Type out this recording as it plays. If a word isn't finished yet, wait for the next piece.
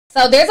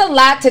So there's a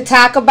lot to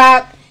talk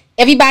about.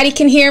 Everybody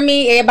can hear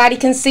me. Everybody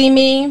can see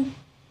me.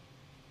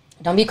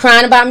 Don't be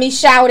crying about me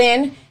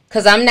shouting,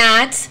 because I'm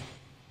not.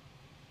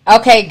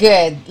 Okay,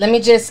 good. Let me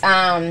just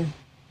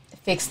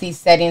fix these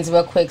settings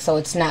real quick so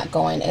it's not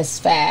going as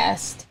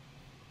fast.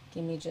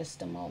 Give me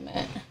just a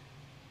moment.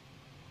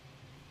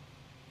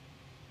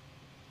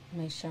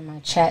 Make sure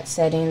my chat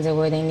settings are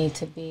where they need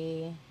to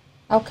be.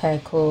 Okay,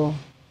 cool.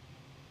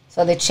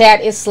 So the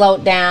chat is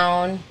slowed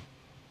down.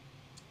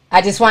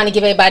 I just want to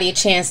give everybody a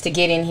chance to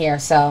get in here.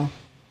 So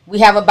we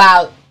have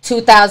about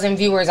 2,000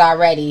 viewers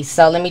already.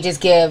 So let me just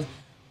give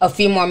a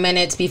few more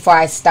minutes before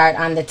I start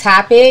on the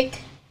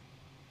topic.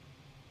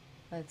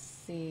 Let's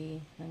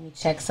see. Let me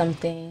check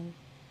something.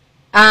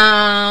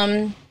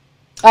 Oh,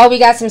 we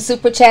got some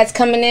super chats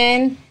coming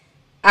in.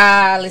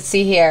 Let's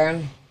see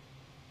here.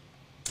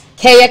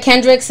 Kaya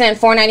Kendrick sent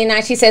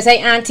 $4.99. She says, "Hey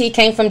Auntie,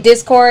 came from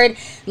Discord.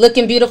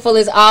 Looking beautiful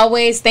as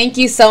always." Thank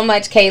you so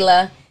much,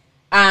 Kayla.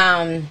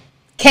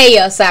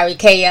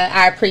 Kaya,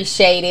 I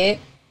appreciate it.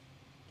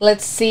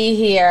 Let's see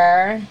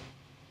here.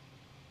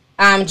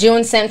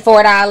 June sent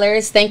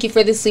 $4. Thank you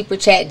for the super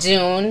chat,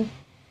 June.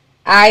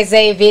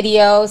 Isaiah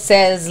Video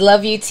says,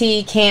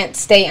 "Lovelyti, can't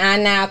stay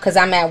on now because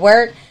I'm at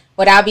work,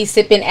 but I'll be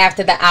sipping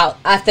after the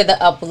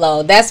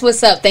upload." That's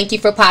what's up. Thank you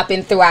for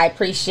popping through. I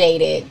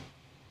appreciate it.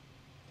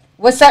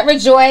 What's up,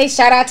 Rejoice?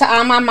 Shout out to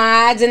all my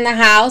mods in the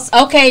house.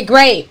 Okay,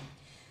 great.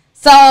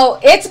 So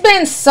it's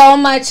been so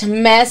much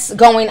mess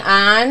going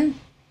on.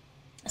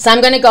 So I'm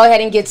going to go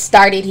ahead and get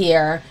started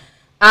here.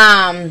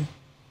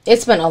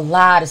 It's been a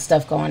lot of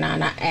stuff going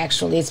on,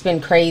 actually. It's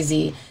been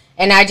crazy.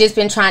 And I've just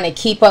been trying to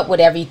keep up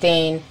with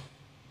everything.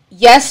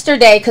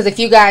 Yesterday, because if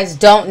you guys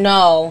don't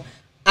know,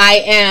 I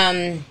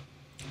am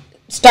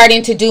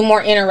starting to do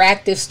more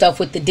interactive stuff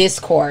with the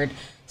Discord.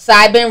 So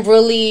I've been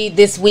really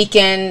this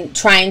weekend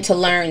trying to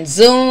learn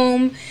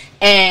Zoom,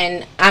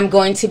 and I'm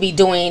going to be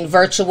doing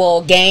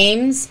virtual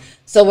games.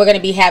 So we're going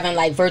to be having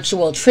like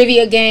virtual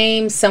trivia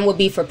games. Some will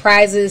be for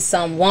prizes,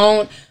 some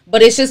won't.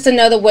 But it's just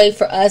another way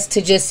for us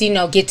to just, you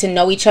know, get to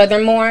know each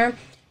other more.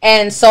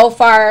 And so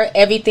far,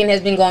 everything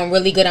has been going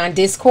really good on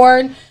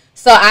Discord.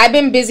 So I've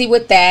been busy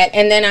with that.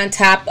 And then on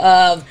top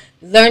of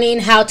learning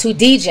how to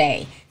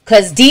DJ.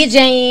 Because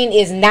DJing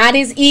is not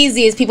as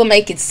easy as people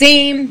make it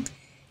seem.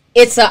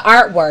 It's an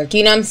artwork.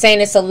 You know what I'm saying?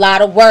 It's a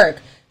lot of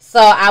work. So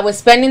I was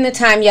spending the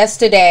time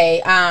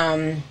yesterday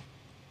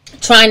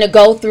trying to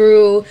go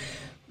through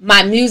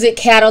my music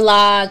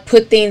catalog,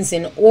 put things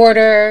in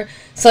order.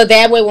 So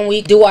that way when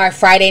we do our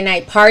Friday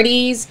night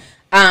parties,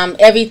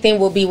 everything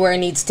will be where it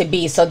needs to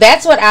be. So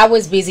that's what I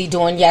was busy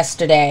doing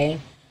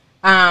yesterday.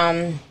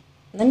 Let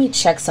me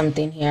check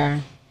something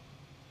here.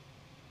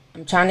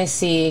 I'm trying to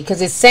see, because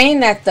it's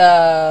saying that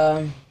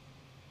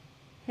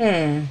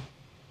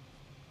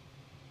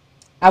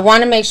I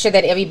want to make sure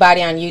that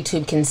everybody on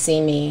YouTube can see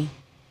me.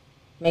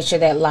 Make sure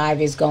that live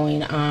is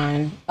going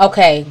on.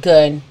 Okay,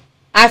 good.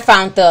 I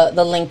found the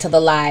link to the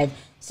live.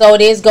 So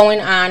it is going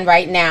on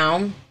right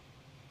now.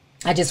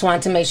 I just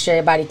wanted to make sure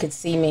everybody could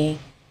see me.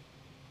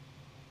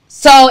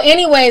 So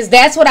anyways,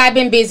 that's what I've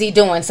been busy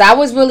doing. So I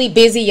was really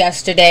busy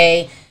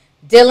yesterday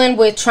dealing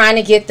with trying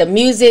to get the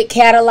music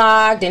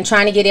cataloged and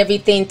trying to get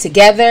everything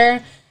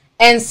together.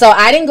 And so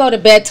I didn't go to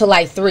bed till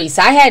like 3.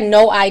 So I had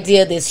no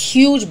idea this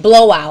huge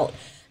blowout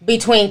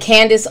between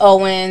Candace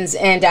Owens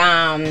and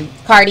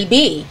Cardi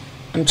B.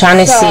 I'm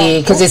trying to see,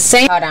 because it's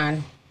saying, hold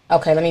on.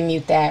 Okay, let me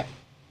mute that.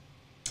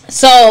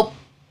 So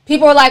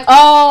people were like,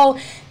 "Oh,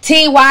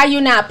 T, why are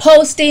you not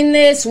posting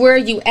this? Where are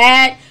you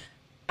at?"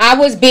 I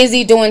was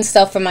busy doing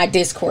stuff for my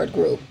Discord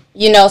group.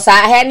 You know, so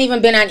I hadn't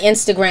even been on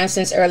Instagram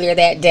since earlier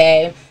that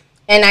day.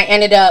 And I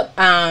ended up,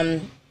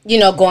 you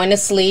know, going to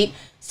sleep.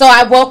 So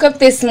I woke up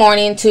this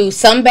morning to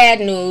some bad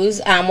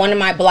news. One of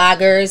my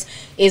bloggers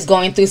is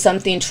going through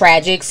something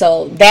tragic.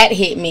 So that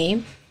hit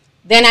me.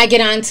 Then I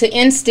get onto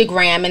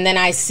Instagram and then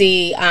I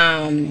see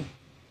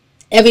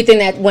everything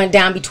that went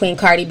down between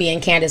Cardi B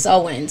and Candace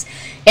Owens.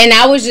 And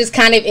I was just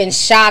kind of in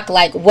shock,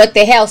 like, what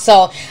the hell?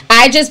 So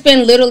I just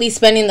been literally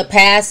spending the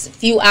past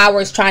few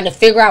hours trying to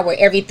figure out where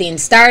everything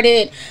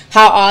started,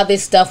 how all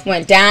this stuff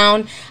went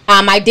down.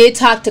 I did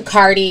talk to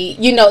Cardi.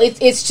 You know,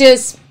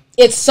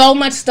 it's so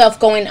much stuff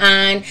going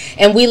on,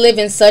 and we live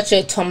in such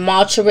a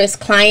tumultuous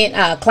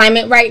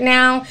climate right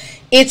now.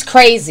 It's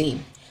crazy.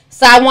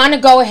 So I want to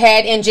go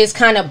ahead and just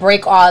kind of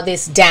break all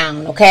this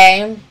down,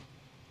 okay?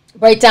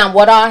 Break down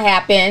what all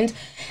happened.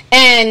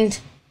 And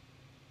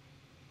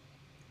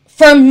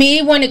for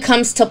me, when it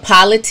comes to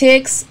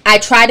politics, I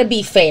try to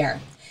be fair.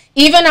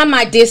 Even on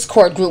my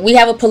Discord group, we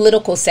have a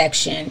political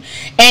section.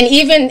 And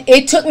even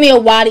it took me a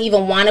while to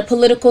even want a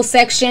political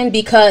section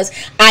because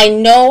I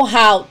know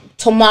how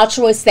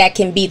tumultuous that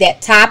can be, that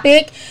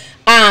topic.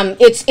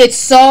 It's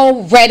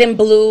so red and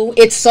blue.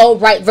 It's so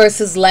right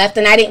versus left.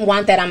 And I didn't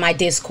want that on my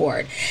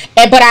Discord.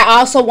 But I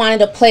also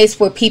wanted a place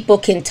where people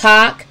can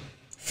talk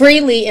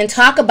freely and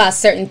talk about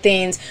certain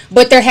things,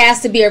 but there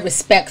has to be a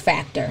respect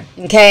factor,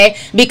 okay?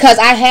 Because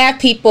I have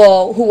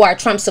people who are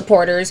Trump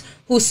supporters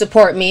who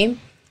support me.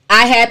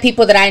 I have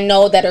people that I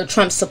know that are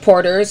Trump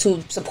supporters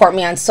who support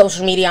me on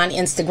social media, on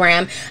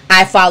Instagram.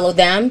 I follow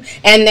them.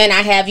 And then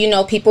I have, you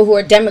know, people who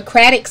are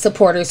Democratic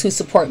supporters who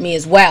support me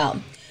as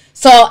well.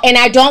 So, and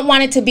I don't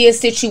want it to be a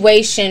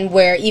situation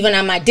where even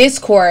on my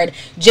Discord,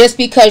 just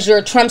because you're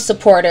a Trump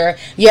supporter,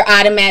 you're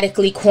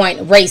automatically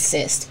coined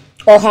racist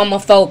or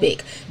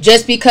homophobic.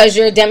 Just because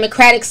you're a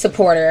Democratic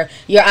supporter,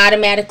 you're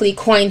automatically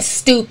coined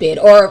stupid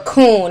or a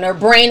coon or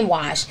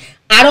brainwashed.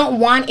 I don't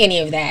want any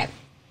of that.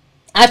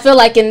 I feel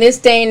like in this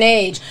day and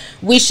age,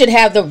 we should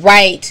have the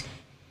right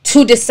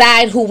to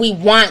decide who we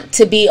want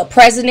to be a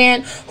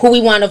president, who we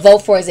want to vote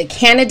for as a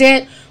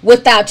candidate,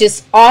 without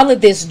just all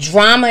of this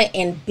drama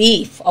and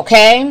beef,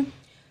 okay?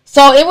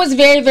 So it was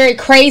very, very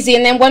crazy.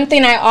 And then one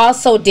thing I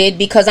also did,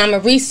 because I'm a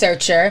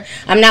researcher,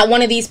 I'm not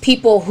one of these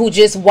people who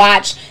just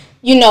watch,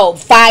 you know,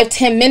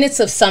 5-10 minutes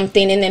of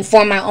something and then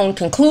form my own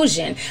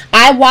conclusion.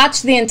 I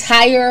watched the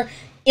entire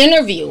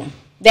interview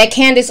that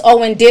Candace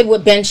Owens did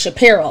with Ben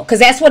Shapiro, because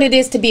that's what it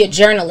is to be a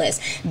journalist.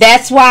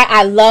 That's why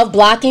I love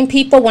blocking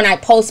people when I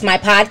post my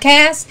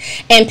podcast,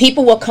 and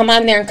people will come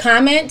on there and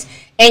comment,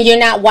 and you're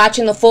not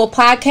watching the full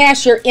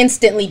podcast, you're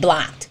instantly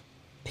blocked.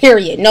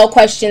 Period. No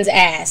questions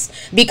asked.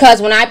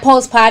 Because when I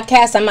post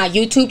podcasts on my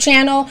YouTube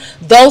channel,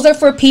 those are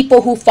for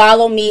people who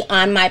follow me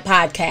on my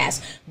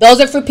podcast. Those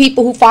are for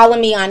people who follow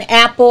me on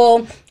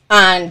Apple,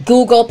 on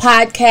Google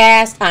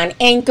Podcasts, on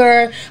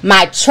Anchor,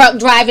 my truck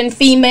driving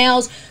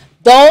females.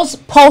 Those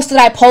posts that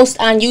I post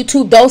on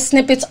YouTube, those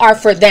snippets are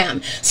for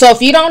them. So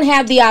if you don't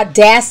have the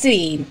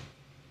audacity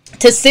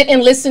to sit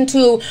and listen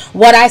to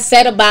what I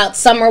said about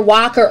Summer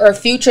Walker or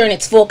Future in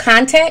its full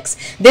context,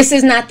 this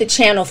is not the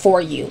channel for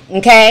you,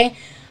 okay?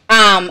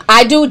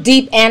 I do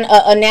deep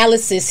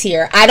analysis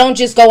here. I don't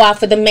just go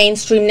off of the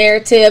mainstream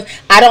narrative.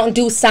 I don't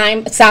do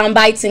sound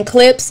bites and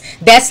clips.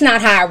 That's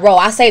not how I roll.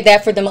 I say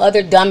that for them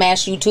other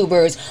dumbass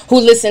YouTubers who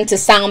listen to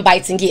sound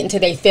bites and get into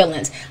their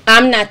feelings.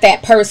 I'm not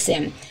that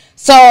person.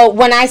 So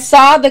when I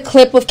saw the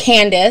clip of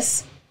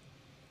Candace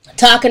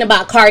talking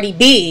about Cardi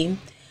B,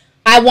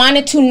 I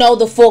wanted to know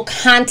the full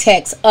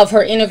context of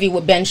her interview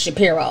with Ben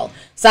Shapiro.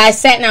 So I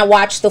sat and I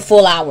watched the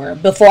full hour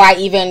before I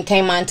even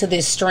came onto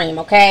this stream,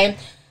 okay?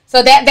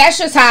 So that's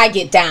just how I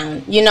get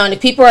down. You know, and if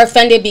people are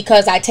offended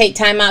because I take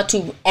time out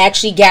to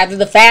actually gather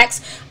the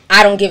facts,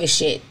 I don't give a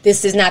shit.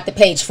 This is not the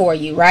page for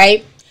you,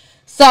 right?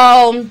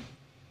 So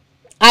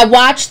I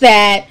watched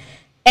that.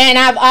 And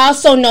I've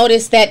also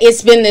noticed that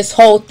it's been this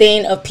whole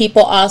thing of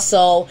people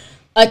also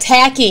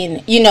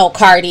attacking, you know,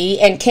 Cardi.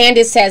 And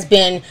Candace has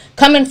been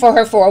coming for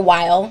her for a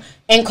while,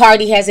 and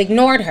Cardi has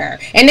ignored her.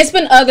 And it's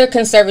been other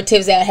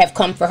conservatives that have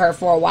come for her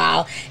for a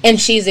while, and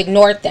she's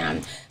ignored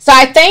them. So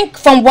I think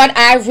from what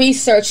I've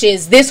researched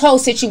is this whole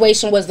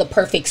situation was the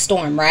perfect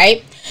storm,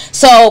 right?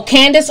 So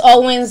Candace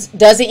Owens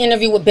does an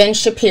interview with Ben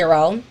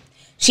Shapiro.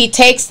 She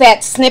takes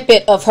that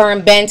snippet of her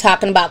and Ben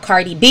talking about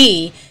Cardi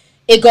B.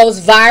 It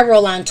goes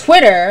viral on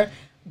Twitter,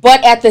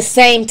 but at the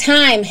same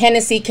time,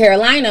 Hennessy,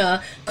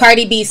 Carolina,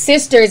 Cardi B's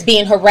sister is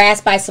being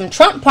harassed by some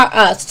Trump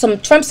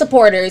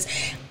supporters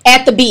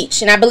at the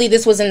beach. And I believe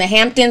this was in the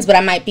Hamptons, but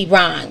I might be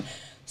wrong.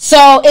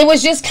 So it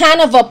was just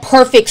kind of a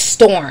perfect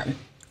storm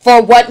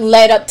for what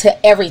led up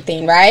to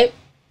everything, right?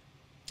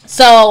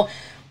 So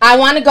I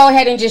want to go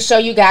ahead and just show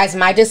you guys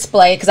my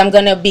display, because I'm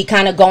going to be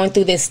kind of going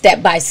through this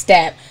step by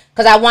step,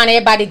 because I want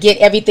everybody to get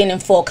everything in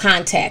full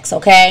context,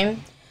 okay?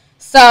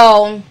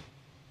 So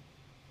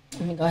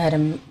let me go ahead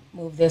and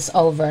move this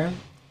over.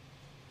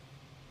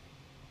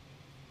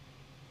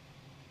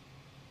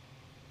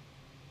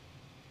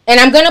 And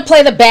I'm going to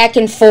play the back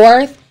and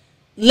forth.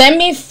 Let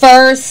me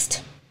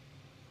first,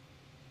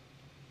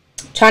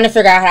 trying to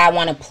figure out how I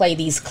want to play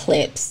these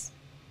clips.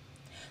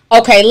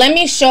 Okay, let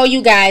me show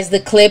you guys the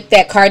clip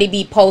that Cardi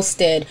B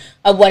posted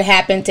of what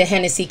happened to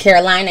Hennessy,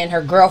 Carolina and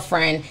her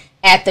girlfriend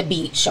at the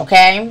beach,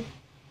 okay?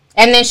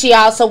 And then she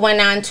also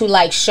went on to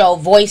like show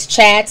voice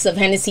chats of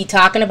Hennessy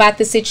talking about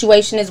the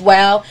situation as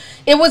well.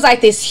 It was like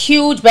this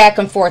huge back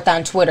and forth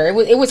on Twitter.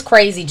 It was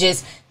crazy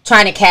just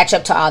trying to catch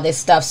up to all this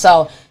stuff.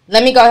 So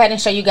let me go ahead and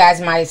show you guys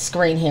my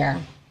screen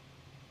here.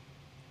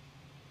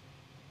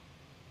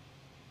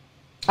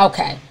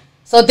 Okay,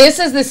 so this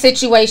is the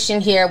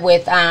situation here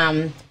with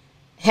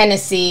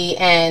Hennessy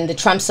and the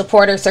Trump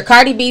supporters. So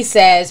Cardi B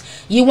says,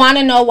 "You want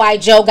to know why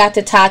Joe got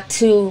to talk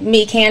to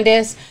me,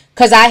 Candace?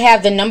 Because I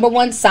have the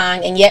 #1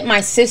 song, and yet my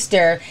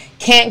sister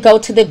can't go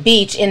to the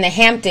beach in the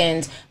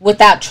Hamptons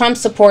without Trump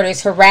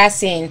supporters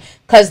harassing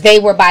because they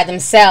were by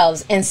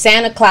themselves, and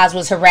Santa Claus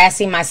was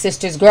harassing my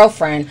sister's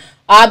girlfriend,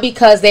 all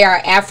because they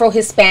are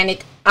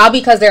Afro-Hispanic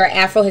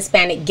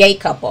gay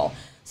couple."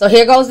 So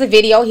here goes the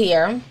video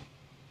here.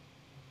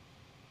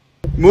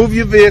 Move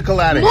your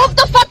vehicle out of here. Move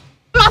the fuck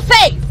out of my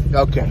face.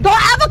 Okay.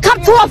 Don't ever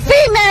come to a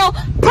female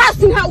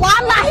pressing her while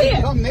I'm not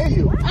here. Come near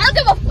you. I don't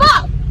give a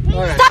fuck.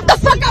 Right. Stop the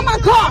fuck out my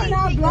car.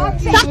 Stop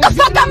the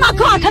fuck out my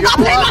car, because I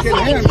pay my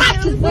fucking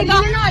taxes,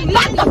 nigga.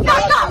 Back the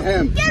fuck up.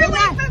 Get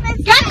away from me.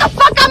 Get the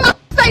fuck out my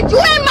face. You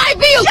in my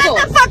vehicle.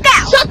 Shut the fuck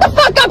out. Shut the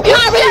fuck up,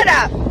 Cardi. Shut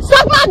up.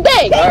 Suck my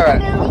dick. All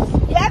right.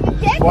 You have a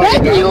dick? What,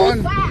 Thank you you.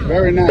 got one?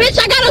 Very nice. Bitch,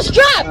 I got a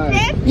strap.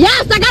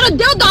 Yes, I got a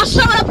dildo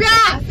showing up your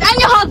ass and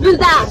your husband's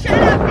ass.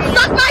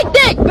 Suck my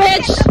dick,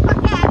 bitch.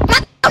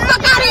 Get the fuck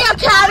out of here,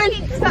 Karen.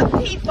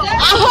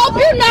 I hope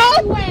you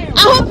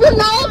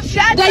know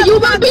that you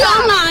will be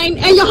online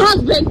and your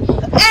husband.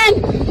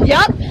 And,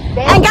 yep.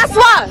 And guess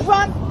what?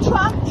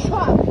 Trump.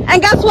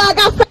 And guess what?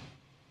 I got.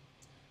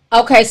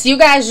 Okay, so you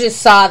guys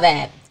just saw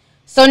that.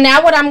 So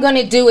now what I'm going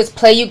to do is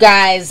play you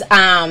guys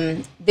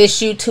this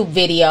YouTube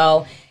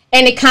video.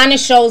 And it kind of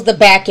shows the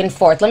back and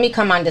forth. Let me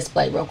come on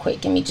display real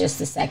quick. Give me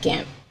just a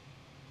second.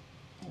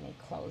 Let me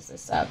close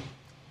this up.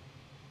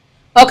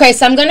 Okay,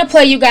 so I'm going to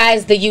play you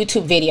guys the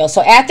YouTube video.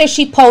 So after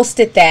she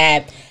posted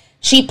that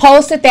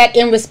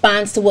in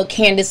response to what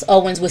Candace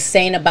Owens was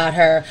saying about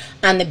her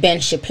on the Ben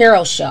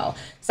Shapiro show.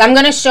 So I'm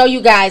going to show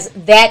you guys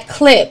that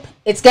clip.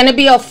 It's going to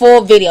be a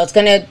full video. It's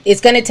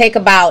going to take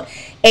about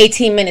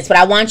 18 minutes, but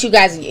I want you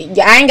guys, I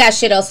ain't got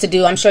shit else to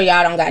do. I'm sure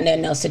y'all don't got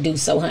nothing else to do,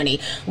 so honey,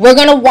 we're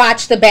going to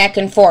watch the back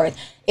and forth.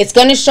 It's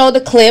going to show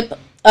the clip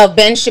of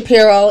Ben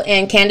Shapiro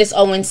and Candace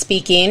Owens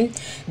speaking,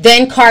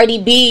 then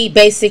Cardi B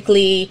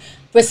basically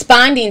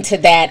responding to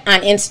that on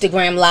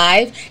Instagram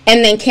Live,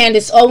 and then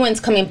Candace Owens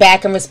coming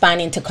back and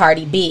responding to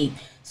Cardi B.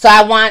 So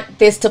I want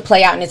this to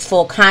play out in its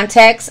full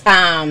context.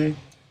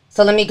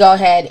 So let me go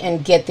ahead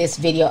and get this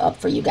video up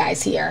for you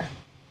guys here.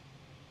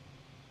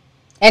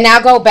 And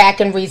I'll go back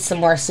and read some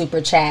more super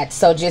chats.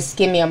 So just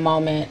give me a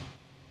moment.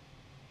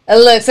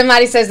 Look,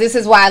 somebody says, this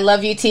is why I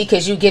love you, T,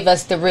 because you give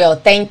us the real.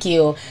 Thank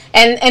you.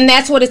 And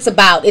that's what it's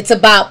about. It's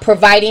about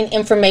providing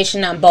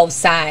information on both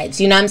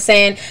sides. You know what I'm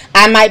saying?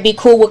 I might be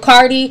cool with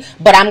Cardi,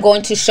 but I'm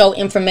going to show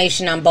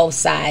information on both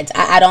sides.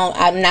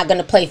 I'm not going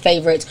to play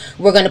favorites.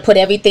 We're going to put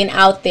everything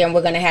out there and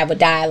we're going to have a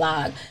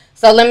dialogue.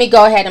 So let me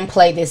go ahead and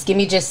play this. Give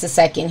me just a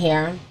second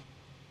here.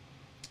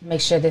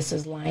 Make sure this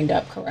is lined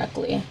up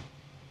correctly.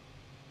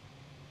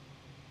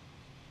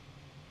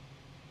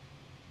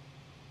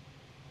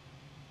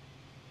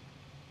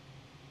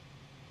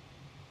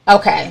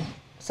 Okay,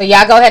 so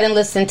y'all go ahead and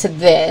listen to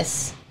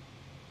this.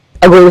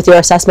 I agree with your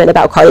assessment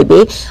about Cardi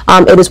B.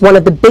 It is one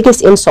of the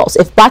biggest insults.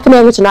 If Black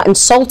Americans are not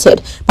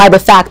insulted by the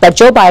fact that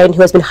Joe Biden,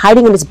 who has been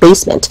hiding in his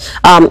basement,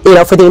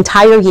 for the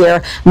entire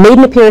year, made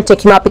an appearance and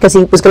came out because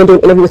he was going to do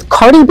an interview with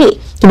Cardi B.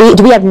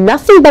 Do we have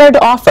nothing better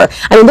to offer?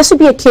 I mean, this would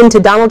be akin to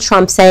Donald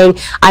Trump saying,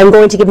 I'm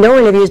going to give no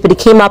interviews, but he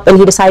came up and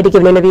he decided to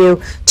give an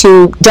interview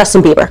to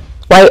Justin Bieber.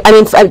 Right? I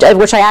mean,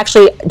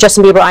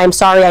 Justin Bieber, I am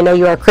sorry, I know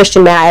you're a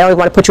Christian man, I don't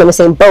want to put you in the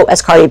same boat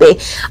as Cardi B.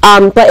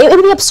 But it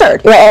would be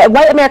absurd. Right?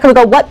 White America would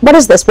go, what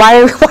is this?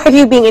 Why are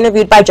you being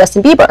interviewed by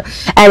Justin Bieber?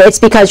 And it's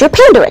because you're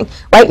pandering,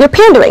 right? You're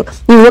pandering.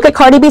 You look at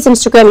Cardi B's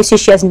Instagram, you see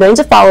she has millions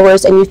of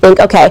followers, and you think,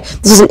 okay,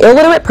 this is an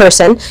illiterate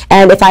person,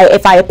 and if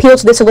I appeal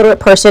to this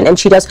illiterate person, and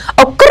she does,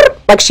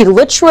 like she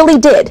literally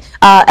did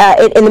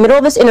in the middle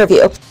of this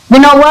interview. You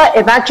know what?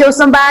 If I kill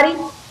somebody,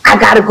 I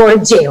gotta go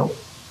to jail.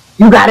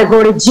 You gotta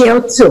go to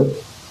jail too.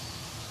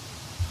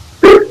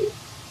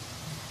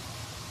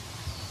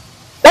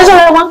 That's all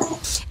I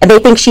want. And they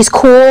think she's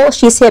cool,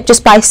 she's hip,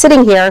 just by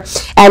sitting here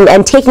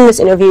and taking this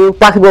interview.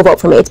 Black people will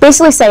vote for me. It's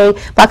basically saying,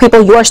 Black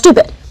people, you are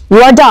stupid,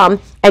 you are dumb,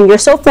 and you're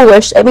so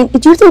foolish. I mean,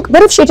 do you think,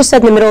 what if she just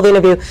said in the middle of the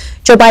interview,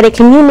 Joe Biden,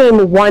 can you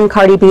name one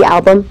Cardi B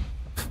album?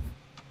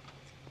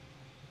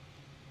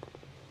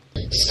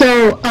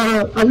 So,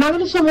 I'm not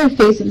going to show my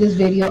face in this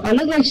video. I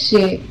look like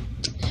shit.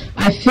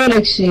 I feel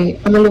like shit.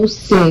 I'm a little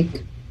sick.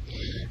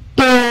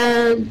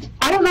 And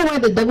I don't know why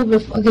the devil been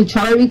fucking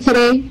trying me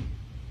today.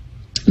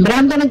 But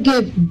I'm going to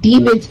give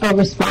demons a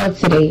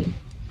response today.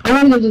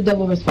 I'm going to give the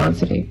devil a response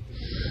today.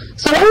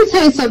 So let me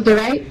tell you something,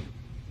 right?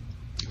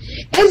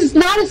 It's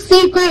not a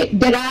secret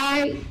that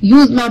I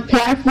use my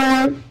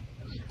platform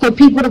for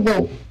people to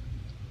vote.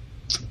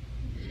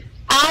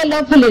 I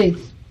love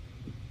politics.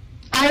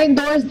 I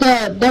endorse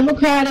the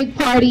Democratic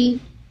Party.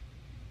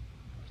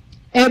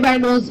 Everybody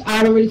knows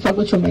I don't really fuck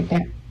with Trump like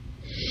that.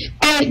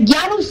 And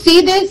y'all don't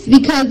see this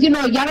because, y'all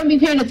don't be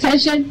paying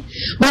attention.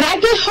 But I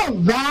get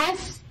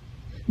harassed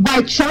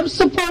by Trump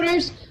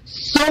supporters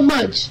so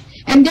much.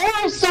 And there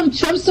are some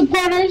Trump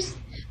supporters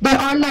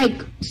that are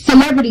like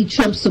celebrity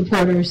Trump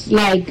supporters.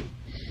 Like,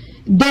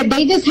 that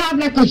they just have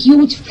like a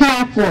huge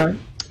platform.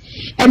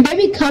 And they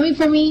be coming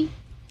for me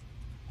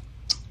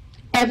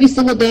every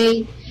single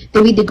day.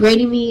 They be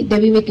degrading me.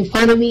 They be making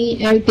fun of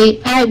me. Everything.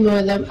 I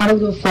ignore them. I don't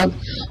give a fuck.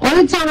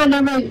 Only time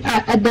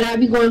that I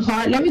be going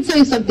hard. Let me tell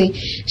you something.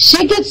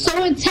 Shit gets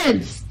so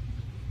intense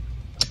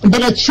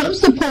that a Trump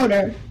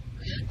supporter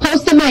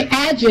posted my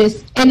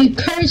address and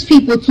encouraged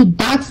people to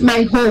dox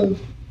my home,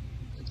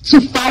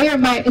 to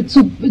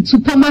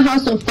put my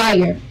house on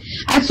fire.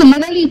 I had to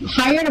literally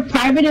hire a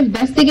private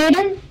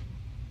investigator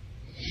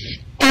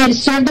and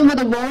serve them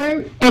with a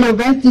warrant and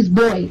arrest this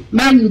boy.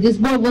 Mind you, this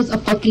boy was a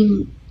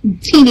fucking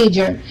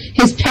teenager.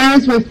 His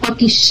parents were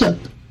fucking shook.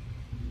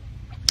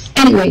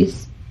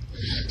 Anyways,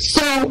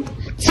 so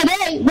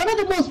today, one of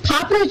the most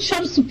popular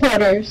Trump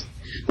supporters,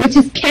 which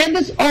is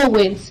Candace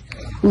Owens,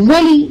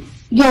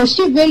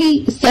 she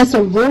really said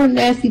some real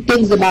nasty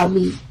things about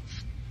me.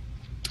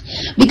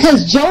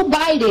 Because Joe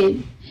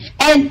Biden,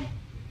 and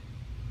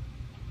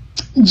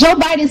Joe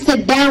Biden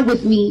sat down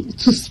with me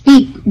to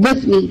speak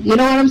with me. You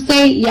know what I'm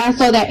saying? Yeah, I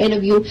saw that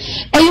interview.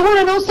 And you want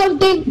to know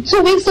something?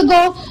 2 weeks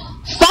ago,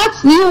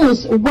 Fox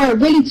News were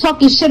really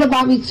talking shit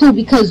about me too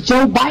because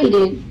Joe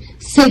Biden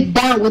sat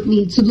down with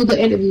me to do the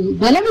interview.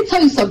 But let me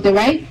tell you something,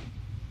 right?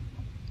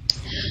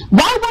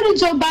 Why wouldn't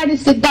Joe Biden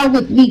sit down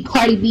with me,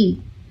 Cardi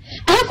B?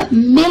 I have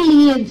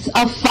millions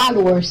of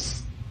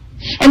followers.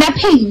 And I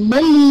pay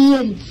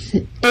millions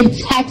in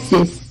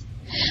taxes.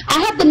 I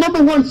have the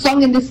 #1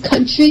 song in this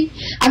country.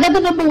 I got the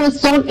 #1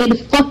 song in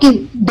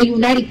the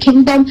United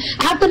Kingdom.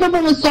 I have the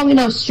 #1 song in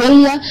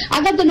Australia.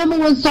 I got the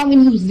 #1 song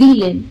in New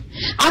Zealand.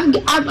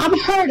 I'm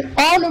heard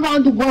all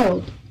around the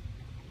world.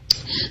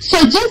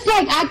 So just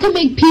like I can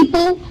make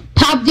people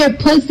pop their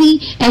pussy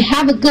and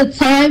have a good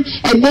time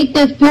and make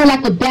them feel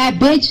like a bad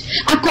bitch,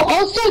 I could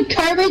also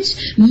encourage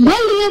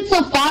millions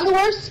of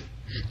followers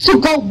to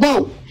go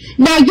vote.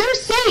 Now you're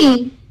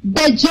saying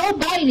that Joe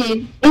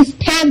Biden is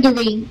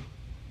pandering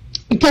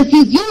because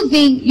he's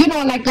using, you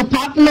know, like a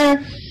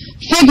popular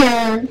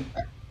figure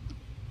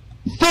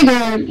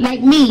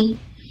like me.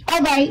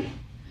 Alright.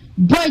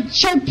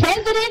 But your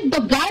president,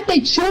 the guy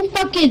that you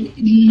fucking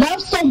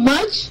love so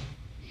much,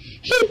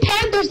 he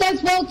panders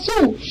as well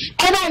too.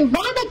 And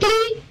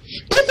ironically,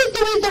 this is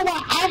the reason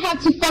why I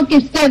have to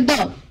fucking stand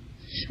up.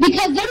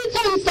 Because let me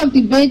tell you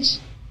something, bitch.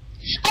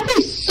 I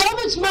pay so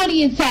much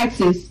money in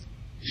taxes.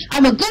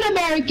 I'm a good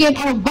American.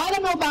 I don't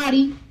bother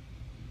nobody.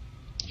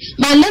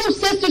 My little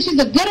sister, she's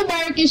a good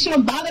American. She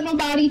don't bother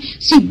nobody.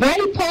 She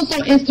barely posts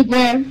on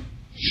Instagram.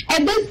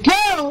 And this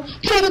girl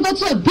can't even go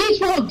to a beach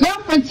with her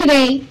girlfriend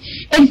today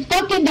in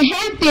fucking the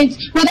Hamptons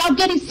without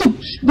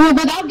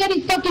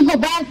getting fucking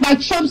harassed by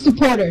Trump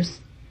supporters.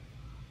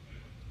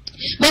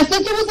 My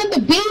sister was at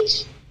the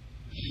beach.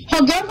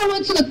 Her girlfriend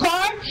went to the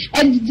car,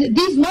 and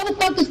these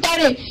motherfuckers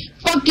started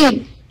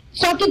fucking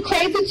talking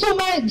crazy to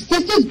my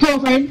sister's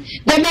girlfriend.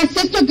 Then my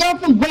sister's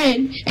girlfriend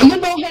went, and you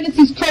know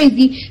Hennessy's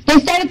crazy. They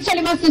started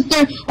telling my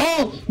sister,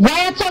 oh, why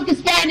are you talking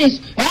Spanish?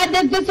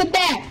 This and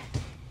that.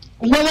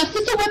 When my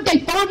sister went their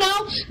phone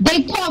out,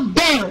 they calmed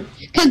down.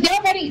 Cause they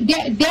already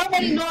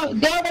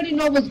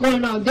know what's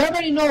going on. They're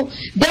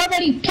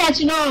already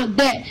catching on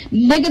that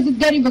niggas is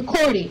getting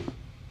recorded.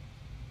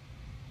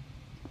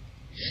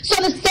 So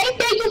the same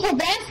day you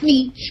harass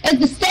me is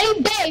the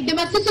same day that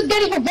my sister's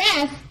getting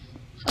harassed.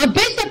 A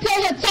bitch that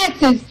pay her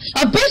taxes.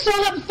 A bitch that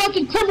don't have a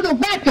fucking criminal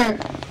record.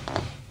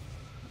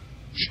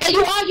 And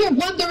you out here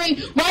wondering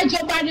why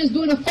Joe Biden is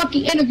doing a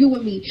fucking interview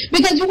with me.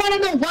 Because you want to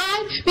know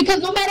why? Because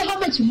no matter how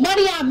much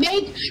money I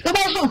make, no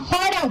matter how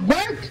hard I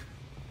work,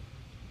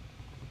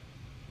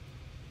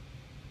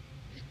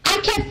 I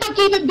can't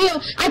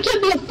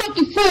be a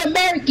fucking free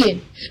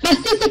American. My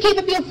sister can't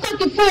even be a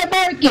fucking free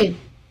American.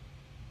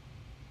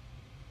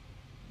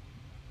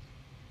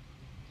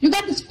 You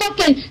got this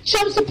fucking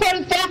Trump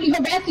supporting family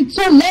harassing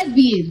 2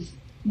 lesbians.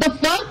 The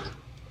fuck?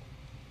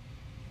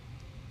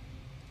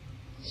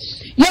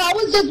 Yo, I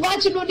was just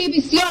watching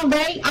Univision,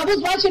 right? I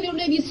was watching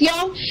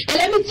Univision, and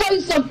let me tell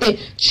you something.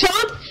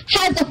 Trump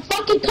has a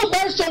fucking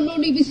commercial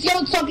on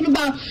Univision talking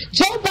about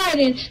Joe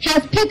Biden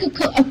has picked a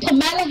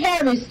Kamala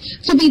Harris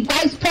to be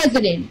vice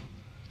president.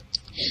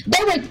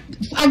 There were,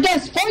 I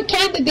guess, 4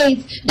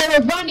 candidates that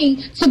were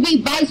running to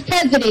be vice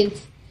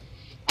presidents,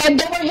 and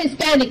they were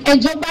Hispanic,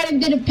 and Joe Biden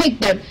didn't pick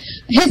them.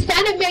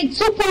 Hispanic made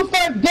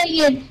 $2.4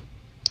 billion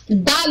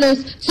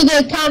to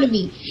the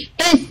economy.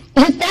 Is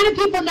Hispanic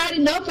people not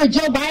enough for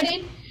Joe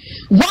Biden?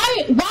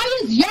 Why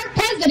is your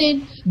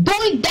president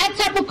doing that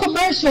type of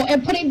commercial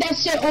and putting that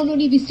shit on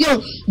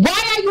Univision?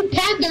 Why are you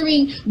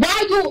pandering?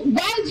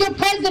 Why is your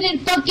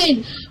president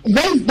fucking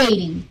race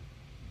baiting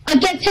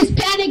against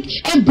Hispanic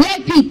and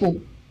black people?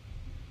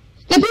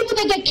 The people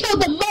that get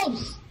killed the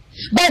most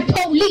by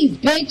police,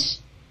 bitch.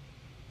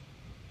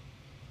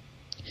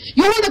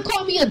 You want to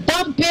call me a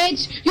dumb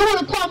bitch? You want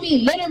to call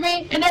me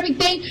illiterate and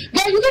everything?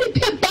 Girl, you're getting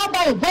pimped out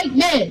by a white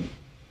man.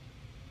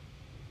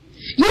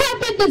 You have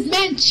been this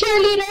man's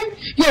cheerleader.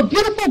 You're a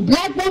beautiful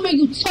black woman.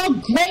 You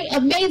talk great,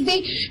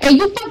 amazing. And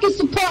you fucking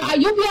support,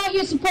 you be out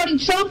here supporting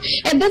Trump.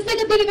 And this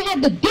nigga didn't even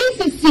have the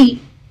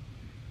decency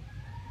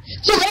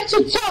to let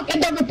you talk in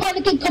the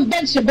Republican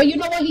convention. But you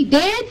know what he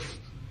did?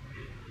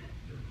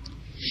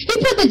 He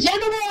put the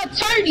general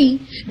attorney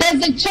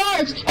that's in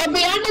charge of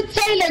Breonna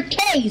Taylor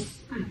case.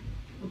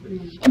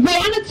 A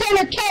Breonna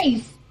Taylor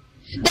case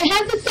that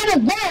hasn't said a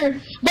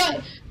word,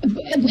 but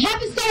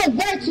haven't said a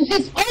word to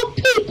his own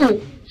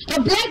people. A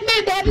black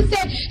man that haven't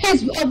said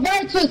a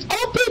word to his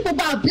own people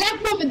about a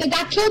black woman that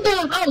got killed in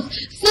her house,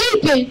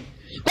 sleeping.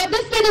 But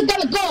this nigga's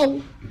gonna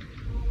go,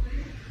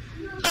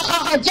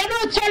 a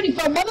general attorney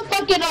for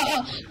motherfucking,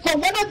 for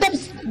one of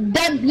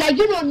them, like,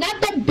 you know,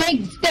 not them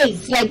big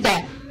states like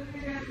that.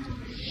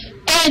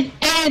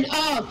 And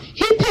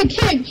he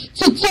picked him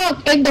to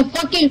talk in the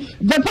fucking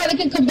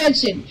Republican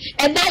convention.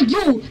 And not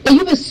you, that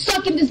you've been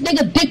sucking this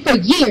nigga dick for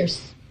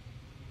years.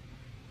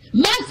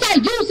 Massa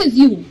uses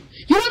you.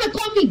 You want to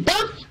call me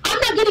dumb? I'm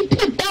not getting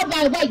pimped out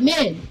by a white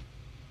man.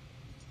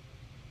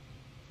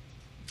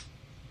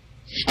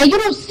 And you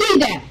don't see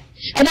that.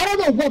 And I don't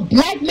know what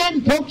black man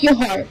broke your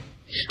heart.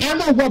 I don't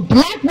know what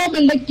black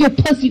woman licked your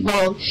pussy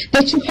wrong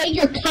that you hate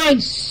your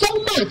kind so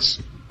much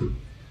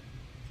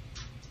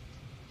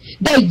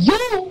that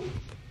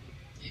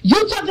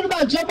you talking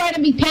about Joe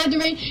Biden be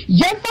pandering.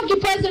 Your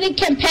fucking president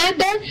can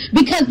pander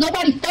because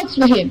nobody fucks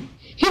with him.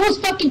 He was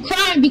fucking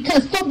crying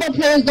because football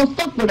players don't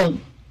fuck with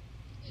him.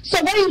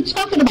 So what are you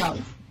talking about?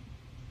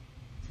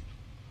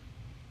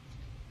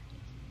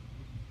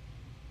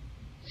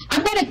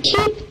 I'm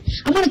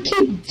gonna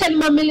keep telling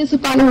my millions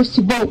of followers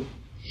to vote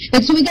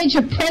until we get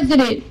your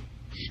president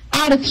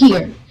out of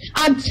here.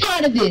 I'm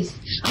tired of this.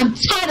 I'm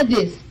tired of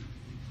this.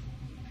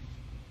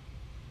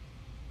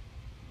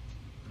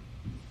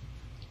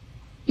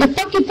 Your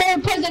fucking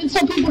favorite president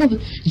told people to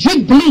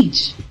drink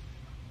bleach.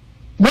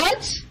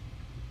 What?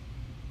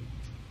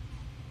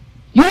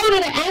 You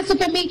wanted an answer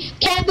for me?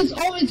 Candace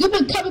Owens, you've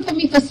been coming for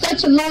me for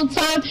such a long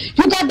time.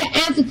 You got the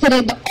answer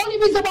today. The only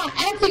reason why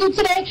I answer you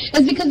today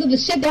is because of the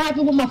shit that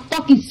happened with my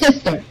fucking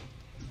sister.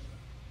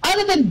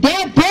 Other than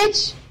that,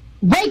 bitch,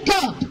 wake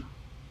up.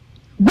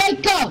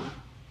 Wake up.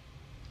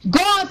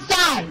 Go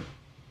outside.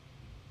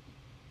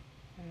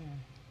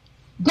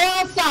 Go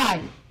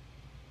outside.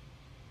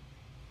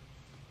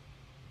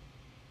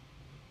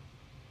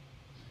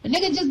 A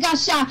nigga just got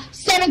shot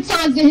 7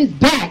 times in his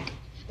back.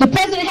 The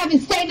president haven't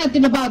said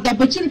nothing about that,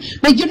 but you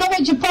know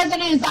what your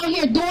president is out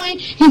here doing?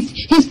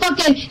 He's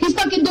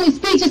fucking doing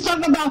speeches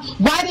talking about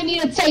why they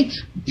need to take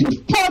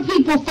poor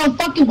people from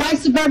fucking white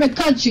suburban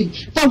country,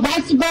 from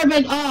white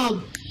suburban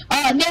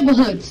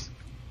neighborhoods.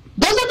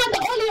 Those are not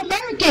the only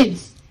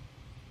Americans.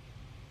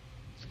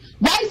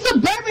 White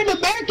suburban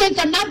Americans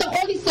are not the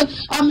only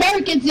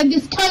Americans in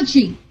this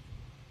country.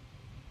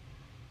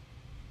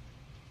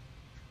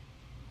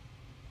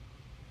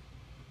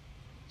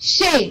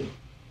 Shit.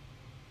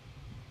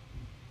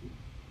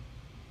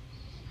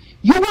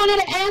 You wanted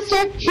an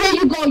answer? Here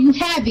you go. You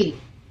have it.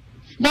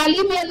 Now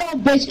leave me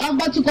alone, bitch. I'm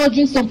about to go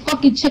drink some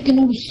fucking chicken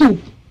noodle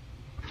soup.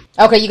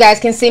 Okay, you guys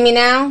can see me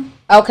now?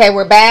 Okay,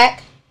 we're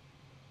back.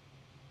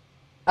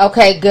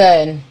 Okay,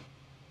 good.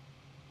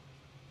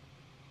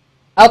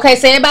 Okay,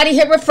 so everybody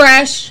hit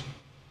refresh.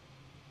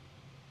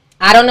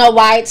 I don't know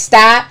why it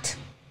stopped,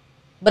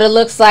 but it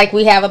looks like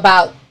we have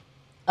about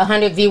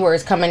 100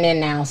 viewers coming in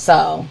now.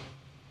 So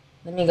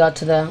let me go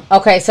to the...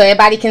 Okay, so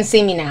everybody can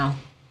see me now.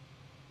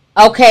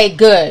 Okay,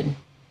 good.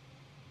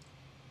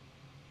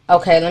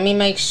 Okay, let me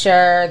make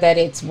sure that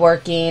it's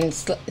working.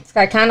 It's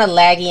kind of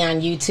laggy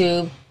on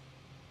YouTube.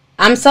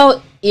 I'm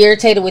so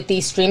irritated with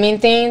these streaming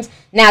things.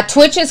 Now,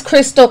 Twitch is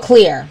crystal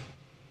clear.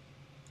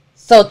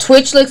 So,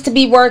 Twitch looks to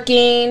be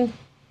working.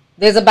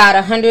 There's about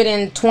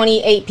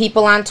 128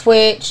 people on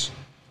Twitch.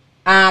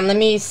 Let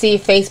me see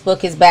if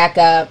Facebook is back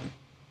up.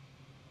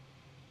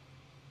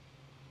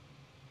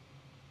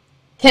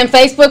 Can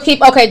Facebook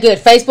keep... Okay, good.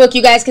 Facebook,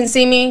 you guys can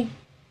see me?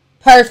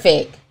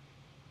 Perfect.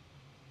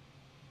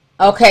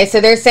 Okay, so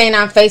they're saying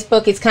on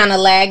Facebook it's kind of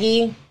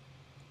laggy.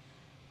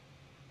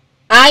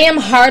 I am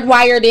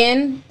hardwired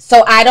in,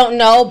 so I don't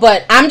know,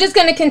 but I'm just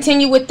going to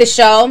continue with the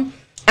show.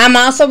 I'm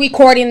also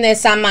recording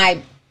this on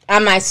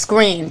my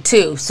screen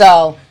too.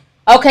 So,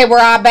 okay, we're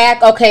all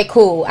back. Okay,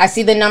 cool. I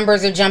see the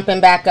numbers are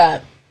jumping back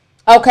up.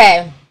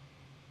 Okay.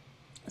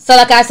 So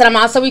like I said, I'm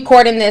also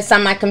recording this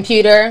on my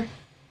computer.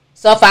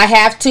 So if I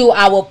have to,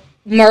 I will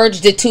merge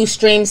the 2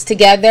 streams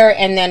together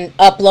and then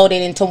upload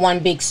it into one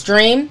big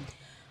stream.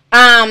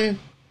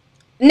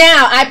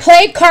 Now, I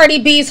played Cardi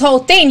B's whole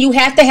thing. You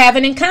have to have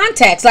it in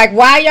context. Like,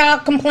 why y'all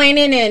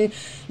complaining and,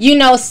 you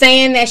know,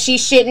 saying that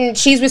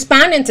she's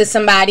responding to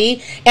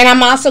somebody. And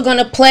I'm also going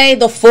to play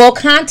the full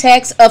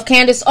context of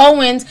Candace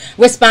Owens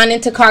responding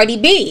to Cardi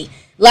B.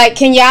 Like,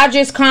 can y'all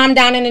just calm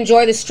down and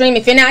enjoy the stream?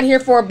 If you're not here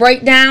for a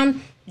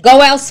breakdown,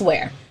 go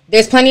elsewhere.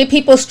 There's plenty of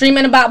people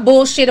streaming about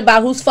bullshit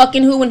about who's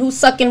fucking who and who's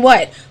sucking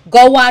what.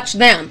 Go watch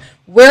them.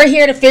 We're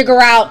here to figure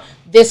out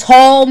this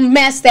whole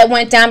mess that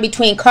went down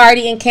between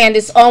Cardi and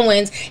Candace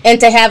Owens and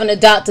to have an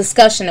adult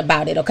discussion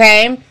about it,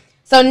 okay?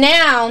 So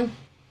now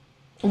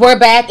we're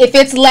back. If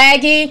it's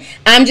laggy,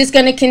 I'm just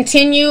going to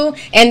continue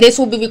and this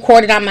will be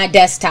recorded on my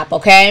desktop,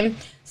 okay?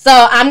 So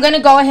I'm going to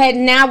go ahead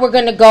now. We're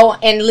going to go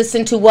and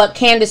listen to what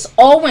Candace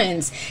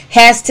Owens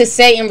has to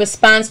say in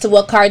response to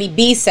what Cardi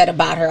B said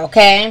about her,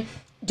 okay?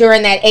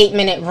 During that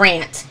 8-minute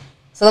rant.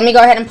 So let me go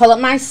ahead and pull up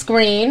my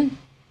screen.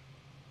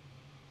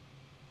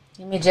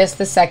 Give me just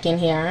a second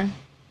here.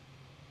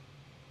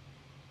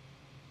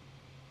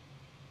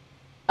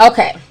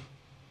 Okay.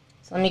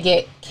 So let me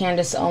get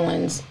Candace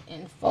Owens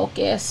in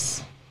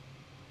focus.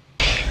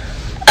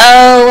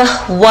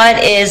 Oh,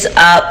 what is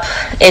up,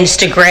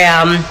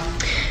 Instagram?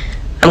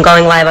 I'm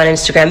going live on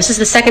Instagram. This is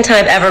the second time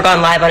I've ever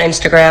gone live on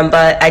Instagram,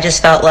 but I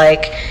just felt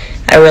like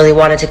I really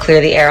wanted to clear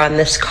the air on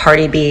this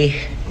Cardi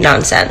B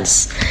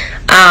nonsense.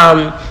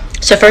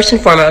 So first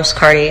and foremost,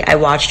 Cardi, I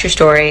watched your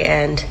story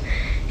and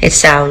it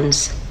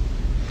sounds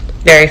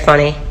very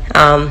funny.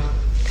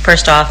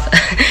 First off,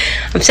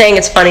 I'm saying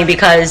it's funny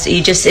because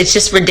it's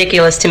just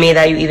ridiculous to me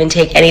that you even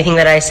take anything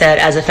that I said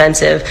as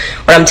offensive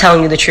when I'm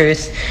telling you the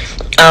truth.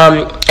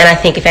 And I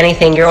think, if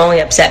anything, you're only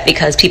upset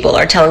because people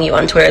are telling you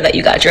on Twitter that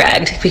you got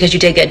dragged, because you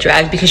did get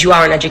dragged, because you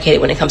are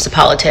uneducated when it comes to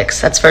politics.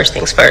 That's first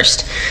things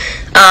first.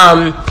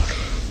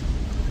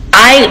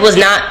 I was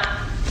not,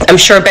 I'm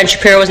sure Ben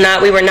Shapiro was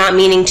not, we were not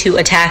meaning to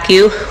attack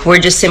you. We're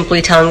just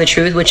simply telling the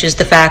truth, which is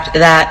the fact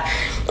that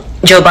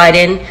Joe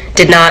Biden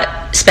did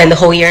not spend the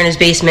whole year in his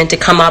basement to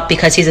come up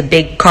because he's a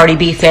big Cardi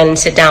B fan and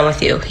sit down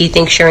with you. He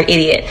thinks you're an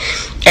idiot.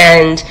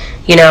 And,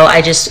 you know,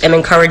 I just am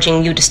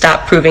encouraging you to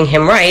stop proving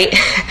him right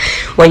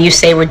when you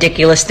say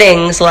ridiculous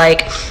things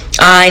like,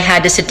 I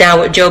had to sit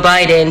down with Joe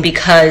Biden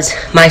because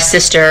my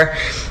sister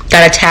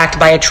got attacked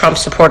by a Trump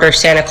supporter,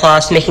 Santa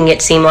Claus, making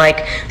it seem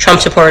like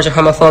Trump supporters are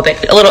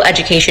homophobic. A little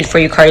education for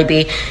you, Cardi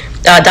B.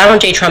 Donald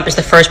J. Trump is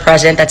the first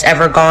president that's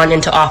ever gone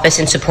into office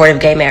in support of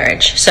gay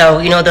marriage. So,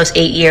 you know, those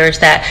 8 years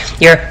that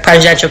your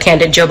presidential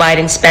candidate Joe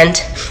Biden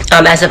spent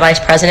as a vice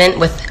president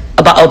with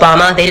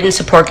Obama, they didn't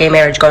support gay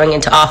marriage going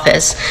into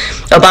office.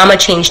 Obama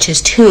changed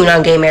his tune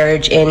on gay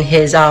marriage in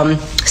his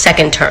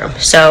second term.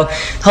 So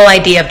the whole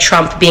idea of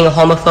Trump being a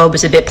homophobe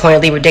is a bit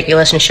pointedly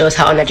ridiculous and shows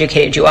how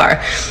uneducated you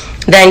are.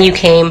 Then you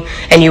came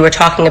and you were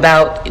talking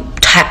about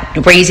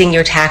raising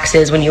your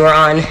taxes when you were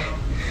on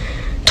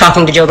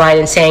talking to Joe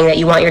Biden, saying that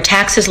you want your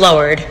taxes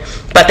lowered,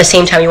 but at the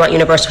same time you want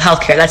universal health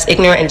care. That's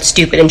ignorant and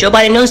stupid, and Joe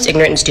Biden knows it's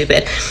ignorant and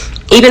stupid.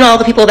 Even all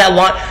the people that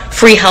want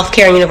free health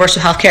care and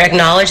universal health care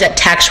acknowledge that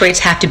tax rates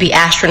have to be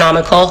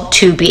astronomical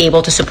to be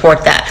able to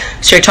support that.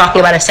 So you're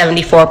talking about a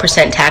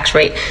 74% tax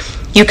rate.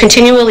 You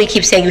continually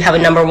keep saying you have a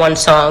 #1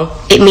 song.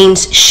 It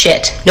means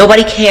shit.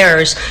 Nobody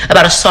cares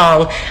about a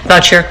song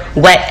about your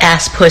wet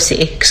ass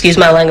pussy. Excuse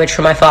my language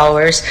for my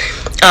followers.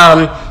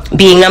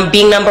 Being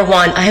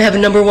 #1. I have a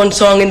 #1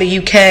 song in the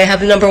UK. I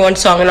have a #1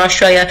 song in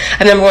Australia.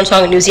 I have a #1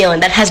 song in New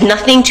Zealand. That has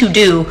nothing to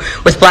do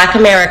with Black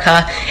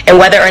America and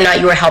whether or not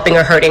you are helping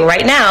or hurting.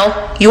 Right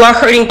now, you are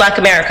hurting Black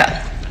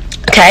America.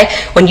 Okay?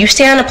 When you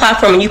stand on a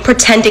platform and you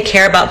pretend to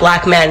care about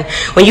black men,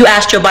 when you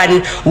ask Joe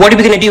Biden, what are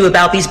we going to do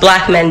about these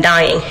black men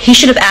dying? He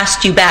should have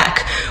asked you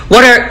back,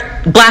 what are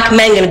black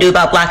men going to do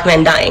about black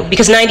men dying?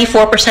 Because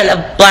 94%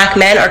 of black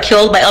men are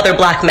killed by other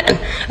black men.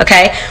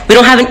 Okay? We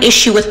don't have an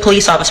issue with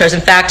police officers.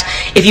 In fact,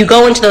 if you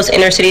go into those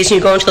inner cities and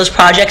you go into those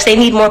projects, they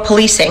need more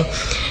policing.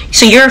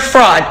 So you're a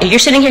fraud. You're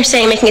sitting here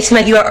saying, making it seem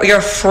like you're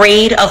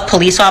afraid of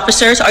police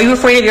officers. Are you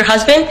afraid of your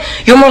husband?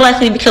 You're more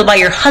likely to be killed by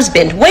your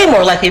husband, way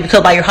more likely to be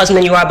killed by your husband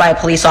than you are by a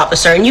police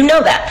officer. And you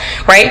know that,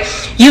 right?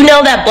 You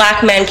know that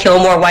black men kill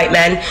more white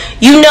men.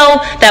 You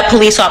know that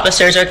police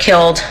officers are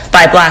killed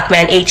by black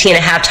men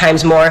 18.5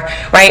 times more,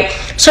 right?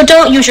 So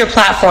don't use your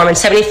platform and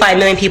 75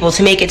 million people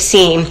to make it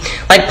seem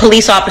like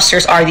police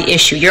officers are the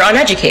issue. You're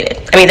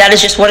uneducated. I mean, that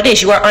is just what it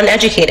is. You are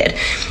uneducated.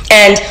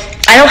 And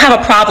I don't have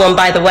a problem,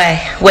 by the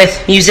way,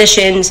 with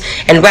musicians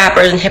and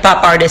rappers and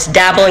hip-hop artists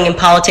dabbling in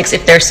politics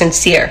if they're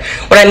sincere.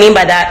 What I mean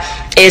by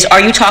that is,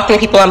 are you talking to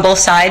people on both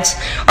sides?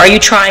 Are you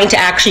trying to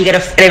actually get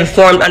an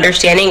informed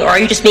understanding, or are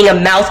you just being a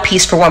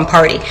mouthpiece for one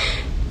party?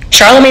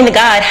 Charlamagne the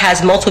God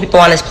has multiple people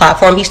on his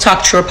platform. He's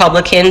talked to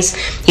Republicans.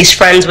 He's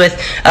friends with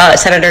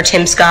Senator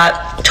Tim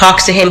Scott,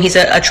 talks to him. He's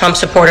a Trump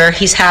supporter.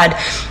 He's had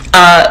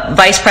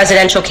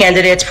presidential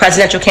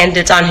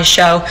candidates on his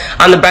show,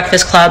 on The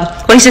Breakfast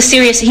Club. When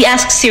he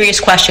asks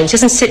serious questions. He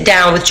doesn't sit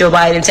down with Joe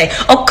Biden and say,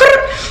 oh,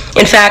 grr.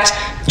 In fact,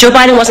 Joe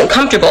Biden wasn't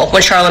comfortable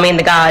when Charlamagne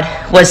the God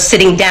was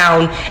sitting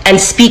down and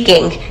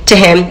speaking to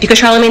him, because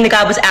Charlamagne the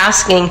God was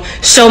asking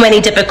so many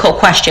difficult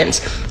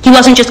questions. He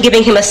wasn't just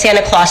giving him a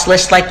Santa Claus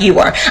list like you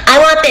were. I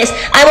want this,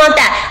 I want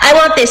that, I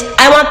want this,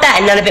 I want that,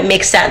 and none of it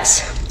makes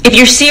sense. If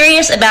you're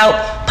serious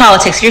about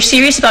politics, if you're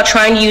serious about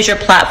trying to use your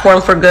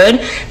platform for good,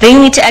 then you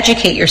need to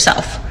educate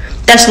yourself.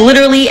 That's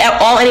literally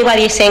all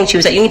anybody is saying to you,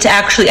 is that you need to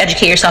actually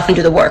educate yourself and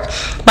do the work.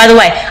 By the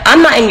way,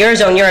 I'm not in your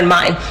zone, you're in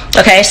mine.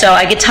 Okay, so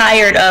I get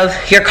tired of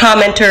your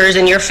commenters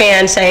and your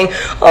fans saying,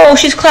 oh,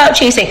 she's clout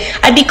chasing.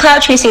 I'd be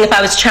clout chasing if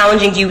I was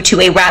challenging you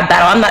to a rap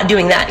battle. I'm not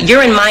doing that.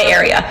 You're in my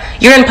area.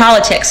 You're in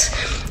politics.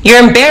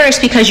 You're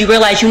embarrassed because you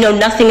realize you know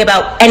nothing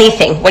about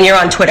anything when you're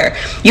on Twitter.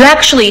 You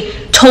actually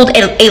told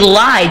a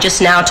lie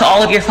just now to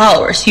all of your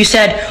followers. You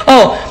said,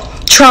 oh,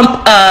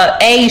 Trump,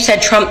 you said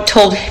Trump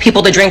told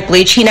people to drink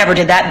bleach. He never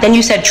did that. Then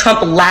you said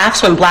Trump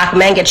laughs when black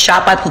men get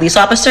shot by police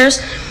officers.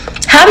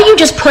 How do you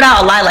just put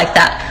out a lie like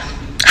that?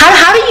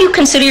 How do you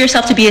consider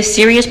yourself to be a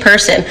serious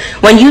person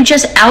when you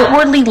just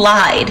outwardly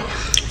lied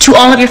to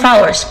all of your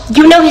followers?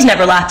 You know he's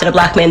never laughed at a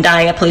black man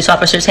dying at police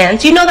officers'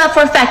 hands. You know that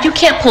for a fact. You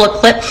can't pull a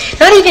clip.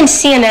 Not even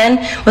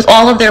CNN, with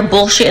all of their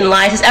bullshit and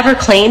lies, has ever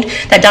claimed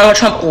that Donald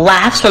Trump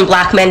laughs when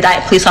black men die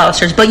at police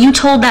officers. But you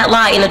told that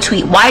lie in a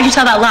tweet. Why did you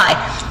tell that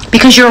lie?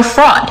 Because you're a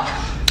fraud.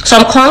 So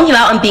I'm calling you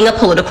out on being a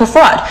political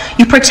fraud.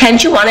 You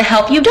pretend you want to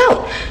help, you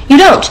don't. You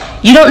don't.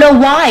 You don't know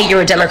why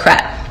you're a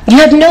Democrat. You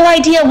have no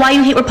idea why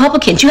you hate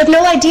Republicans. You have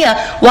no idea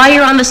why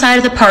you're on the side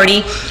of the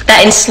party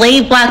that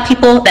enslaved black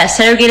people, that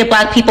segregated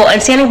black people,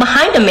 and standing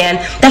behind a man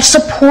that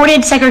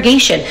supported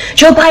segregation.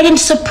 Joe Biden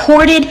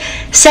supported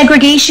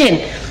segregation.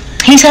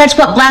 He said it's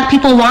what black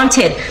people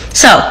wanted.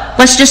 So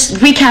let's just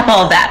recap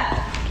all of that.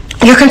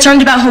 You're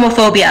concerned about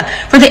homophobia.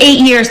 For the 8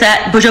 years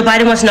that Joe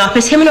Biden was in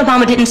office, him and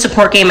Obama didn't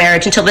support gay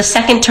marriage until the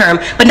second term,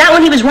 but not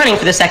when he was running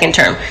for the second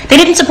term. They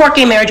didn't support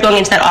gay marriage going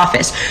into that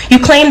office. You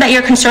claim that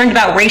you're concerned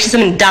about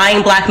racism and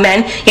dying black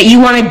men, yet you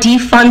want to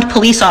defund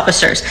police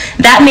officers.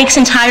 That makes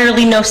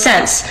entirely no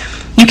sense.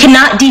 You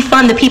cannot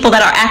defund the people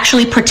that are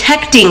actually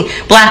protecting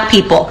black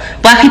people.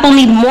 Black people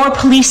need more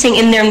policing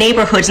in their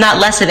neighborhoods, not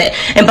less of it.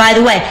 And by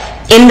the way,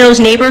 in those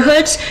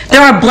neighborhoods,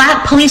 there are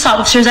black police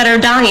officers that are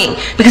dying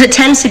because it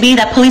tends to be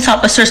that police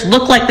officers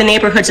look like the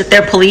neighborhoods that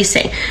they're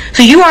policing.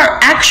 So you are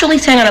actually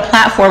standing on a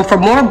platform for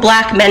more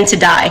black men to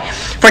die,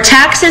 for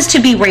taxes to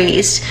be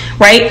raised,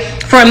 right?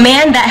 For a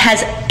man that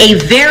has a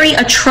very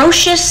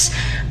atrocious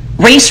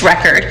race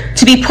record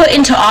to be put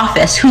into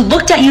office, who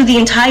looked at you the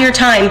entire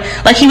time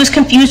like he was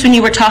confused when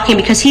you were talking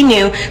because he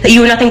knew that you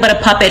were nothing but a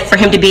puppet for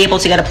him to be able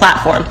to get a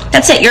platform.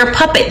 That's it. You're a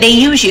puppet. They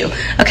use you.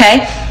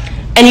 Okay?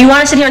 And you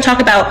want to sit here and talk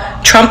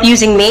about Trump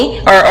using me,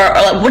 or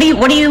what are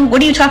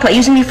you talking about?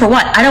 Using me for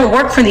what? I don't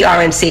work for the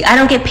RNC. I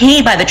don't get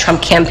paid by the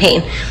Trump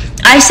campaign.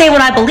 I say what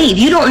I believe.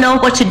 You don't know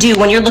what to do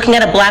when you're looking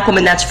at a black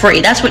woman that's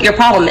free. That's what your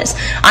problem is.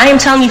 I am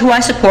telling you who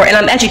I support, and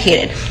I'm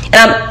educated. And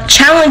I'm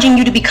challenging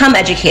you to become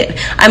educated.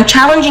 I'm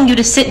challenging you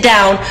to sit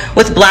down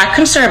with black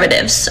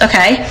conservatives,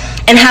 okay,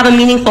 and have a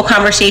meaningful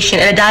conversation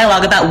and a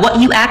dialogue about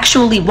what you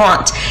actually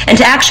want, and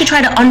to actually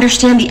try to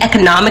understand the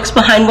economics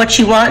behind what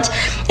you want,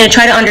 and to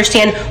try to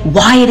understand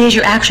why it is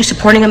you're actually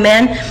supporting a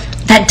man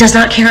that does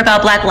not care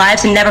about black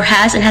lives and never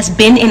has, and has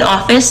been in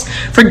office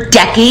for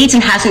decades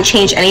and hasn't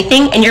changed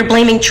anything, and you're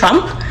blaming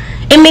Trump?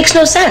 It makes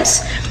no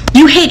sense.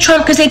 You hate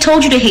Trump because they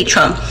told you to hate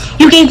Trump.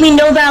 You gave me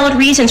no valid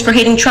reasons for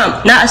hating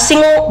Trump. Not a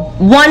single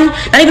one,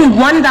 not even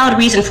one valid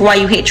reason for why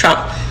you hate Trump.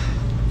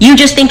 You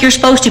just think you're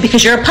supposed to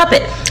because you're a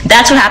puppet.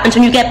 That's what happens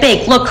when you get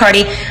big. Look,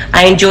 Cardi,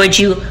 I enjoyed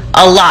you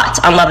a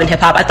lot on Love and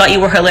Hip Hop. I thought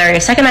you were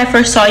hilarious. Second I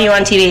first saw you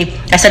on TV,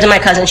 I said to my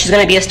cousin, she's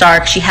going to be a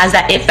star. She has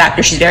that it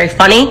factor. She's very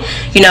funny,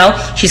 you know,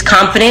 she's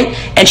confident,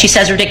 and she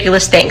says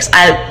ridiculous things.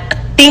 I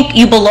think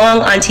you belong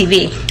on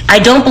TV. I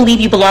don't believe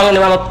you belong in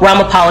the realm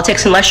of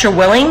politics unless you're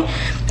willing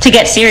to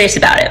get serious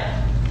about it.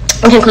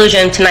 In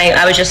conclusion, tonight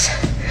I was just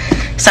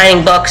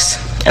signing books,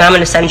 and I'm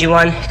going to send you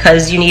one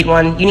because you need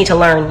one. You need to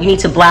learn. You need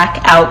to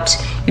black out.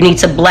 You need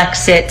to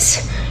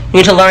Blexit. You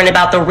need to learn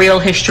about the real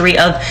history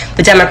of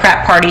the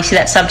Democrat Party. See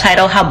that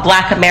subtitle, How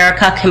Black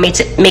America Can Make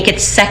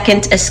its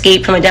Second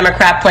Escape from a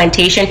Democrat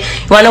Plantation.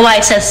 You want to know why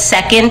it says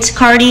second,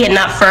 Cardi, and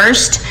not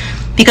first?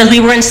 Because we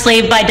were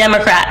enslaved by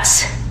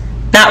Democrats,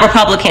 not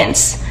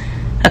Republicans,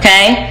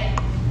 okay?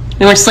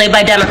 We were enslaved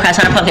by Democrats,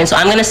 not Republicans. So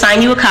I'm going to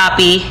sign you a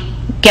copy,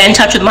 get in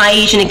touch with my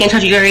agent, and get in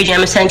touch with your agent. I'm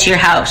going to send it to your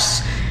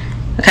house,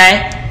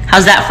 okay?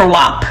 How's that for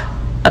WAP?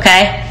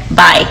 Okay?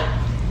 Bye.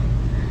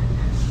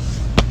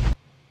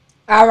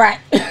 All right.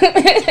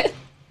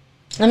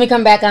 Let me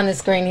come back on the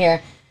screen here.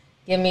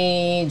 Give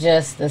me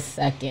just a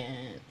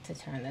second to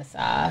turn this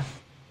off.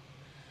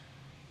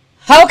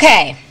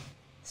 Okay.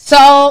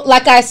 So,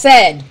 like I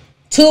said,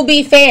 to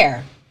be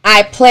fair,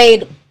 I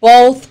played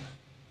both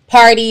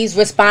parties'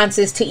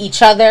 responses to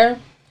each other.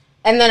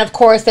 And then, of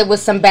course, there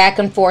was some back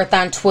and forth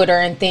on Twitter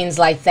and things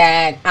like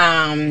that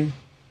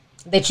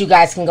that you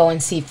guys can go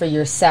and see for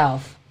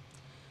yourself.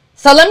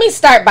 So let me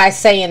start by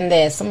saying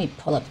this. Let me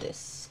pull up this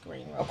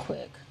screen real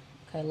quick.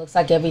 Okay, looks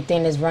like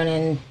everything is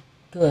running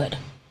good.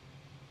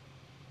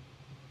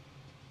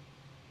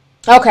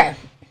 Okay.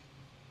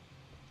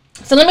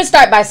 So let me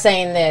start by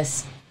saying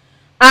this.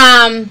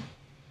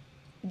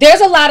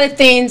 There's a lot of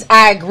things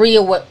I agree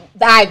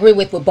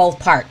with both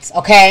parts,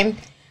 okay?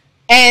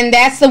 And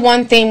that's the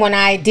one thing when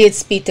I did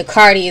speak to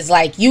Cardi is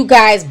like, you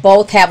guys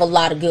both have a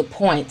lot of good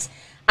points.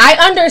 I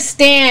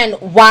understand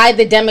why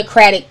the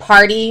Democratic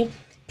Party,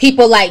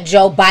 people like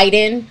Joe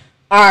Biden,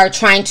 are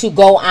trying to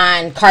go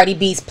on Cardi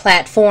B's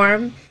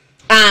platform,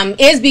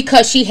 is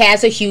because she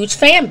has a huge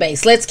fan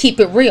base. Let's keep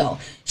it real.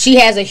 She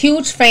has a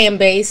huge fan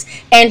base,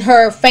 and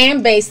her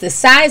fan base, the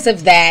size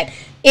of that,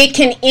 it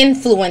can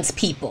influence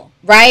people,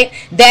 right?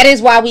 That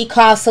is why we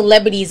call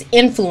celebrities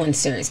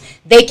influencers.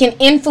 They can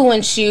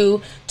influence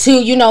you to,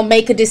 you know,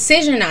 make a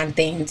decision on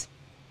things.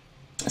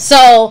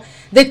 So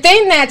the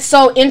thing that's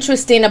so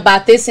interesting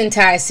about this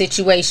entire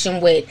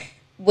situation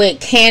with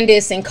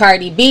Candace and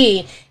Cardi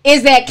B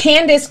is that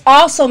Candace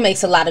also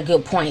makes a lot of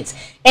good points.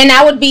 And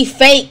I would be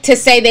fake to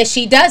say that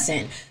she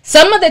doesn't.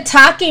 Some of the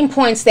talking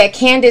points that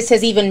Candace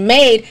has even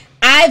made,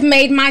 I've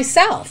made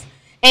myself.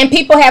 And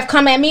people have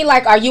come at me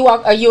like, are you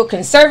a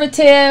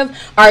conservative?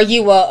 Are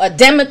you a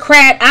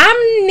Democrat?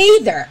 I'm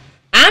neither.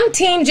 I'm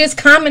team just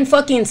common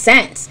fucking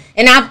sense.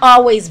 And I've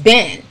always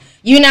been.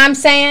 You know what I'm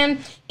saying?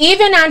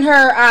 Even on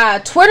her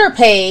Twitter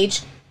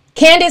page,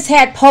 Candace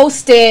had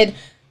posted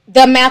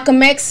the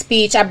Malcolm X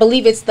speech. I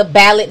believe it's the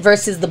ballot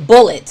versus the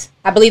bullet.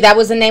 I believe that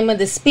was the name of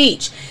the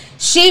speech.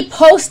 She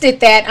posted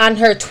that on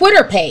her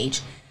Twitter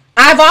page.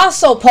 I've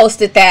also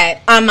posted that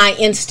on my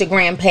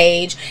Instagram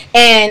page,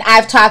 and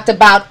I've talked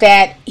about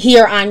that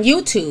here on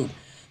YouTube.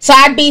 So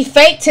I'd be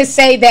fake to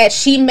say that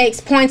she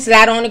makes points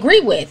that I don't agree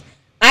with.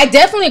 I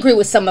definitely agree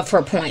with some of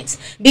her points,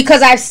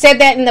 because I've said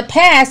that in the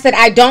past, that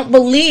I don't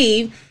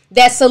believe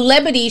that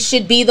celebrities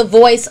should be the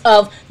voice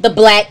of the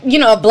black,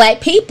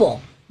 black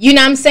people. You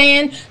know what I'm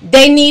saying?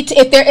 They need to,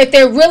 if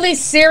they're really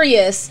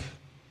serious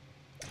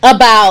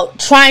about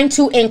trying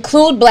to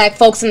include black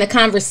folks in the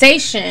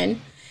conversation,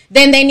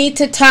 then they need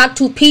to talk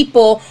to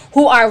people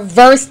who are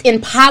versed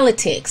in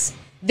politics.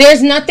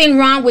 There's nothing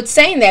wrong with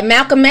saying that.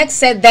 Malcolm X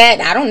said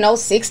that, I don't know,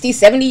 60,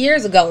 70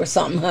 years ago or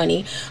something,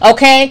 honey.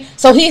 Okay?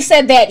 So he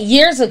said that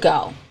years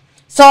ago.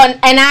 So,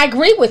 and I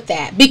agree with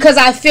that, because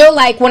I feel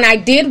like when I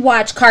did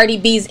watch Cardi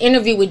B's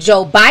interview with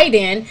Joe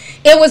Biden,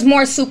 it was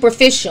more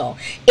superficial.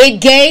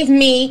 It gave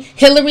me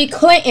Hillary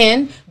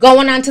Clinton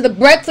going onto the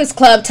Breakfast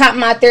Club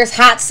talking about there's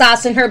hot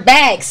sauce in her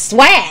bag,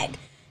 swag.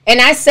 And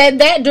I said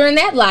that during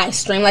that live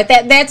stream, like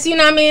that's, you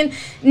know what I mean?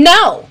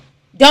 No.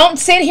 Don't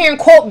sit here and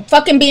quote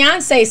fucking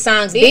Beyonce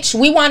songs, bitch.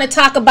 We want to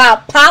talk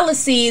about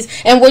policies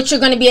and what you're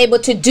going to be able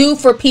to do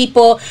for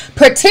people,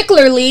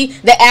 particularly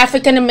the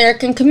African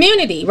American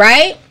community,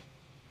 right?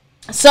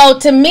 So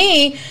to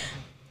me,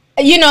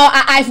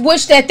 I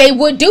wish that they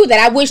would do that.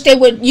 I wish they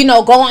would,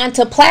 go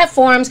onto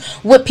platforms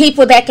with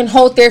people that can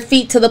hold their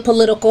feet to the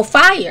political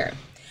fire.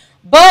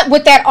 But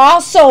with that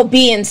also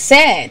being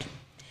said,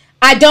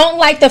 I don't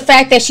like the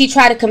fact that she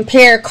tried to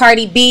compare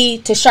Cardi B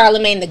to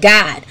Charlemagne the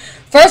God.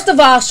 First of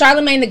all,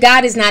 Charlemagne the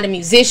God is not a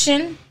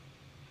musician.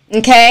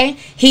 Okay?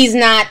 He's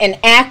not an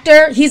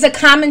actor. He's a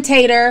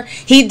commentator.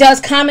 He does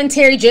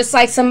commentary just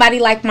like somebody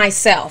like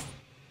myself.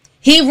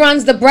 He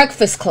runs the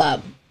Breakfast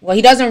Club. Well,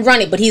 he doesn't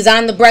run it, but he's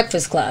on the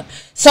Breakfast Club.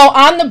 So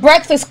on the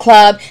Breakfast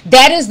Club,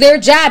 that is their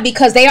job,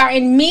 because they are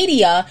in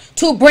media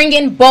to bring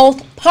in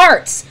both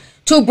parts.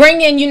 To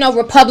bring in,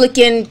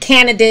 Republican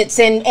candidates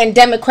and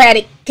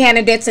Democratic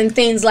candidates and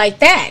things like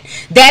that.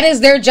 That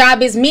is their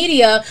job as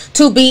media,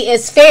 to be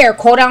as fair,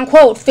 quote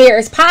unquote, fair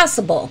as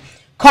possible.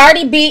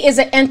 Cardi B is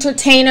an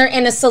entertainer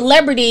and a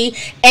celebrity,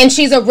 and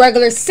she's a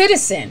regular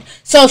citizen.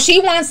 So if she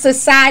wants to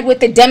side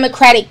with the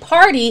Democratic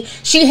Party,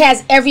 she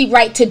has every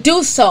right to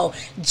do so.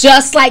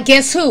 Just like,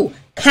 guess who?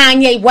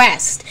 Kanye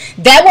West.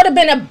 That would have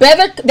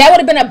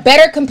been a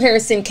better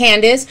comparison,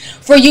 Candace,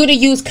 for you to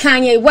use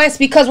Kanye West,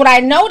 because what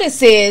I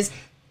notice is,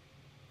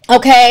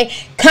 okay,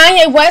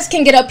 Kanye West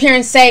can get up here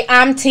and say,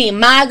 I'm Team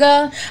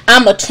MAGA,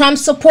 I'm a Trump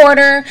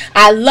supporter,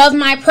 I love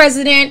my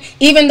president,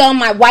 even though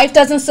my wife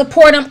doesn't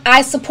support him,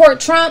 I support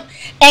Trump,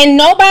 and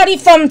nobody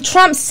from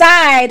Trump's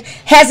side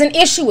has an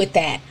issue with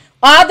that.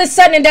 All of a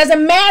sudden, it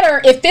doesn't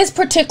matter if this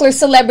particular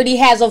celebrity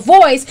has a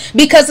voice,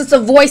 because it's a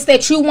voice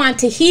that you want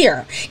to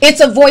hear. It's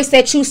a voice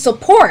that you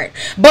support.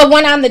 But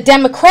when on the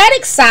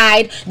Democratic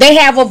side, they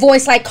have a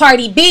voice like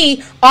Cardi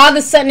B, all of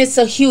a sudden it's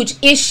a huge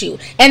issue.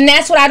 And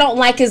that's what I don't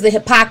like, is the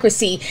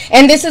hypocrisy.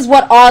 And this is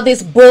what all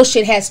this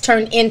bullshit has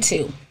turned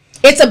into.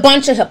 It's a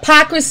bunch of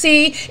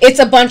hypocrisy. It's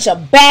a bunch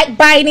of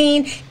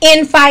backbiting,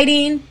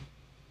 infighting.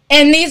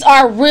 And these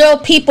are real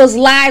people's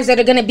lives that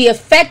are going to be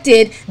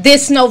affected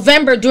this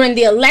November during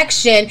the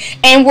election.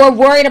 And we're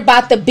worried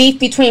about the beef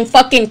between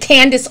fucking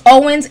Candace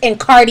Owens and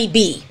Cardi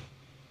B.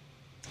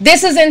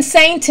 This is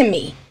insane to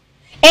me.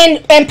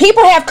 And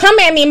people have come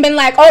at me and been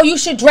like, oh, you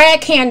should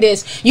drag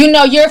Candace.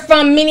 You're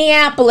from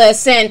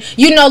Minneapolis. And,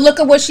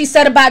 look at what she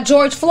said about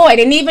George Floyd.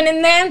 And even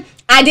in then,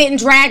 I didn't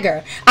drag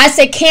her. I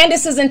said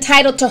Candace is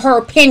entitled to her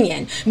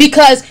opinion,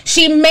 because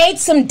she made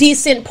some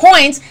decent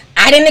points.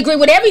 I didn't agree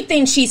with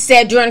everything she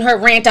said during her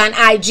rant on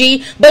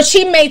IG, but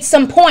she made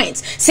some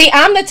points. See,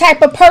 I'm the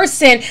type of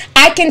person,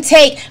 I can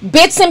take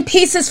bits and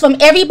pieces from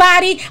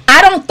everybody.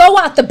 I don't throw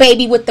out the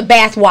baby with the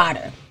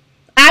bathwater.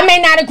 I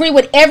may not agree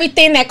with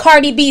everything that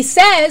Cardi B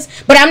says,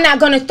 but I'm not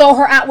going to throw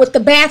her out with the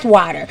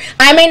bathwater.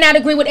 I may not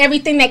agree with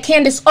everything that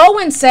Candace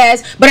Owens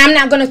says, but I'm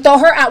not going to throw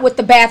her out with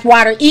the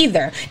bathwater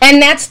either.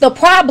 And that's the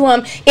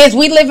problem, is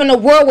we live in a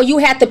world where you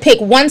have to pick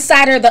one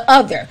side or the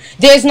other.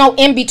 There's no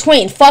in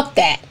between. Fuck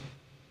that.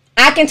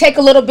 I can take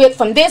a little bit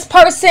from this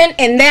person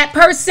and that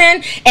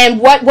person, and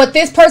what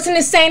this person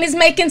is saying is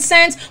making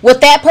sense,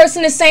 what that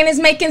person is saying is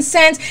making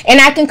sense, and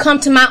I can come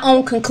to my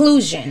own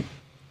conclusion.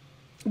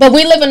 But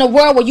we live in a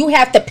world where you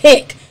have to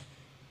pick.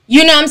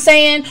 You know what I'm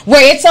saying?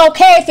 Where it's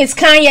okay if it's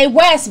Kanye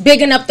West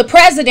bigging up the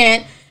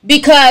president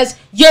because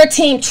you're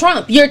Team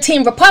Trump, you're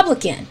Team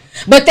Republican.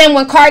 But then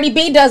when Cardi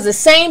B does the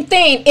same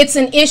thing, it's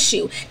an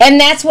issue. And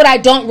that's what I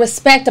don't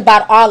respect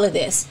about all of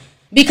this,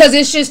 because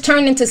it's just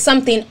turned into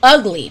something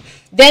ugly.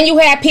 Then you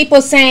have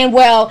people saying,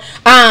 well,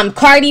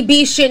 Cardi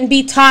B shouldn't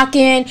be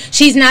talking.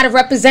 She's not a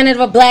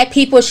representative of black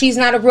people. She's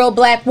not a real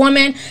black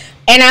woman.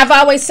 And I've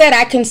always said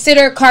I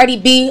consider Cardi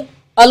B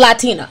a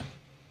Latina.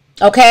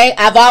 Okay?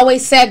 I've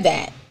always said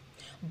that.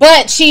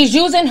 But she's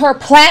using her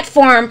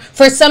platform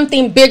for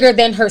something bigger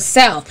than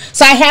herself.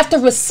 So I have to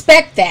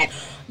respect that.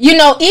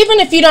 Even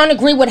if you don't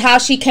agree with how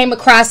she came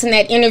across in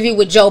that interview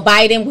with Joe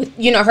Biden, with,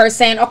 her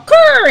saying,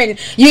 occur, and,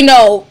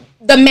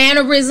 the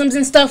mannerisms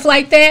and stuff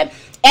like that.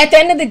 At the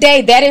end of the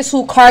day, that is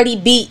who Cardi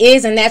B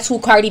is, and that's who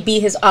Cardi B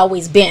has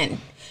always been.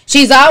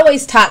 She's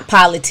always talked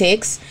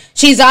politics.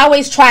 She's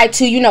always tried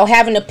to,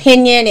 have an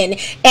opinion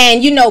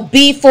and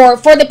be for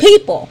the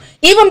people.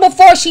 Even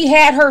before she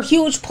had her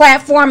huge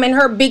platform and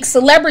her big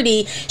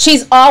celebrity,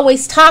 she's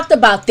always talked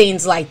about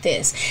things like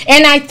this.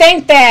 And I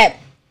think that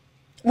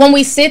when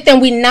we sit there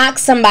and we knock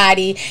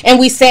somebody and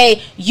we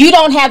say, you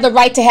don't have the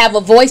right to have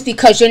a voice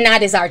because you're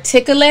not as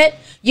articulate,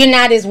 you're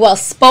not as well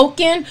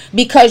spoken,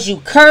 because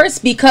you curse,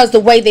 because the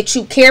way that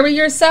you carry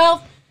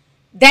yourself,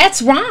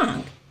 that's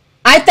wrong.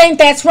 I think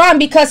that's wrong,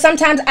 because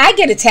sometimes I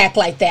get attacked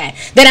like that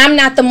I'm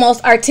not the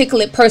most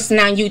articulate person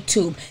on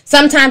YouTube.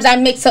 Sometimes I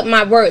mix up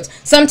my words.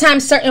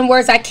 Sometimes certain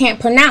words I can't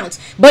pronounce.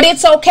 But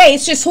it's okay.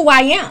 It's just who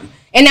I am.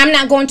 And I'm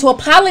not going to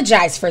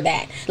apologize for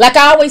that. Like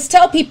I always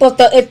tell people,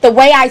 if the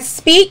way I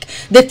speak,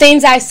 the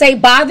things I say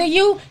bother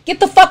you, get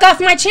the fuck off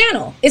my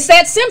channel. It's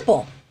that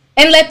simple.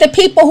 And let the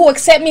people who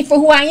accept me for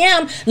who I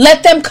am,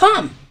 let them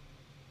come.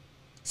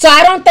 So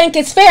I don't think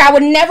it's fair. I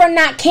would never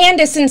knock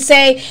Candace and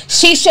say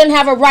she shouldn't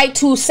have a right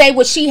to say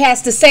what she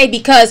has to say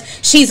because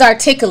she's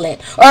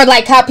articulate. Or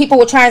like how people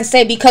will try and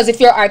say, because if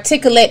you're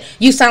articulate,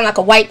 you sound like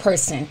a white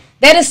person.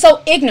 That is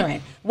so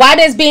ignorant. Why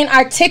does being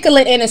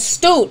articulate and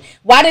astute,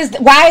 why is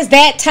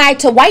that tied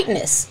to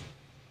whiteness?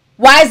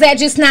 Why is that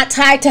just not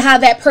tied to how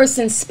that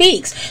person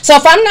speaks? So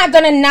if I'm not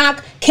going to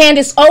knock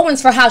Candace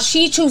Owens for how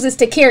she chooses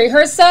to carry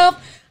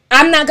herself,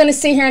 I'm not going to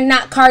sit here and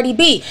knock Cardi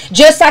B.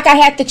 Just like I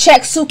had to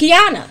check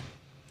Sukihana.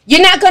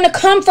 You're not going to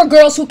come for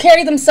girls who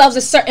carry themselves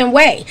a certain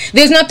way.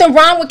 There's nothing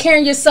wrong with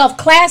carrying yourself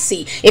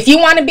classy. If you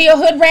want to be a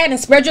hood rat and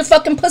spread your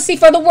fucking pussy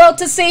for the world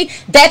to see,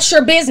 that's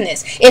your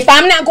business. If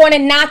I'm not going to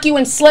knock you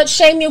and slut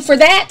shame you for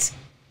that,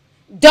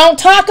 don't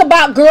talk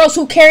about girls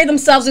who carry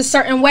themselves a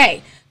certain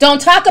way.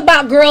 Don't talk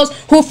about girls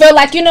who feel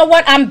like, you know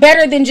what, I'm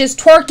better than just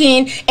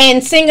twerking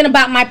and singing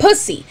about my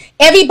pussy.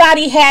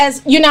 Everybody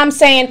has, you know what I'm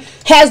saying,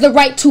 has the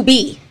right to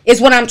be,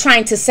 is what I'm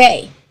trying to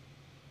say.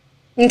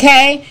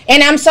 Okay?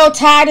 And I'm so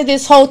tired of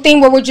this whole thing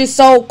where we're just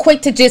so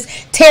quick to just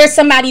tear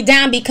somebody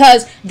down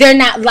because they're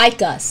not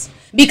like us.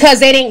 Because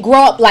they didn't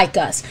grow up like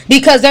us.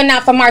 Because they're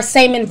not from our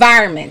same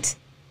environment.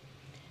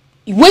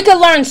 We could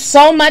learn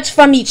so much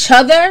from each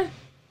other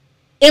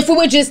if we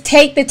would just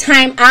take the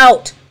time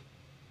out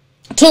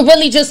to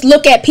really just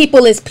look at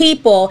people as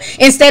people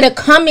instead of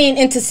coming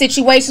into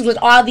situations with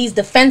all these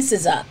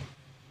defenses up.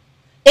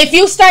 If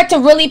you start to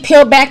really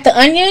peel back the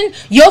onion,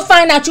 you'll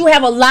find out you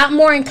have a lot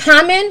more in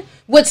common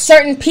with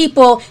certain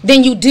people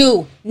than you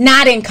do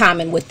not in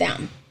common with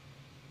them.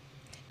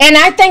 And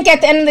I think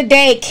at the end of the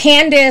day,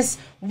 Candace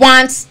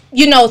wants,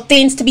 you know,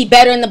 things to be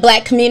better in the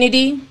black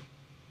community.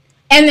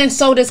 And then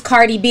so does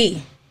Cardi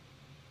B.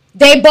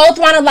 They both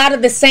want a lot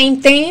of the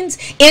same things.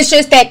 It's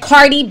just that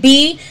Cardi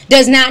B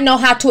does not know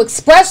how to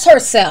express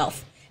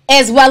herself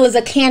as well as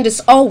a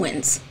Candace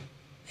Owens.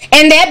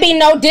 And that'd be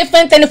no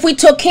different than if we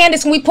took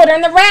Candace and we put her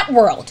in the rap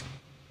world.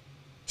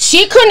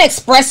 She couldn't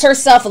express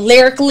herself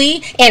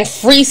lyrically and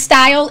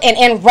freestyle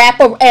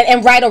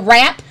and write a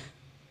rap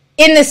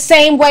in the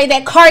same way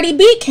that Cardi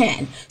B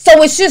can.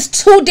 So it's just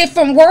two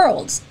different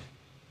worlds.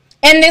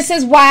 And this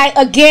is why,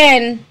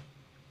 again,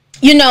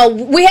 you know,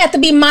 we have to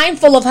be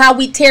mindful of how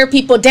we tear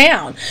people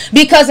down.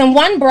 Because in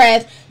one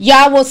breath,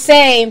 y'all will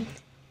say,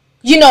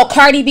 you know,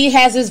 Cardi B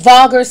has this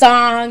vulgar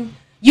song.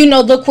 You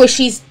know, look what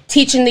she's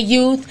teaching the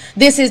youth.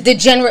 This is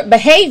degenerate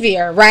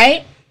behavior,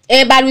 right?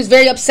 Everybody was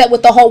very upset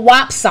with the whole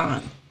WAP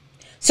song.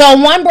 So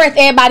in one breath,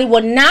 everybody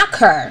will knock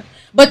her.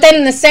 But then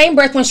in the same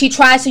breath, when she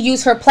tries to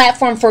use her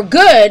platform for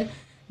good,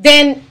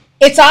 then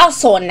it's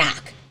also a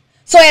knock.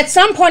 So at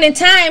some point in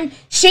time,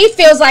 she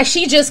feels like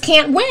she just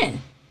can't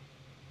win.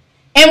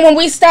 And when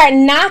we start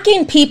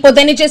knocking people,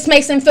 then it just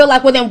makes them feel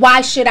like, well, then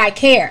why should I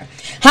care?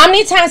 How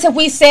many times have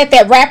we said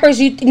that rappers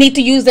need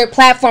to use their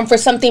platform for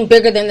something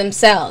bigger than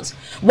themselves?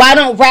 Why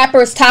don't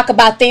rappers talk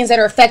about things that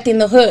are affecting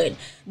the hood?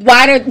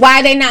 Why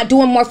are they not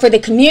doing more for the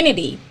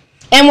community?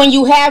 And when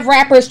you have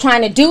rappers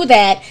trying to do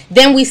that,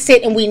 then we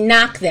sit and we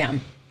knock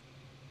them.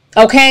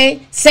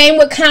 Okay? Same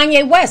with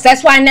Kanye West.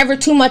 That's why I never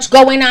too much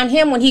go in on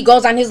him when he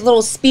goes on his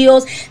little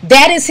spiels.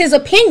 That is his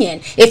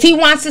opinion. If he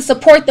wants to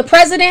support the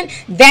president,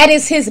 that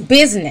is his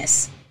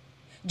business.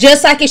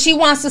 Just like if she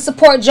wants to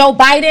support Joe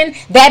Biden,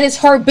 that is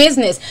her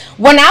business.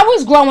 When I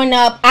was growing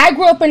up, I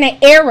grew up in an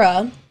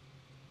era,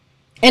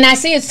 and I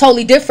see it's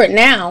totally different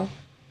now,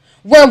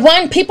 where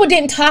one, people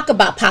didn't talk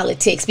about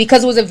politics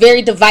because it was a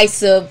very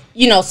divisive,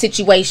 you know,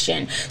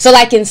 situation. So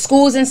like in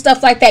schools and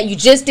stuff like that, you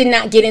just did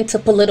not get into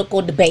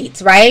political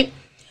debates, right?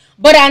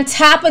 But on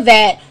top of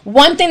that,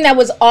 one thing that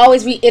was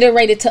always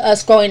reiterated to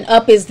us growing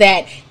up is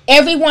that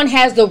everyone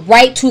has the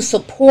right to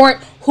support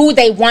who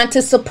they want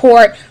to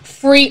support,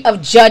 free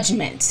of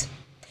judgment.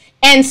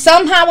 And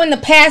somehow in the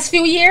past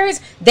few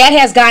years, that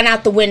has gone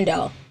out the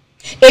window.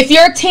 If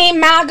you're Team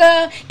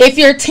MAGA, if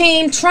you're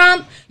Team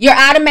Trump, you're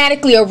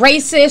automatically a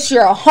racist,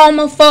 you're a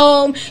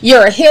homophobe,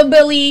 you're a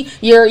hillbilly,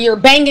 you're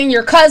banging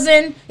your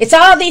cousin. It's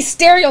all these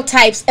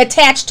stereotypes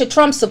attached to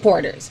Trump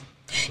supporters.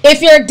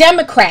 If you're a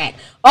Democrat,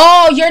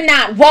 oh, you're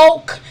not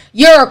woke,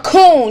 you're a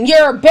coon,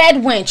 you're a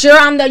bedwench, you're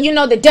on the, you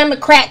know, the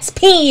Democrats'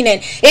 peen,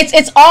 and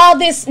it's all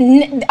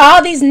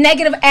these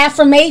negative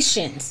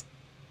affirmations.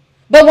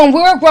 But when we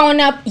were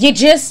growing up, you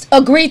just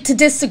agreed to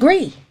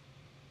disagree.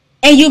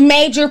 and you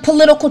made your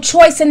political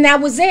choice, and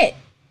that was it.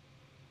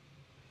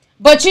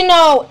 But you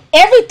know,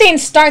 everything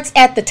starts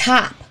at the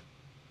top.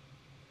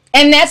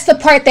 And that's the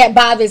part that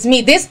bothers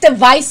me. This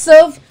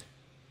divisive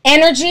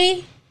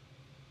energy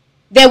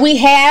that we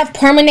have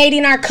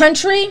permeating our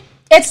country,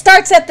 it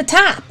starts at the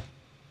top.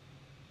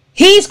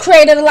 He's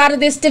created a lot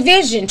of this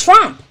division,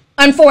 Trump,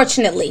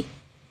 unfortunately.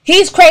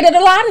 He's created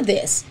a lot of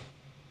this.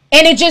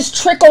 And it just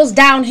trickles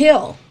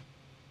downhill.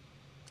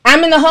 I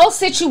mean, the whole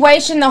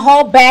situation, the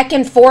whole back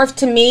and forth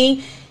to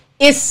me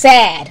is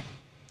sad.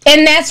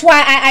 And that's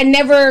why I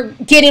never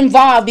get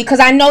involved, because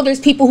I know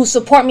there's people who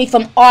support me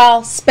from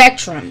all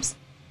spectrums.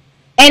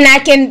 And I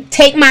can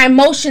take my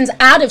emotions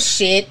out of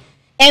shit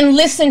and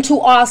listen to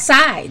all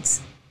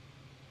sides.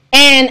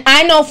 And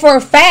I know for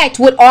a fact,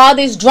 with all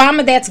this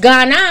drama that's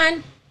gone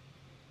on,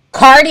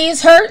 Cardi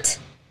is hurt.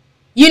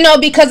 You know,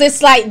 because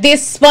it's like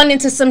this spun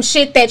into some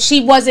shit that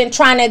she wasn't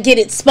trying to get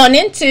it spun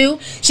into.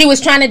 She was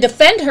trying to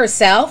defend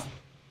herself.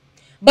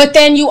 But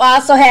then you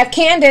also have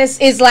Candace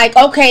is like,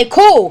 okay,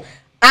 cool.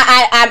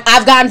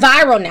 I've gone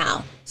viral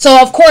now. So,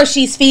 of course,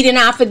 she's feeding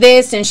off of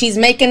this and she's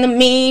making the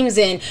memes.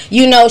 And,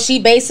 you know, she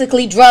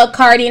basically drugged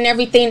Cardi and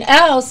everything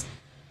else.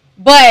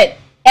 But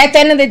at the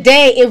end of the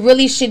day, it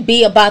really should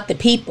be about the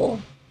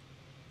people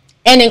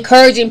and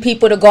encouraging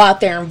people to go out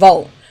there and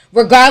vote.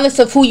 Regardless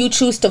of who you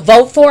choose to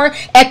vote for,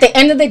 at the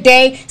end of the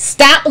day,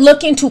 stop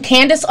looking to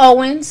Candace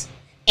Owens,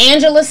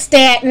 Angela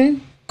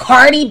Stanton,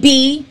 Cardi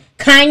B,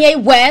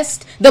 Kanye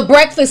West, The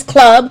Breakfast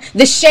Club,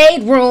 The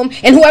Shade Room,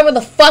 and whoever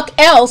the fuck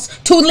else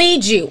to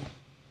lead you.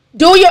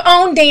 Do your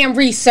own damn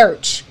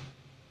research.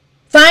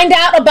 Find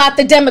out about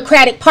the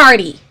Democratic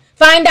Party.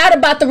 Find out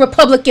about the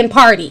Republican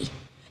Party.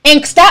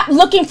 And stop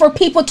looking for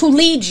people to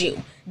lead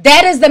you.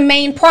 That is the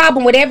main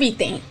problem with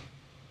everything.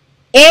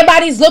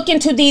 Everybody's looking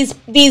to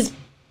these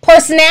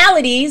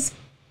personalities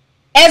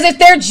as if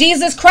they're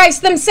Jesus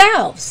Christ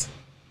themselves.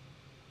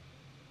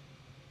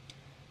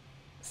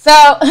 So,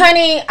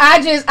 honey,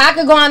 I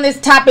could go on this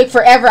topic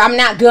forever. I'm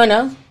not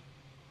gonna.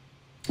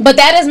 But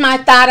that is my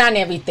thought on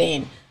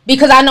everything.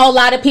 Because I know a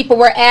lot of people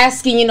were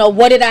asking, you know,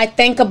 what did I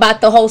think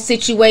about the whole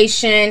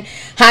situation?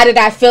 How did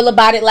I feel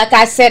about it? Like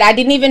I said, I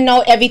didn't even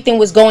know everything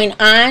was going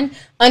on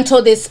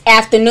until this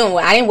afternoon.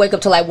 I didn't wake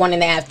up till like 1 in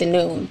the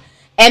afternoon.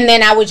 And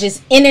then I was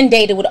just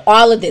inundated with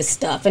all of this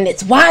stuff. And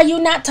it's, why are you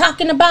not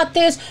talking about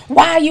this?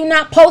 Why are you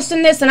not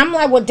posting this? And I'm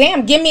like, well,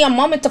 damn, give me a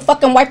moment to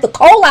fucking wipe the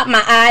coal out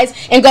my eyes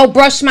and go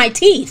brush my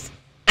teeth.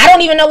 I don't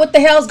even know what the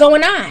hell's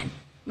going on.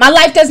 My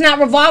life does not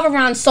revolve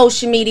around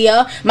social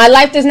media. My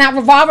life does not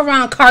revolve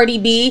around Cardi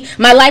B.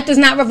 My life does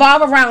not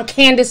revolve around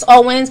Candace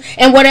Owens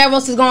and whatever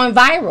else is going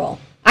viral.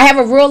 I have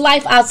a real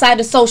life outside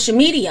of social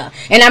media.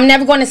 And I'm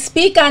never going to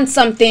speak on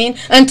something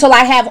until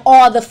I have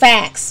all the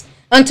facts.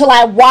 Until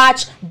I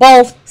watch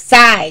both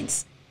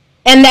sides.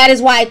 And that is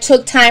why I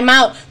took time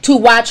out to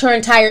watch her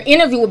entire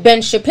interview with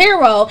Ben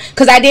Shapiro,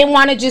 because I didn't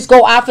want to just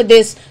go off of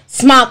this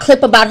small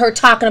clip about her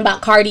talking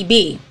about Cardi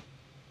B.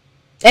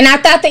 And I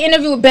thought the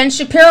interview with Ben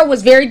Shapiro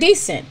was very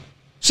decent.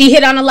 She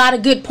hit on a lot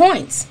of good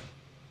points.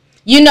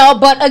 You know,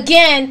 but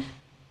again,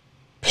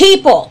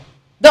 people,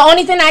 the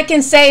only thing I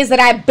can say is that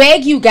I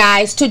beg you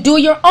guys to do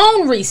your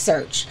own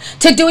research,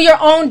 to do your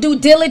own due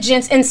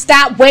diligence, and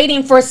stop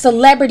waiting for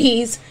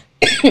celebrities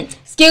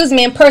excuse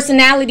me, and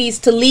personalities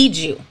to lead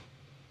you.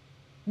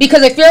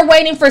 Because if you're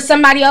waiting for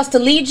somebody else to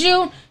lead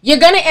you, you're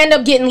going to end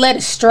up getting led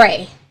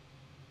astray.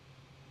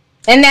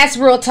 And that's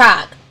real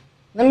talk.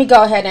 Let me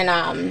go ahead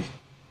and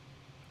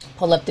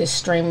pull up this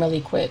stream really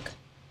quick.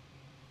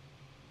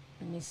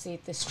 Let me see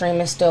if the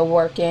stream is still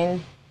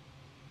working.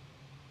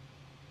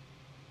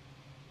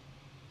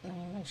 Let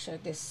me make sure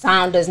this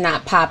sound does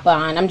not pop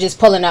on. I'm just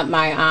pulling up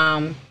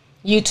my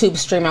YouTube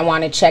stream. I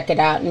want to check it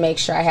out and make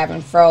sure I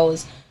haven't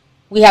froze.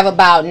 We have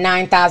about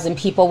 9,000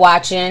 people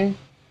watching.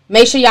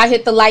 Make sure y'all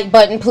hit the like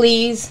button,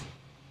 please.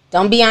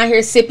 Don't be on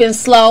here sipping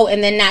slow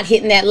and then not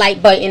hitting that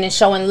like button and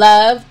showing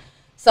love.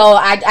 So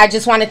I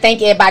just want to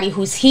thank everybody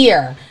who's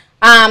here.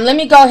 Let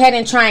me go ahead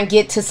and try and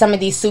get to some of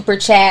these super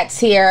chats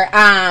here.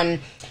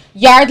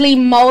 Yardley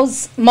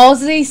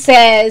Mosley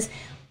says,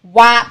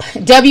 WAP,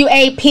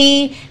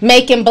 W-A-P,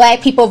 making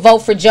black people vote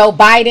for Joe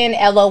Biden.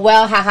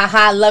 LOL, ha ha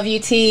ha, love you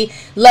T.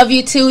 Love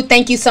you too.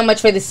 Thank you so much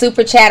for the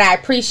super chat. I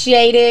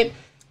appreciate it.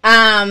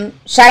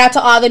 Shout out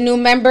to all the new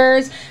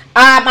members.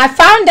 I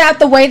found out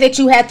the way that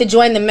you have to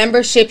join the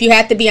membership. You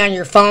have to be on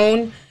your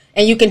phone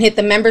and you can hit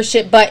the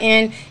membership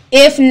button.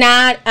 If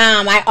not,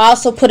 I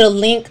also put a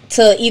link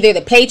to either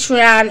the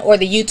Patreon or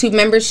the YouTube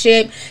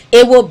membership.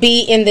 It will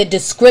be in the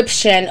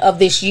description of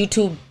this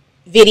YouTube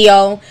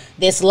video,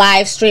 this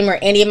live stream, or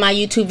any of my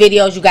YouTube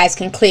videos. You guys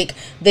can click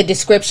the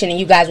description and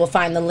you guys will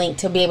find the link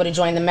to be able to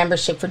join the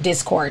membership for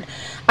Discord.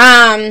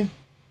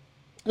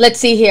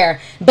 Let's see here.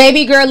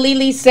 Baby girl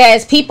Lily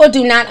says, people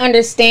do not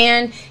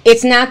understand.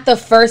 It's not the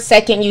first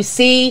second you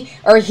see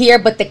or hear,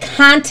 but the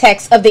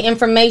context of the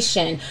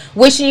information.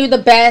 Wishing you the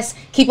best.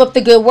 Keep up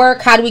the good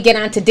work. How do we get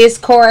onto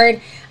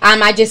Discord?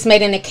 I just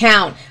made an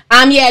account.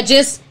 Yeah,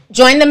 just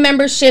Join the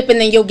membership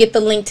and then you'll get the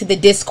link to the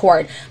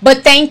Discord.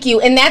 But thank you.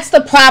 And that's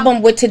the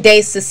problem with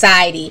today's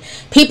society.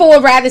 People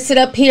would rather sit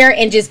up here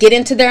and just get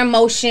into their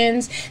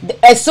emotions.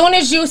 As soon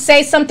as you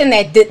say something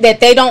that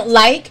they don't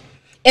like,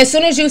 as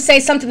soon as you say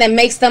something that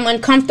makes them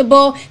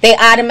uncomfortable, they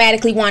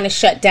automatically want to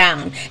shut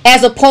down,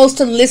 as opposed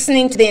to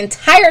listening to the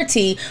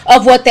entirety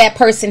of what that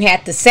person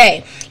had to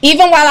say.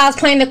 Even while I was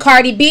playing the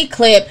Cardi B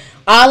clip,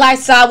 all I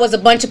saw was a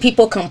bunch of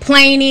people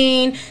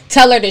complaining,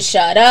 tell her to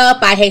shut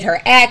up, I hate her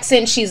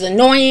accent, she's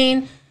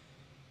annoying.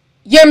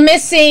 You're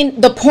missing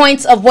the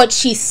points of what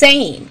she's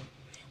saying.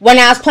 When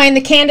I was playing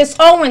the Candace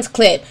Owens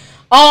clip,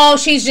 oh,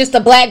 she's just a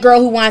black girl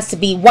who wants to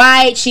be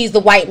white, she's the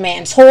white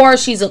man's whore,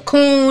 she's a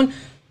coon.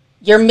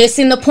 You're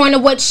missing the point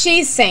of what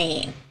she's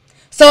saying.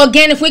 So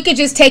again, if we could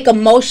just take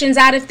emotions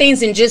out of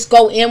things and just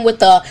go in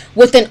with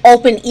an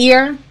open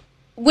ear,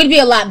 we'd be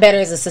a lot better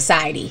as a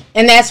society.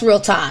 And that's real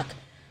talk.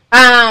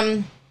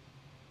 Let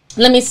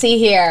me see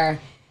here.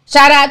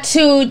 Shout out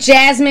to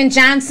Jasmine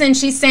Johnson.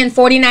 She sent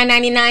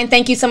 $49.99.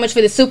 Thank you so much for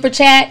the super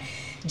chat.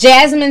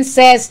 Jasmine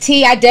says,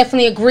 T, I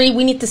definitely agree.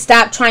 We need to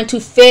stop trying to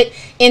fit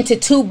into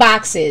two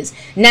boxes.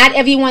 Not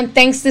everyone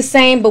thinks the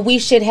same, but we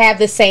should have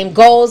the same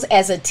goals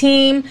as a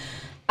team.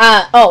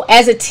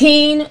 As a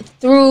teen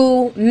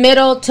through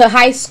middle to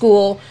high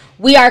school,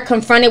 we are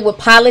confronted with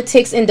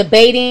politics and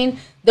debating.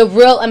 The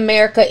real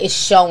America is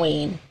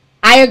showing.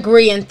 I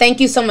agree, and thank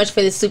you so much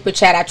for the super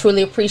chat. I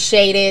truly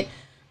appreciate it.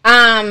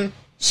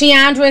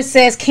 Sheandra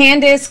says,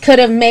 Candace could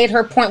have made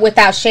her point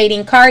without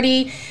shading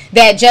Cardi.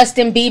 That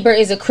Justin Bieber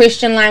is a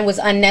Christian line was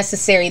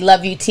unnecessary.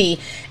 Love you, T.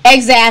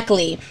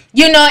 Exactly.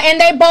 You know, and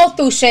they both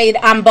threw shade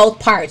on both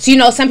parts. You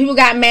know, some people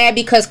got mad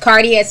because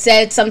Cardi had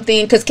said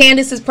something, because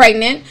Candace is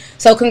pregnant.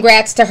 So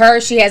congrats to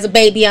her. She has a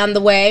baby on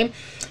the way.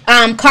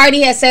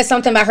 Cardi has said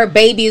something about her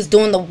baby is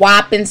doing the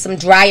WAP and some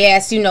dry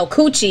ass, you know,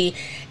 coochie.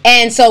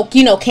 And so,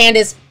 you know,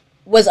 Candace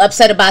was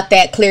upset about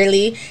that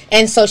clearly.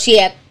 And so she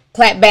had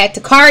clapped back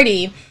to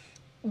Cardi.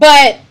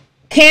 But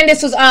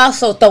Candace was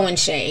also throwing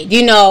shade,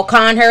 you know,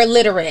 calling her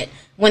illiterate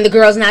when the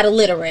girl's not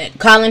illiterate,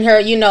 calling her,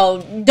 you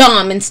know,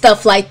 dumb and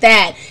stuff like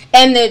that,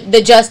 and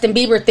the Justin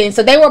Bieber thing.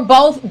 So they were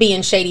both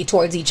being shady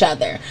towards each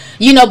other,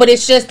 you know, but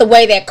it's just the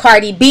way that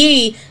Cardi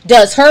B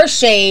does her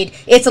shade,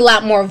 it's a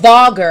lot more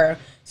vulgar.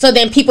 So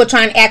then people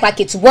try and act like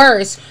it's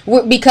worse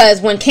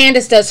because when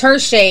Candace does her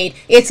shade,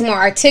 it's more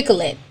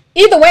articulate.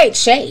 Either way,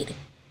 it's shade.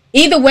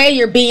 Either way,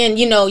 you're being,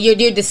 you know,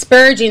 you're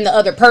disparaging the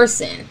other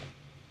person.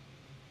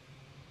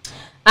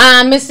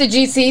 Mr.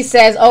 GC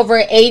says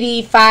over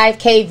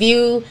 85K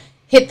view.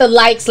 Hit the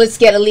likes. Let's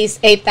get at least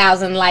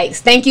 8,000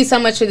 likes. Thank you so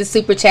much for the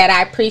super chat.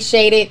 I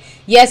appreciate it.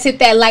 Yes, hit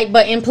that like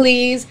button,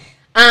 please.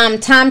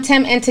 Tom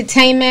Tim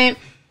Entertainment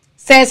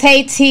says,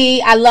 hey,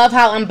 T, I love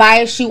how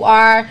unbiased you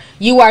are.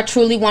 You are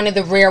truly one of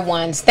the rare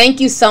ones. Thank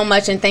you so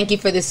much, and thank you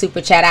for the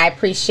super chat. I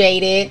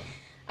appreciate it.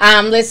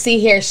 Let's see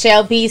here.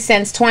 Shelby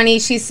sends 20.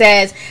 She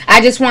says,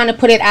 I just want to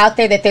put it out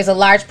there that there's a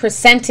large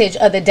percentage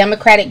of the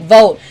Democratic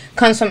vote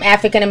comes from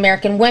African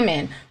American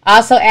women.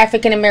 Also,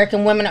 African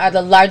American women are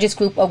the largest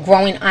group of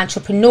growing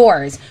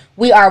entrepreneurs.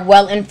 We are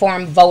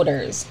well-informed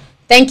voters.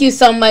 Thank you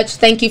so much.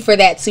 Thank you for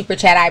that super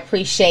chat. I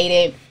appreciate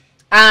it.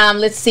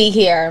 Let's see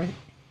here.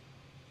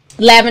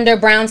 Lavender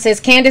Brown says,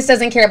 Candace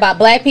doesn't care about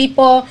black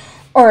people,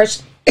 or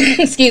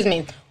excuse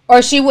me,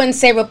 or she wouldn't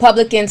say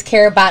Republicans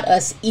care about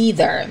us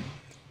either.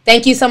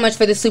 Thank you so much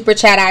for the super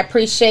chat. I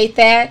appreciate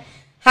that.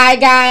 Hi,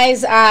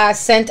 guys.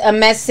 Sent a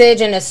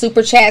message and a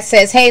super chat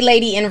says, hey,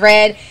 lady in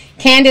red,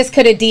 Candace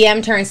could have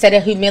DM'd her instead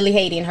of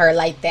humiliating her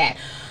like that.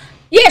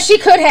 Yeah, she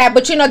could have.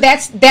 But, you know,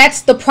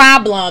 that's the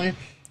problem,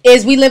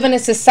 is we live in a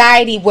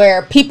society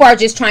where people are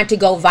just trying to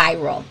go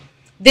viral.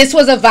 This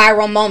was a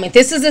viral moment.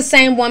 This is the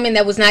same woman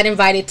that was not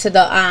invited to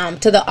the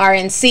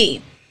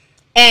RNC.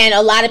 And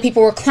a lot of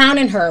people were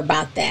clowning her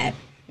about that.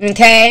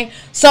 Okay?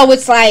 So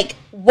it's like,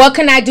 what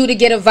can I do to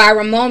get a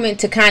viral moment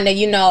to kind of,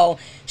 you know,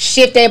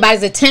 shift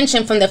everybody's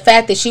attention from the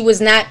fact that she was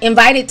not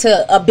invited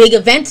to a big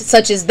event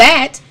such as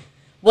that?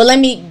 Well, let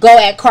me go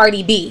at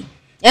Cardi B.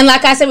 And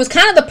like I said, it was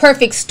kind of the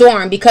perfect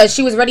storm because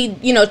she was ready,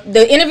 you know,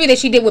 the interview that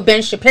she did with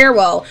Ben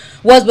Shapiro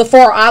was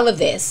before all of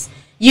this,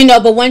 you know,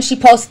 but when she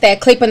posted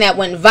that clip and that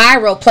went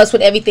viral, plus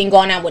with everything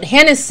going on with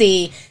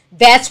Hennessy,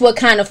 that's what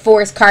kind of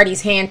forced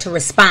Cardi's hand to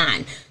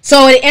respond.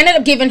 So it ended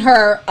up giving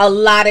her a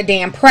lot of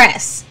damn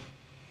press.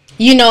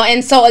 You know,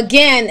 and so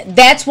again,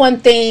 that's one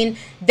thing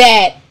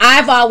that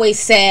I've always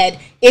said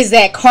is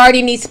that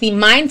Cardi needs to be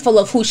mindful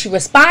of who she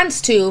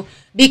responds to,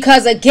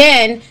 because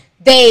again,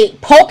 they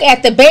poke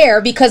at the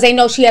bear because they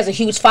know she has a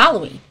huge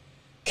following.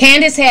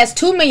 Candace has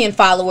 2 million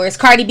followers.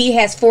 Cardi B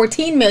has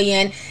 14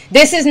 million.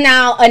 This is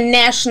now a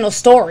national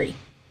story.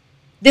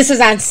 This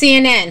is on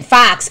CNN,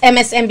 Fox,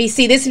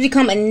 MSNBC. This has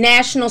become a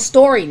national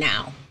story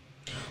now.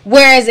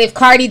 Whereas if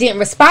Cardi didn't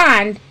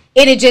respond,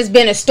 it had just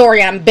been a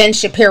story on Ben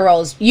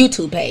Shapiro's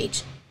YouTube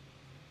page.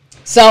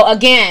 So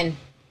again,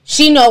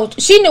 she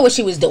knew what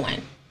she was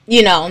doing,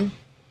 you know.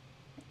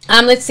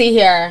 Let's see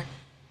here.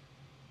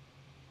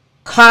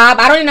 Cobb,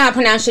 I don't even know how to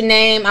pronounce your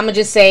name. I'm gonna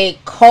just say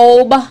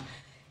Cobb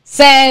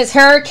Says,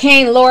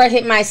 Hurricane Laura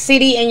hit my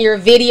city and your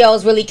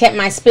videos really kept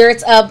my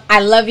spirits up. I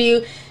love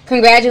you.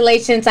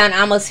 Congratulations on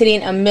almost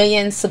hitting 1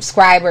 million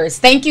subscribers.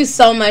 Thank you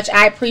so much.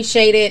 I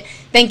appreciate it.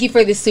 Thank you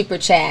for the super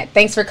chat.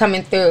 Thanks for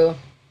coming through.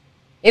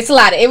 It's a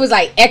lot. It was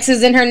like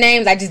X's in her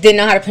names. I just didn't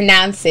know how to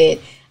pronounce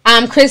it.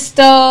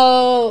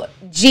 Crystal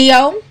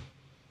Gio.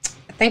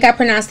 I think I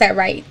pronounced that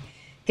right,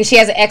 because she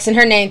has an X in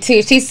her name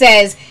too. She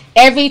says,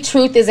 every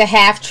truth is a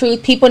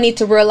half-truth. People need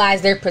to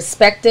realize their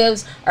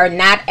perspectives are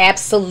not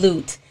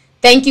absolute.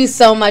 Thank you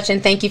so much,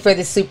 and thank you for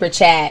the super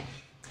chat.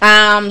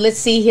 Let's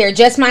see here.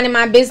 Just Minding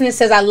My Business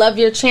says, I love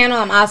your channel.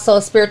 I'm also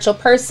a spiritual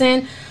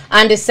person.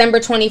 On December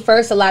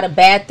 21st, a lot of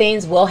bad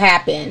things will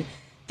happen.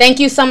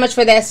 Thank you so much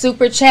for that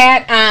super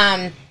chat.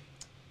 You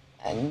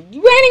ain't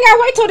got to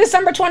wait till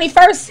December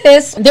 21st,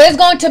 sis. There's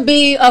going to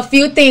be a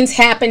few things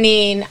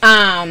happening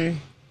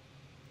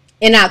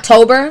in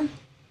October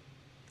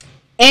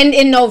and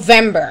in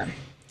November.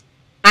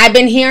 I've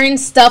been hearing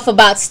stuff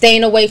about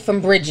staying away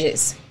from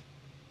bridges,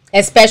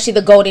 especially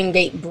the Golden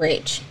Gate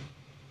Bridge.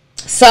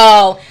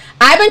 So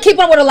I've been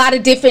keeping up with a lot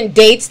of different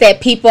dates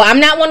that people, I'm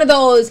not one of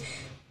those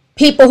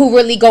people who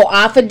really go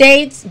off of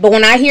dates, but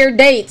when I hear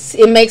dates,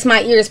 it makes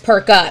my ears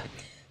perk up.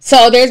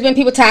 So there's been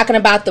people talking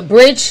about the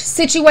bridge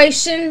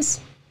situations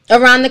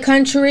around the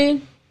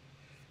country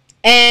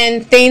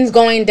and things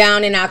going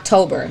down in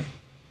October.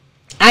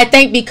 I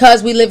think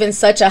because we live in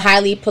such a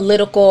highly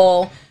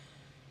political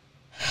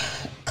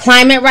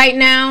climate right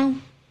now,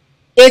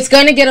 it's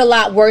going to get a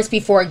lot worse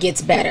before it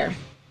gets better.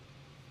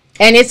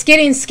 And it's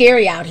getting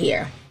scary out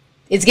here.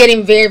 It's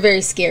getting very,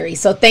 very scary.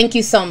 So thank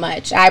you so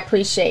much. I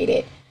appreciate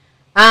it.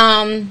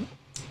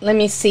 Let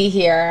me see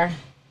here.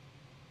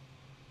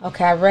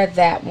 Okay, I read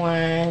that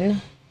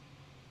one.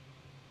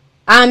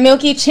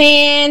 Milky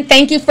Chan,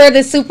 thank you for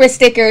the super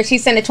sticker. She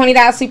sent a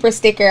 $20 super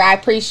sticker. I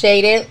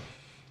appreciate it.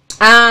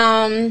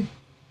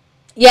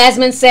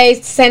 Yasmin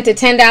sent a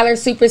 $10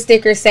 super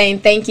sticker saying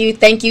thank you.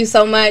 Thank you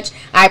so much.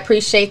 I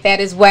appreciate that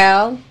as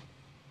well.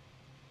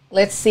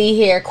 Let's see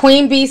here.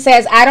 Queen Bee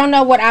says, I don't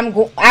know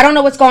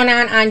what's going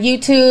on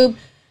YouTube.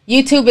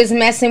 YouTube is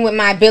messing with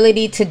my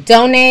ability to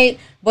donate,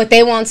 but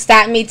they won't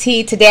stop me,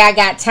 T. Today I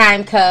got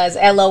time, cuz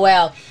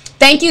LOL.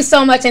 Thank you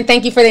so much, and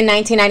thank you for the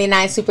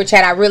 $19.99 super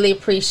chat. I really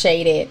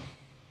appreciate it.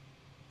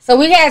 So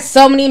we had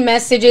so many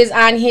messages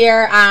on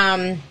here.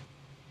 I'm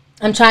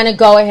trying to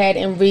go ahead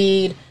and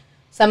read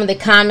some of the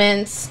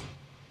comments.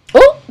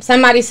 Oh,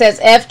 somebody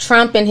says F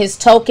Trump and his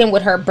token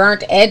with her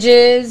burnt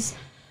edges.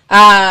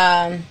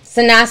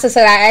 Sanasa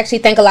said, I actually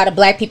think a lot of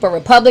black people are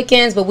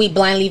Republicans, but we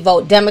blindly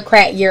vote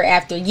Democrat year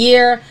after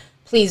year.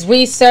 Please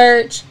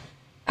research.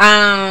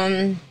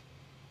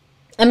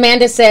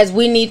 Amanda says,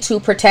 we need to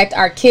protect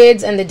our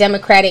kids and the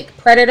Democratic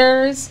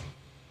predators.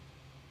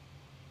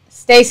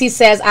 Stacy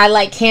says, I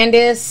like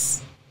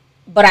Candace,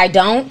 but I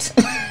don't.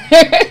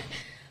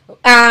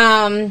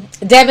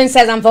 Devin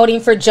says, I'm voting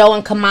for Joe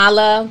and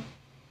Kamala.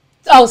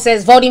 Oh,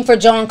 says voting for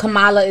Joe and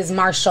Kamala is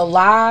martial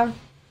law.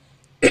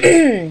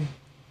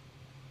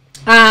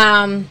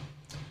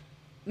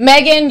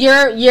 Megan,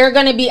 you're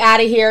gonna be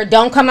out of here.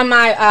 Don't come on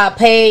my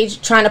page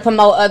trying to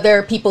promote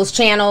other people's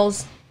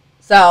channels.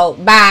 So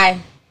bye.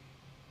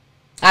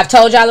 I've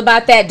told y'all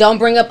about that. Don't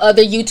bring up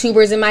other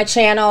YouTubers in my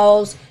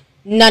channels.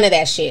 None of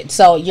that shit.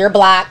 So you're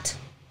blocked.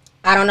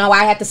 I don't know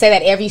why I have to say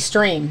that every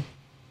stream.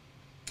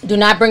 Do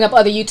not bring up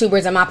other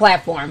YouTubers on my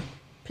platform.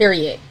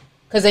 Period.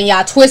 Because then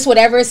y'all twist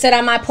whatever is said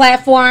on my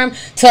platform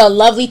to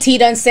Lovelyti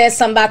done says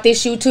something about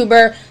this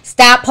YouTuber.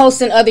 Stop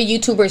posting other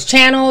YouTubers'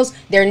 channels,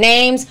 their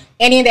names,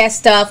 any of that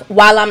stuff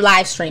while I'm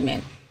live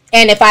streaming.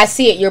 And if I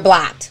see it, you're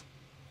blocked.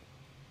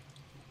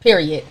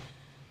 Period.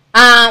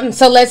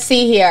 So let's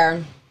see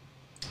here.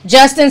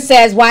 Justin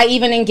says, why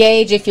even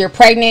engage if you're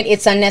pregnant?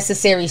 It's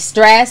unnecessary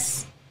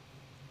stress.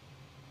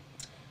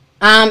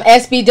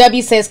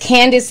 SBW says,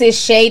 Candace's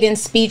shade in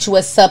speech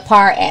was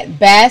subpar at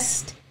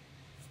best.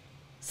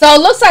 So it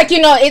looks like,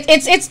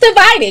 it's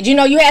divided.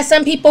 You have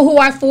some people who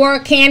are for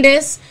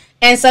Candace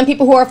and some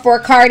people who are for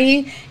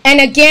Cardi.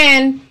 And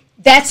again,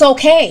 that's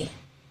okay.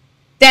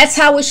 That's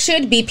how it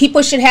should be.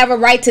 People should have a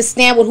right to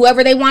stand with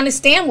whoever they want to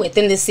stand with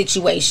in this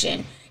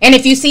situation. And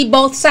if you see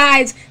both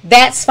sides,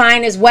 that's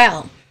fine as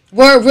well.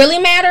 Where it really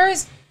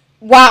matters,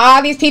 while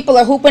all these people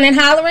are hooping and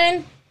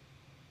hollering,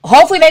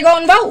 hopefully they go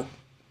and vote.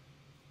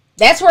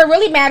 That's where it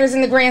really matters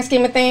in the grand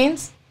scheme of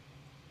things.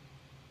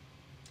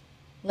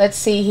 Let's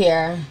see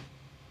here.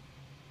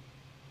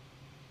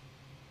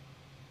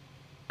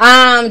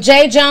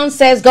 Jay Jones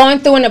says, going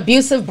through an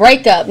abusive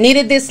breakup.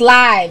 Needed this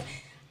live.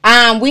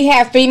 We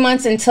have 3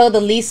 months until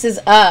the lease is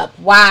up.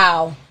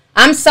 Wow.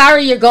 I'm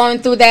sorry you're going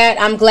through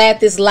that. I'm glad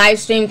this live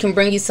stream can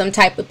bring you some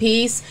type of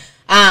peace.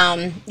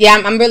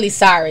 Yeah, I'm really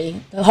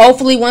sorry.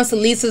 Hopefully once the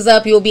lease is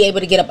up, you'll be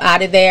able to get up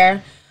out of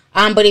there.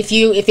 But if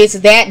it's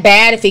that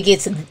bad, if it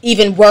gets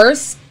even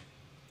worse,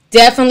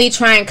 definitely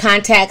try and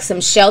contact some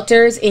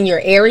shelters in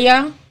your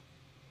area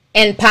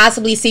and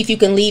possibly see if you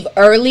can leave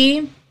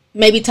early.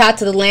 Maybe talk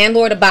to the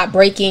landlord about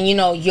breaking,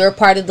 your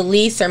part of the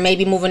lease or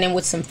maybe moving in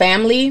with some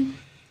family.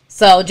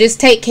 So just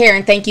take care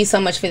and thank you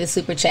so much for the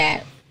super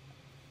chat.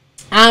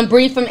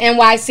 Bree from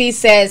NYC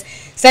says,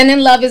 sending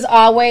love as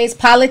always.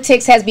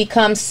 Politics has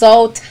become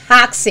so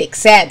toxic,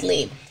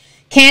 sadly.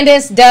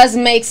 Candace does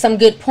make some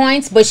good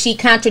points, but she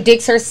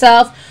contradicts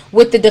herself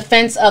with the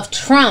defense of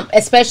Trump,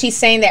 especially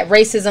saying that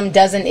racism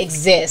doesn't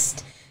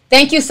exist.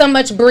 Thank you so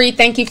much, Bree.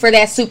 Thank you for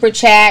that super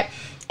chat.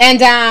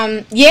 And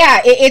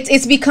yeah,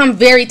 it's become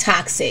very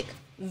toxic.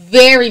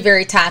 Very,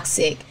 very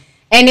toxic.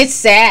 And it's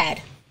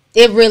sad.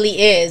 It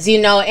really is, you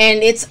know,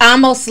 and it's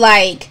almost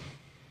like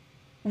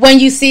when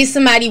you see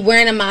somebody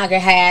wearing a MAGA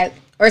hat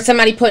or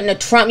somebody putting a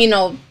Trump, you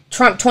know,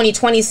 Trump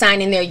 2020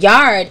 sign in their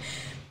yard,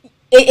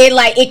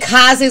 it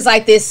causes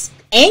like this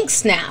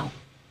angst now.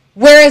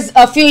 Whereas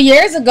a few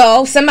years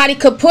ago, somebody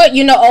could put,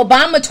 you know,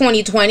 Obama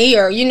 2020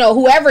 or, you know,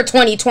 whoever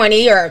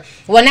 2020 or,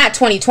 well, not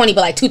 2020,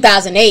 but like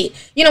 2008.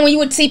 You know, when you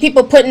would see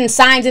people putting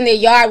signs in their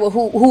yard with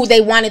who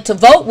they wanted to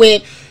vote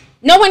with,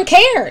 no one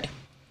cared.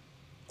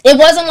 It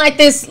wasn't like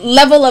this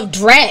level of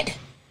dread.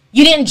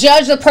 You didn't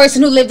judge the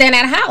person who lived in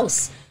that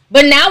house.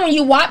 But now when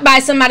you walk by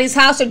somebody's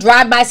house or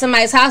drive by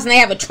somebody's house and they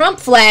have a Trump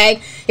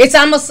flag, it's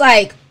almost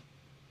like,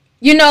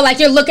 you know, like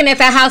you're looking at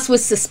that house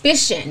with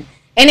suspicion.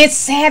 And it's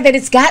sad that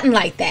it's gotten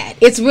like that.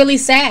 It's really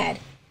sad.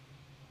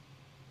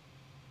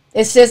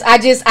 It's just,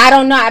 I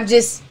don't know.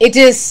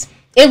 It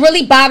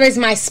really bothers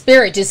my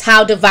spirit just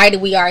how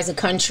divided we are as a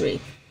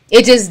country.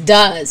 It just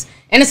does.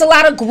 And it's a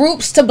lot of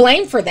groups to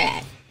blame for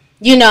that.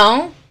 You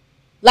know?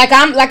 Like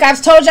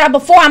I've told y'all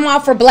before, I'm all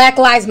for Black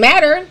Lives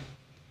Matter.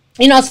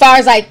 You know, as far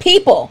as like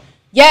people.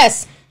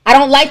 Yes, I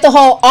don't like the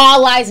whole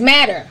all lives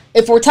matter.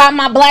 If we're talking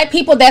about black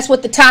people, that's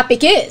what the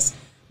topic is.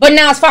 But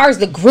now as far as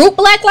the group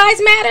Black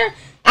Lives Matter,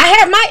 I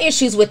have my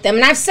issues with them,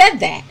 and I've said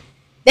that.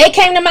 They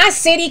came to my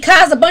city,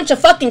 caused a bunch of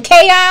fucking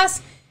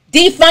chaos,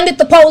 defunded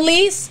the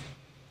police,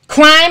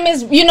 crime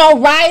is, you know,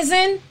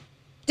 rising,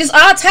 just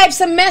all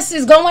types of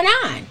messes going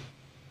on.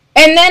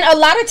 And then a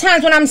lot of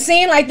times when I'm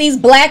seeing like these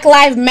Black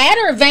Lives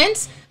Matter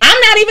events, I'm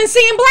not even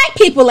seeing black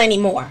people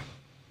anymore.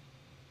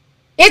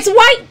 It's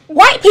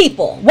white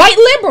people, white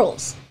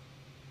liberals.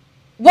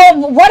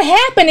 Well, what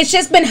happened? It's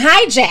just been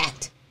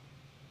hijacked.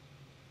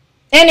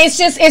 And it's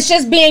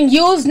just being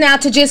used now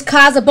to just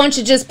cause a bunch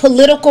of just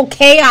political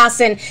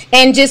chaos and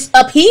just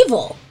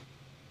upheaval.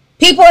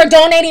 People are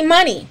donating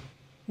money.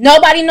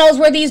 Nobody knows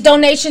where these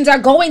donations are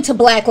going to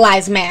Black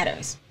Lives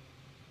Matters.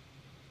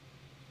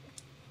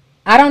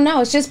 I don't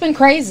know. It's just been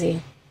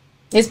crazy.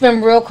 It's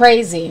been real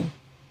crazy.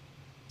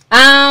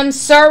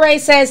 Surrey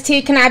says,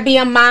 T, can I be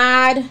a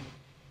mod?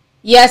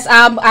 Yes,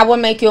 I will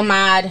make you a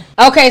mod.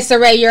 Okay,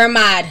 Surrey, you're a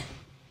mod.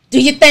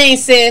 Do your thing,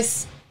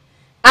 sis.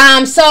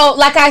 So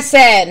like I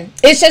said,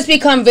 it's just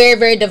become very,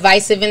 very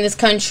divisive in this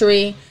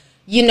country,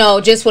 you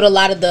know, just with a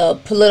lot of the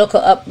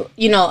political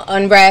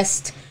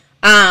unrest,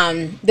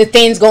 the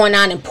things going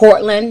on in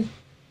Portland.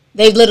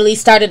 They've literally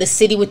started a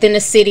city within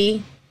a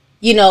city,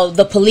 you know,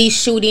 the police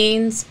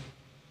shootings,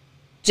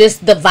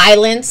 just the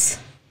violence,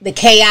 the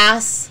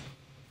chaos.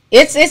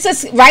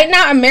 Right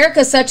now,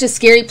 America is such a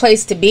scary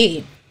place to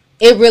be.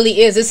 It really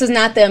is. This is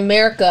not the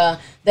America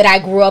that I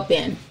grew up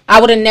in.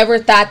 I would have never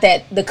thought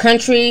that the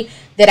country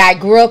that I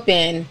grew up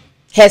in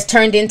has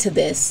turned into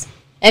this.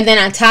 And then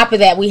on top of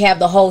that, we have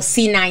the whole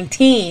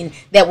C-19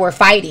 that we're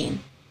fighting.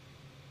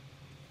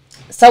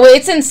 So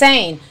it's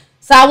insane.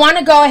 So I want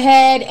to go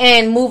ahead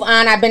and move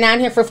on. I've been on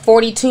here for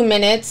 42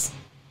 minutes.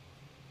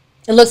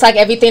 It looks like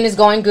everything is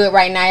going good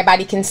right now.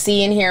 Everybody can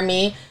see and hear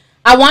me.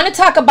 I want to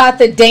talk about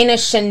the Dana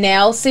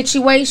Chanel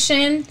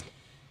situation.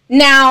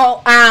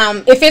 Now,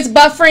 if it's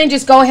buffering,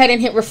 just go ahead and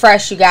hit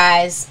refresh, you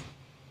guys.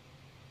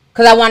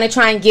 Because I want to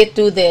try and get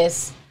through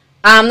this.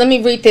 Let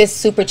me read this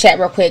super chat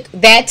real quick.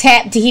 That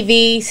Tap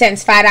TV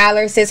sends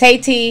 $5. Says, hey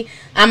T,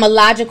 I'm a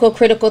logical,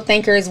 critical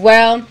thinker as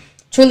well.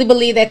 Truly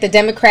believe that the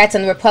Democrats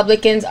and the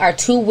Republicans are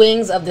two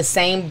wings of the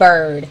same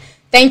bird.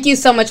 Thank you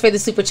so much for the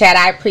super chat.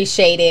 I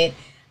appreciate it.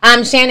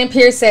 Shannon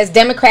Pierce says,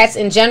 Democrats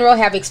in general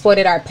have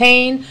exploited our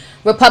pain.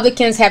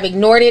 Republicans have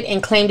ignored it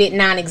and claimed it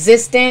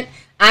non-existent.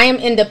 I am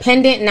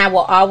independent and I will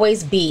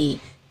always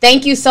be.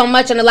 Thank you so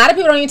much. And a lot of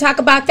people don't even talk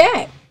about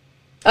that.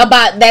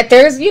 About that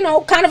there's, you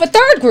know, kind of a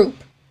third group.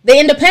 The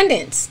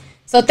independents.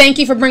 So thank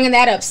you for bringing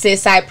that up,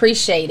 sis. I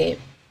appreciate it.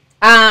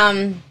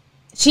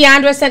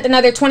 Chiandra sent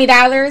another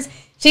 $20.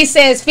 She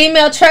says,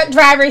 female truck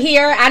driver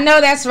here. I know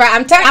that's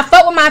right. I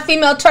fuck with my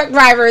female truck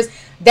drivers.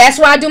 That's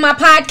where I do my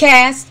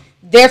podcast.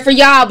 They're for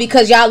y'all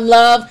because y'all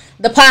love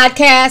the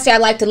podcast. Y'all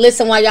like to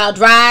listen while y'all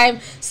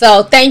drive.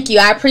 So thank you.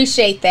 I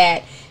appreciate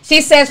that. She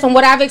says, from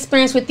what I've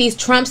experienced with these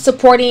Trump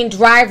supporting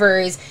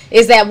drivers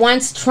is that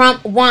once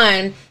Trump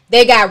won,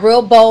 they got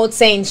real bold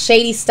saying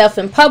shady stuff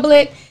in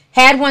public.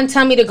 Had one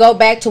tell me to go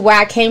back to where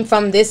I came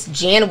from this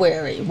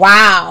January.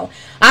 Wow.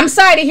 I'm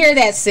sorry to hear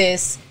that,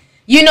 sis.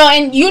 You know,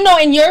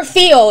 in your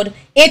field,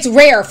 it's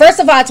rare. First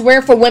of all, it's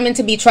rare for women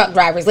to be truck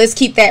drivers. Let's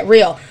keep that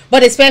real.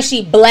 But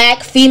especially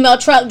black female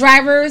truck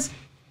drivers,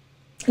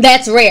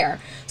 that's rare.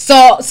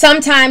 So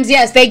sometimes,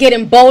 yes, they get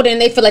emboldened.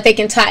 They feel like they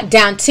can talk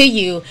down to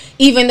you,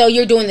 even though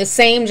you're doing the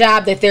same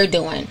job that they're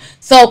doing.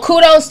 So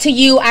kudos to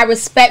you. I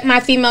respect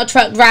my female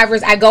truck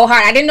drivers. I go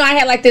hard. I didn't know I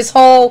had like this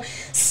whole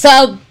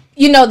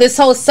you know, this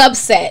whole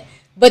subset.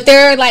 But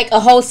they're like a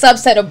whole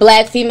subset of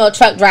black female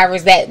truck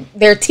drivers that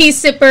they're tea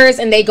sippers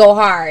and they go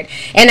hard.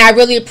 And I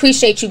really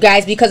appreciate you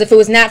guys, because if it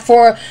was not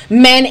for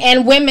men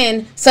and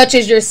women such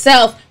as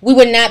yourself, we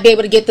would not be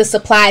able to get the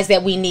supplies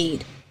that we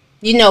need.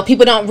 You know,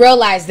 people don't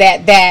realize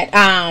that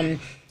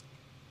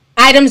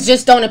items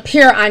just don't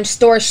appear on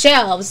store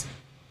shelves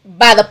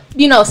by the,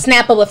 you know,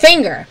 snap of a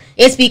finger.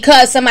 It's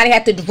because somebody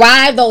had to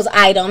drive those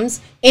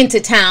items into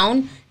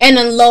town and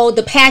unload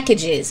the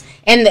packages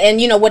and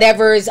you know,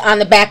 whatever is on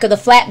the back of the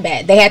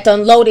flatbed. They had to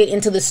unload it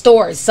into the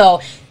stores. So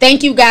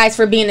thank you guys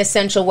for being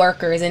essential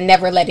workers and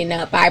never letting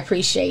up. I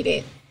appreciate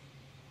it.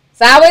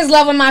 So I always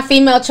love when my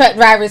female truck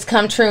drivers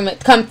come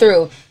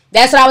through.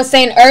 That's what I was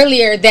saying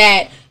earlier,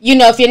 that, you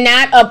know, if you're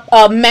not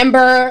a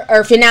member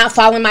or if you're not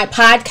following my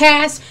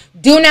podcast,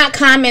 do not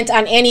comment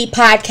on any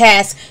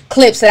podcast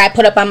clips that I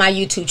put up on my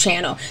YouTube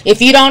channel.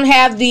 If you don't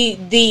have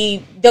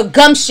the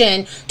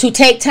gumption to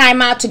take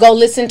time out to go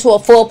listen to a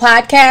full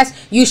podcast,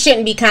 you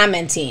shouldn't be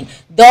commenting.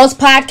 Those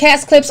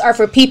podcast clips are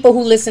for people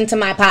who listen to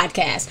my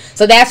podcast.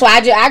 So that's why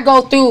I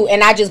go through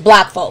and I just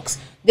block folks.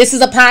 This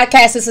is a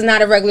podcast. This is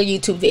not a regular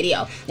YouTube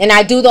video. And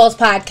I do those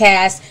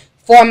podcasts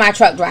for my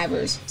truck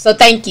drivers. So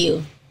thank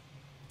you.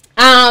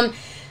 Oh,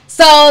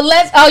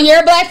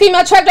 you're a black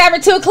female truck driver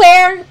too,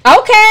 Claire?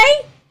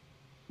 Okay.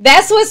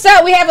 That's what's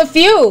up. We have a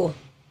few.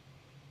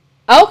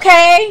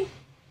 Okay.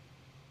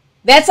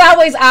 That's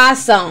always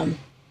awesome.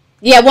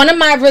 Yeah, one of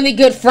my really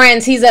good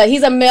friends, he's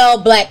a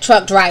male black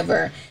truck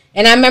driver.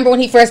 And I remember when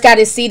he first got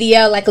his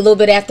CDL, like a little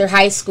bit after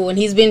high school, and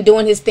he's been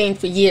doing his thing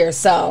for years.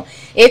 So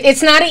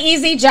it's not an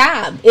easy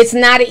job. It's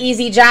not an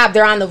easy job.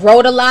 They're on the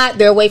road a lot.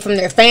 They're away from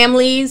their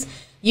families,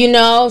 you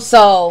know.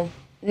 So,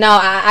 no,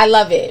 I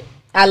love it.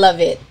 I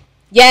love it.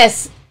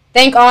 Yes,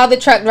 thank all the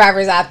truck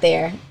drivers out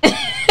there.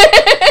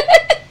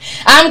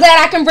 I'm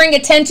glad I can bring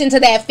attention to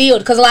that field,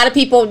 because a lot of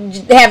people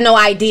have no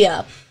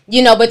idea,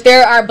 you know, but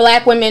there are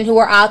black women who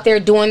are out there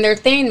doing their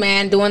thing,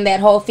 man, doing that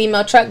whole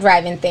female truck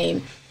driving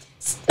thing.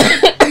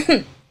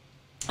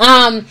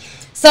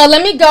 So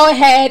let me go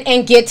ahead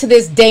and get to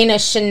this Dana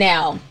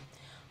Chanel.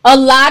 A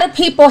lot of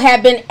people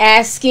have been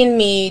asking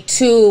me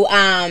to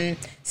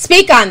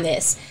speak on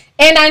this.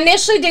 And I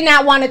initially did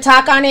not want to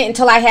talk on it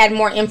until I had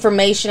more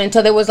information,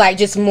 until there was like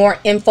just more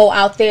info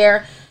out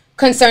there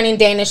concerning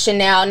Dana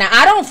Chanel. Now,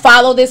 I don't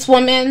follow this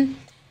woman.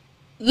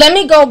 Let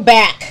me go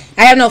back.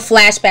 I have no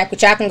flashback,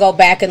 but y'all can go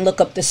back and look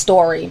up the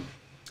story.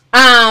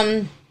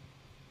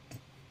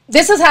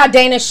 This is how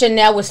Dana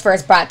Chanel was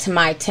first brought to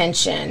my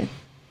attention.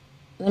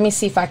 Let me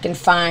see if I can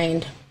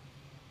find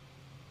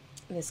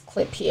this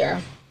clip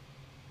here.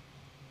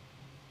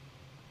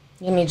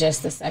 Give me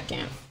just a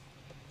second.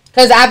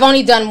 Because I've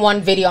only done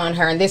one video on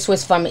her, and this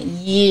was from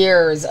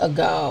years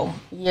ago.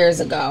 Years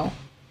ago.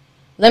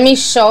 Let me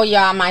show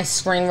y'all my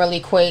screen really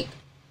quick.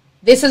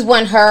 This is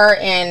when her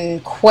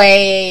and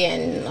Quay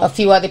and a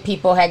few other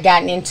people had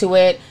gotten into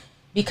it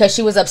because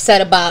she was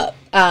upset about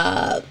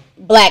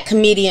black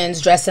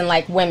comedians dressing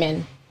like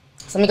women.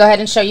 So let me go ahead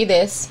and show you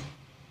this.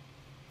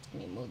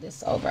 Let me move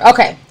this over.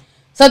 Okay.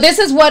 So this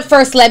is what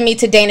first led me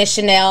to Dana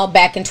Chanel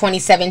back in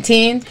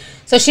 2017.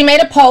 So she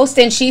made a post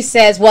and she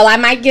says, well,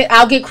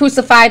 I'll get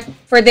crucified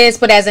for this,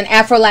 but as an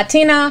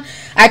Afro-Latina,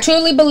 I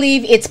truly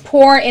believe it's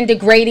poor and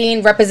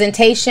degrading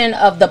representation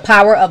of the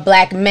power of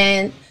black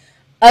men,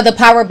 of the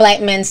power of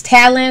black men's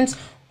talents,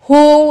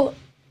 who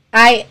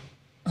I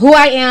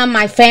am,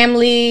 my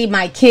family,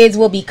 my kids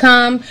will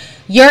become.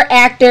 You're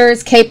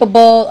actors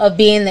capable of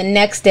being the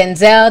next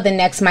Denzel, the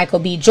next Michael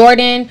B.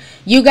 Jordan.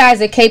 You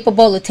guys are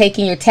capable of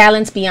taking your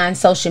talents beyond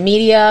social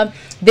media.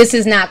 This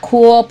is not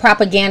cool.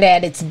 Propaganda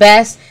at its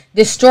best.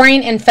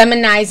 Destroying and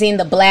feminizing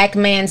the black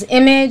man's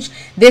image.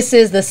 This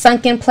is the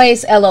sunken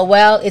place.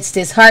 LOL. It's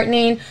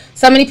disheartening.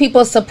 So many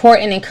people support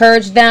and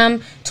encourage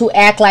them to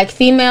act like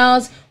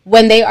females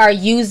when they are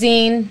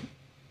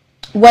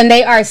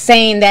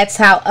saying that's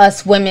how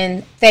us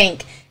women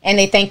think, and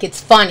they think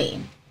it's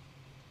funny.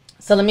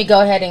 So let me go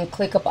ahead and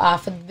click up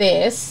off of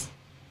this.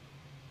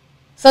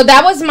 So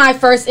that was my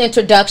first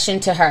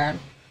introduction to her.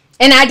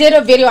 And I did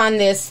a video on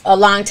this a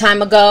long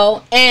time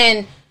ago.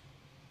 And,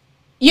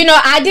 you know,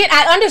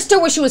 I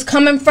understood where she was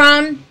coming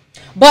from.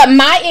 But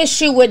my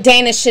issue with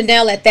Dana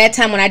Chanel at that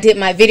time when I did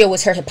my video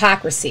was her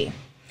hypocrisy.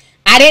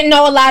 I didn't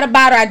know a lot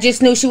about her. I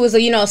just knew she was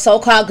a, you know,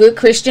 so-called good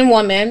Christian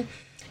woman.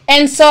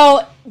 And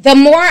so the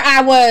more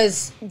I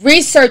was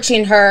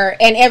researching her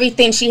and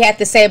everything she had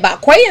to say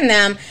about Quay and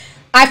them,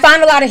 I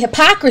found a lot of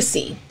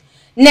hypocrisy.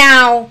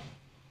 Now,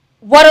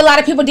 what a lot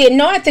of people didn't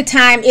know at the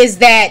time is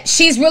that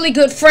she's really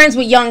good friends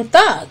with Young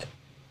Thug.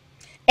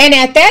 And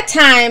at that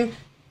time,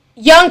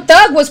 Young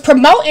Thug was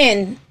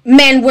promoting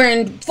men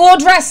wearing full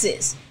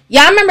dresses.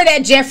 Y'all remember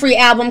that Jeffrey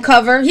album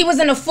cover? He was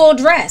in a full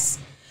dress.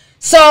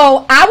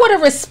 So I would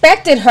have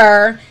respected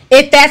her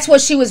if that's what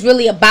she was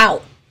really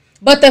about.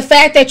 But the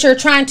fact that you're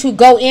trying to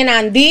go in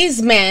on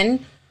these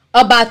men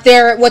about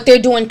what they're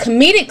doing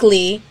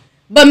comedically,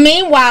 but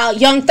meanwhile,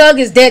 Young Thug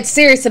is dead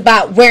serious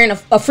about wearing a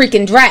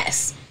freaking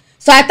dress.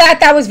 So I thought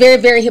that was very,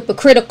 very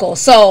hypocritical.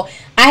 So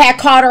I had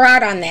called her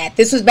out on that.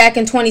 This was back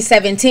in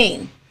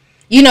 2017.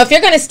 You know, if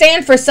you're going to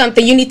stand for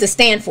something, you need to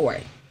stand for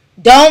it.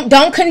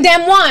 Don't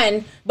condemn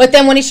one, but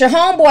then when it's your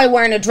homeboy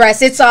wearing a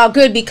dress, it's all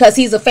good because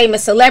he's a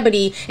famous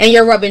celebrity and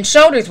you're rubbing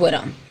shoulders with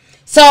him.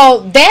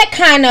 So that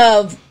kind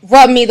of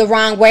rubbed me the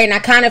wrong way, and I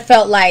kind of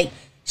felt like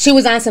she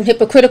was on some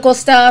hypocritical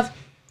stuff.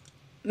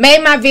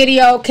 Made my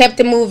video, kept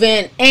it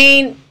moving,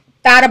 ain't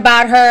thought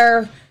about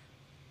her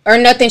or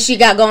nothing she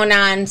got going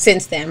on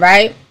since then,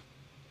 right?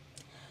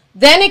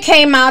 Then it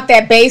came out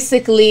that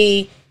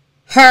basically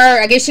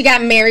I guess she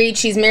got married.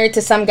 She's married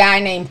to some guy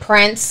named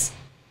Prince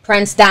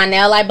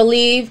Donnell, I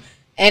believe.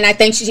 And I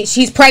think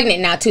she's pregnant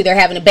now, too. They're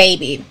having a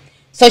baby.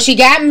 So she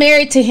got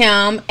married to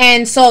him.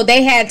 And so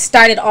they had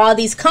started all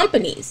these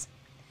companies.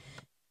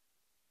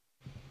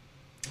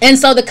 And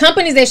so the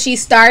companies that she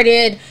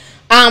started,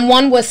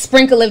 one was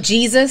Sprinkle of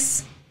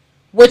Jesus,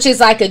 which is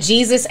like a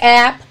Jesus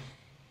app.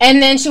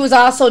 And then she was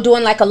also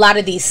doing like a lot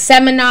of these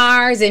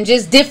seminars and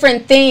just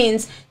different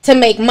things to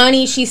make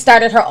money. She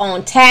started her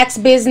own tax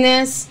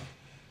business.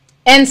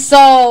 And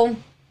so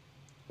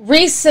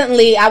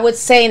recently, I would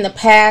say in the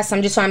past,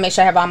 I'm just trying to make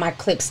sure I have all my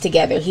clips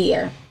together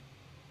here.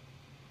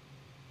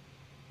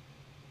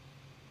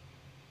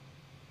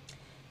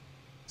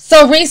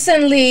 So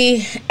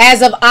recently,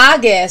 as of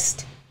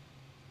August,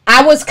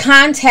 I was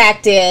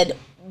contacted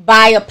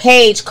by a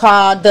page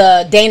called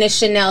the Dana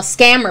Chanel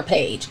Scammer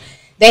page.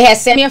 They had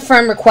sent me a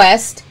friend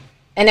request,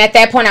 and at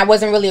that point, I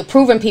wasn't really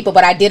approving people,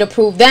 but I did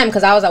approve them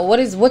because I was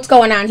like, what's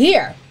going on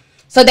here?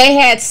 So they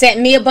had sent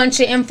me a bunch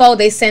of info.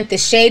 They sent the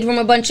Shade Room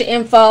a bunch of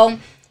info.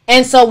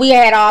 And so we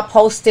had all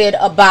posted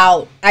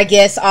about, I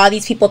guess, all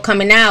these people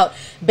coming out,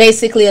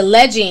 basically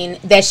alleging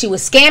that she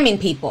was scamming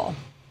people.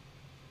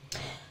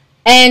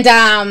 And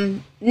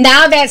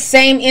now that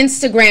same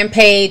Instagram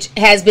page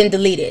has been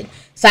deleted.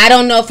 So I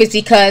don't know if it's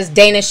because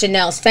Dana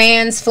Chanel's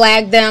fans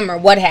flagged them or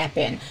what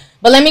happened.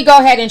 But let me go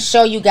ahead and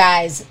show you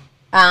guys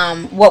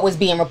what was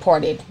being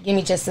reported. Give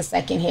me just a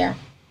second here.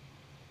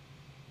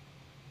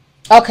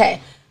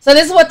 Okay. So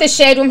this is what the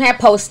Shade Room had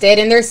posted,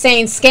 and they're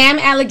saying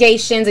scam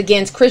allegations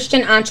against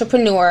Christian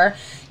entrepreneur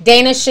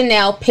Dana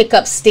Chanel pick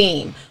up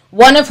steam.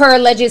 One of her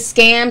alleged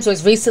scams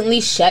was recently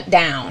shut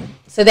down.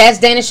 So that's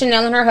Dana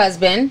Chanel and her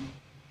husband.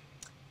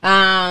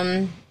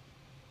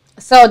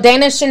 So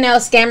Dana Chanel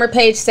scammer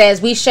page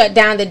says we shut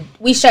down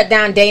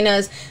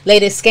Dana's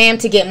latest scam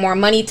to get more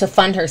money to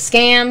fund her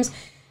scams.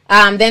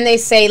 Then they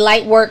say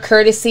light work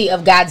courtesy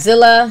of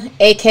Godzilla,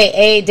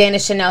 aka Dana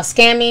Chanel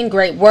scamming.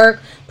 Great work.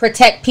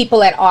 Protect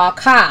people at all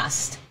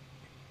cost.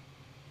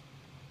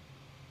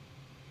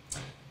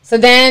 So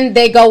then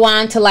they go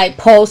on to like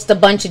post a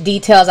bunch of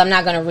details. I'm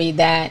not going to read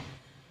that.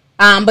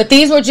 But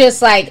these were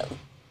just like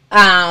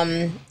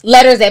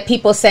letters that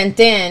people sent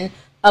in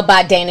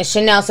about Dana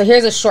Chanel. So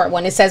here's a short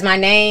one. It says, my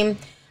name.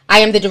 I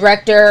am the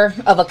director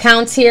of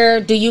accounts here.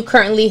 Do you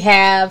currently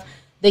have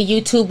the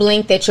YouTube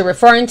link that you're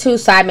referring to,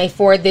 so I may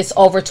forward this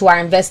over to our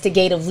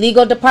investigative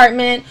legal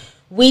department?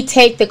 We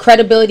take the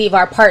credibility of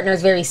our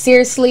partners very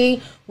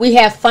seriously. We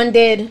have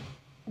funded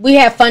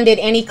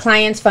any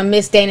clients from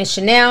Miss Dana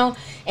Chanel.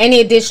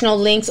 Any additional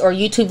links or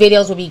YouTube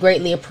videos will be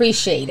greatly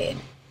appreciated.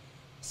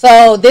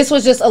 So this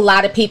was just a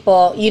lot of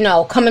people, you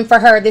know, coming for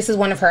her. This is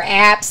one of her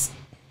apps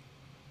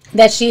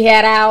that she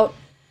had out.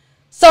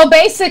 So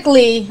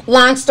basically,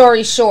 long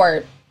story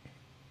short,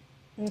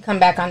 let me come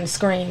back on the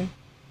screen.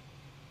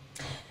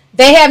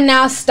 They have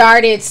now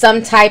started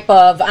some type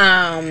of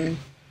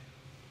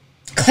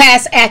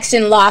class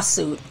action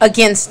lawsuit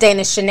against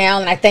Dana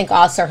Chanel, and I think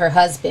also her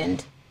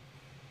husband.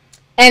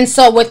 And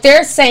so what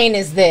they're saying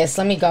is this.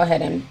 Let me go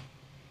ahead and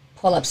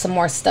pull up some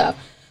more stuff.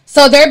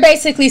 So they're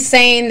basically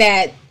saying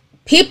that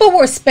people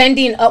were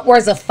spending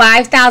upwards of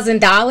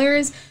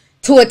 $5,000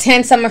 to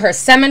attend some of her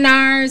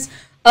seminars,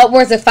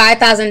 upwards of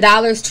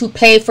 $5,000 to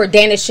pay for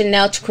Dana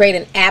Chanel to create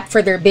an app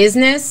for their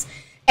business.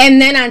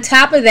 And then on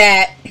top of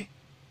that,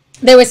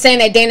 they were saying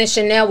that Dana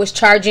Chanel was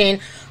charging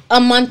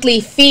a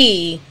monthly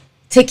fee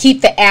to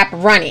keep the app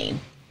running.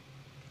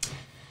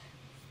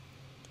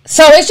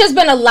 So it's just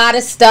been a lot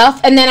of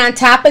stuff. And then on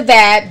top of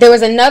that, there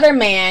was another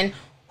man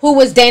who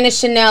was Dana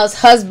Chanel's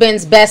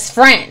husband's best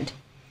friend.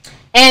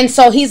 And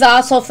so he's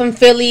also from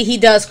Philly. He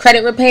does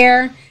credit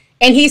repair.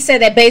 And he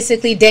said that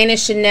basically Dana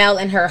Chanel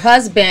and her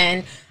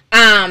husband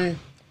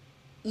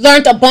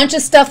learned a bunch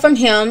of stuff from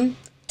him,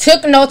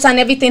 took notes on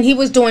everything he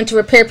was doing to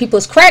repair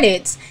people's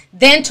credits,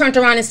 then turned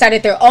around and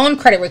started their own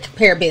credit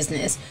repair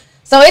business.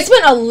 So it's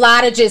been a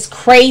lot of just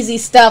crazy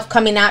stuff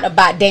coming out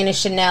about Dana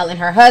Chanel and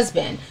her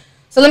husband.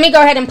 So let me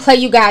go ahead and play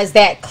you guys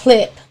that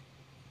clip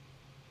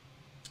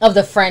of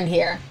the friend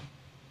here.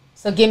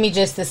 So give me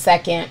just a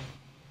second.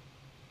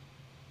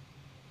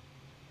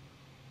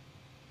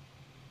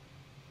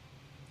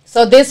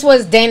 So this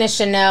was Dana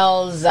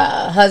Chanel's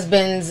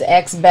husband's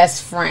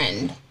ex-best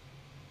friend.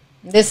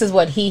 This is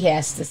what he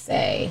has to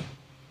say.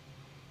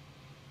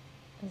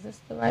 Is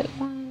this the right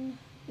one?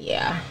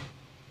 Yeah.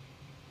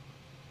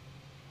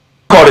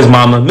 Called his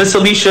mama, Miss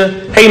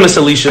Alicia. Hey, Miss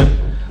Alicia.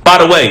 By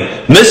the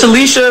way, Miss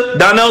Alicia,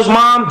 Donnell's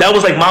mom, that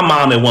was like my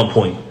mom at one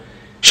point.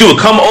 She would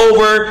come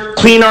over,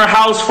 clean our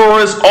house for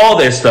us, all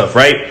that stuff,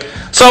 right?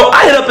 So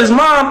I hit up his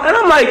mom, and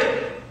I'm like,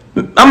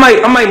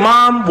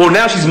 Mom. Well,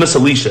 now she's Miss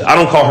Alicia. I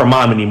don't call her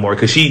mom anymore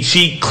because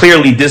she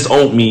clearly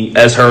disowned me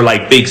as her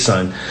like big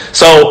son.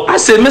 So I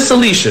said, Miss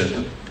Alicia,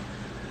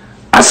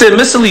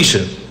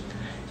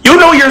 you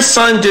know your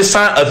son just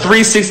signed a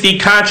 360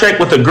 contract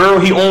with a girl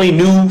he only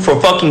knew for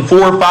fucking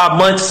 4 or 5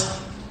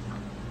 months?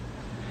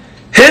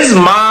 His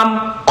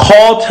mom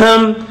called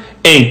him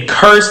and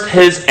cursed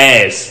his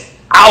ass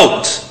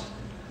out.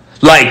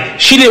 Like,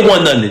 she didn't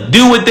want nothing to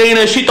do with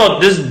Dana. She thought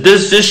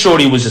this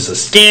shorty was just a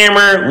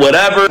scammer,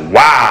 whatever.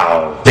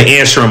 Wow. They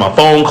answering my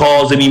phone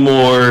calls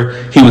anymore.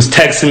 He was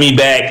texting me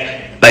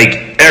back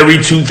like every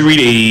 2-3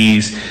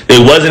 days. They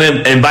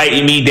wasn't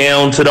inviting me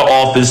down to the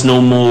office no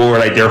more.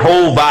 Like, their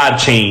whole vibe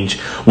changed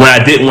when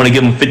I didn't want to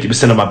give them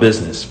 50% of my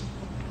business.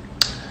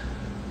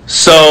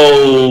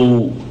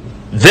 So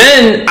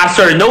then I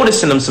started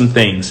noticing them some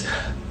things.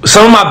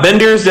 Some of my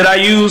vendors that I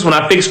use when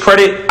I fix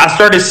credit, I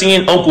started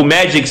seeing Uncle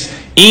Magic's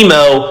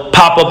email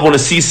pop up on the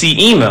CC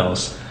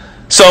emails.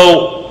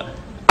 So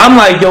I'm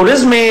like, yo,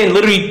 this man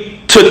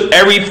literally took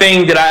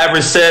everything that I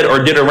ever said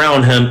or did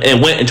around him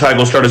and went and tried to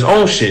go start his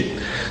own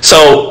shit.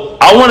 So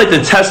I wanted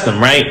to test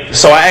him, right?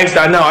 So I asked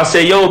Donnell, I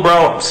said, yo,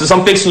 bro, since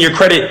I'm fixing your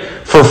credit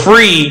for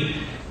free,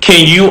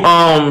 can you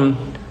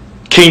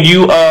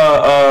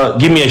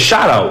give me a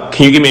shout out?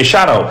 Can you give me a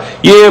shout out?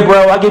 Yeah,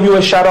 bro, I'll give you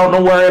a shout out.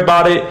 Don't worry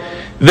about it.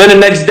 Then the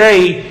next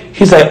day,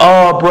 he's like,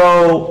 oh,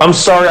 bro, I'm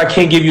sorry I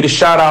can't give you the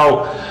shout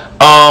out.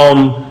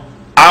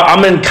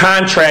 I'm in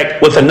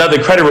contract with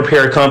another credit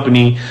repair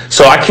company,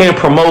 so I can't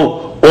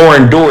promote or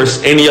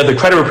endorse any other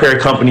credit repair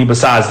company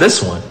besides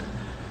this one.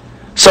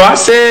 So I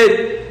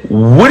said,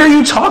 what are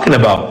you talking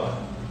about?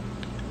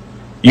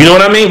 You know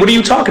what I mean? What are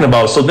you talking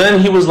about? So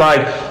then he was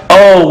like,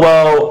 oh,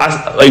 well,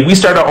 we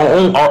started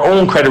our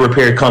own credit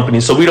repair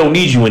company, so we don't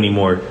need you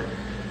anymore.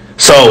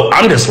 So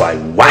I'm just like,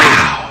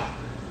 wow.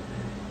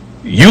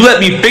 You let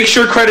me fix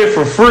your credit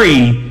for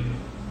free,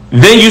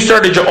 then you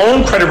started your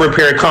own credit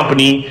repair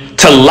company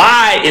to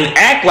lie and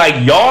act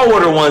like y'all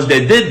were the ones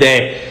that did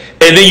that,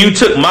 and then you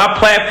took my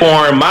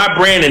platform, my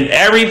brand, and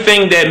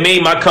everything that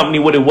made my company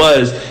what it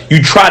was,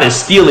 you try to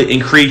steal it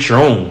and create your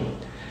own.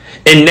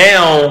 And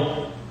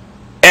now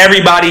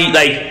everybody,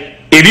 like,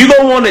 if you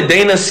go on the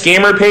Dana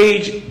Scammer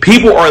page,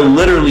 people are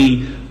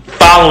literally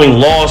following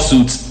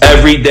lawsuits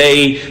every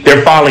day.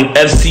 They're filing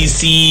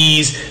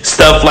FCCs,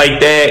 stuff like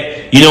that.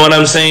 You know what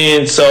I'm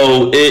saying?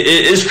 So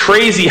it's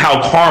crazy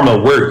how karma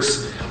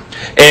works.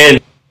 And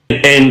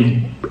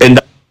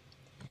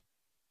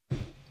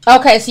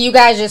okay, so you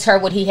guys just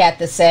heard what he had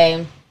to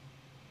say.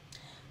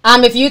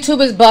 If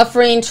YouTube is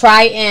buffering,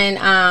 try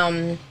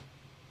and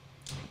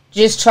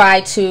just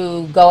try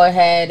to go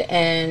ahead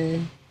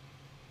and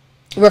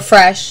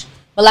refresh.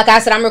 But like I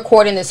said, I'm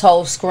recording this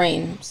whole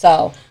screen,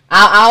 so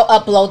I'll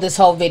upload this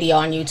whole video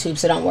on YouTube,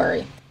 so don't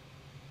worry.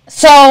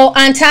 So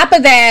on top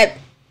of that,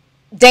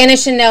 Dana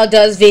Chanel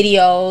does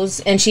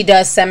videos and she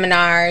does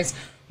seminars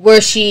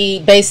where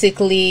she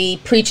basically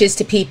preaches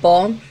to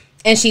people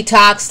and she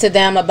talks to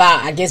them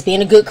about, I guess,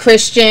 being a good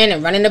Christian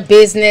and running a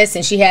business,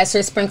 and she has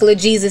her Sprinkle of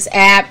Jesus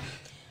app.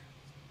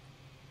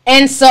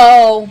 And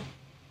so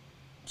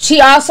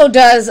she also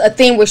does a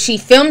thing where she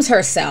films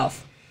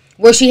herself,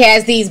 where she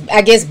has these,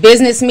 I guess,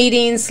 business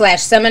meetings /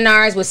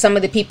 seminars with some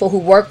of the people who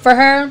work for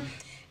her.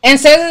 And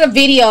so there's a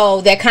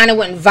video that kind of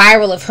went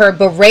viral of her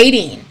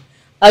berating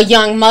a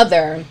young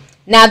mother.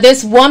 Now,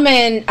 this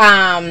woman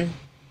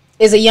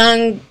is a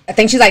young, I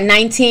think she's like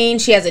 19.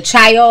 She has a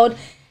child.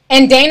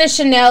 And Dana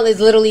Chanel is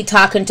literally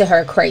talking to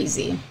her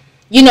crazy.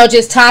 You know,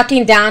 just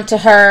talking down to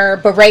her,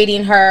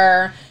 berating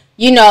her,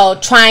 you know,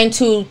 trying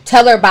to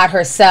tell her about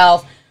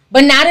herself,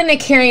 but not in a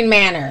caring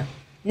manner.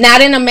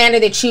 Not in a manner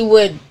that you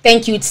would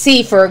think you'd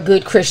see for a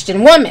good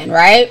Christian woman,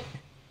 right?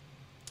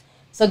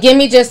 So give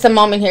me just a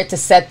moment here to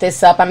set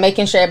this up. I'm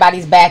making sure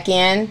everybody's back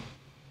in.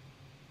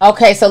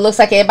 Okay, so it looks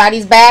like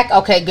everybody's back.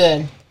 Okay,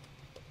 good.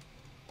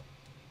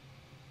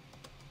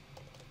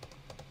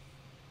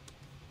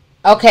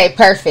 Okay,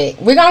 perfect.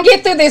 We're going to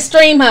get through this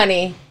stream,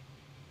 honey.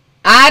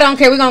 I don't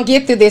care. We're going to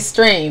get through this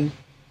stream.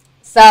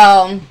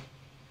 So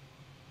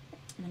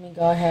let me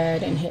go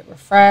ahead and hit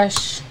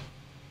refresh.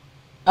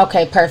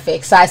 Okay,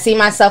 perfect. So I see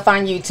myself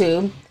on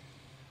YouTube.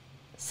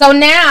 So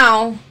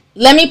now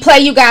let me play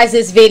you guys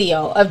this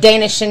video of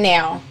Dana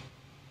Chanel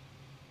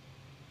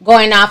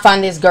going off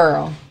on this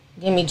girl.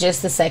 Give me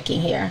just a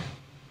second here.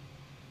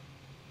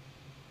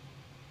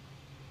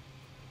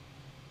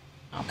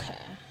 Okay.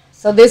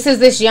 So this is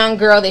this young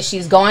girl that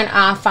she's going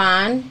off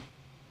on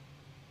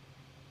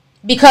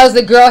because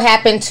the girl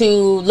happened to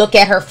look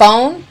at her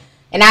phone.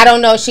 And I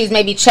don't know if she's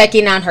maybe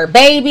checking on her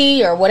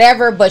baby or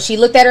whatever, but she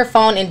looked at her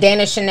phone and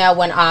Dana Chanel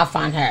went off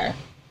on her.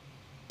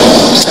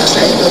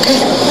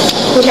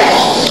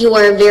 Okay. You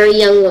are a very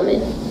young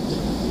woman.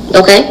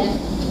 Okay?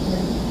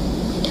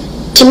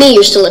 To me,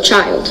 you're still a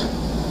child.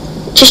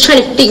 Just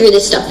trying to figure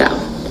this stuff out.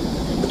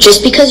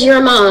 Just because you're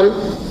a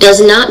mom does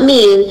not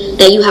mean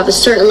that you have a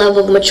certain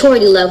level of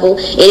maturity level,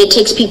 and it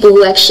takes people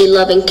who actually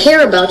love and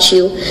care about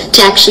you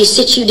to actually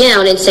sit you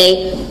down and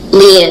say,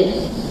 Leanne,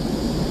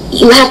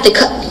 you have to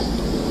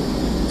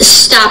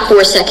stop for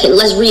a second.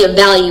 Let's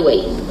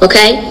reevaluate,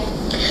 okay?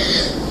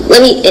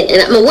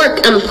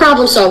 I'm a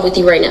problem solver with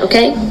you right now,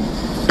 okay?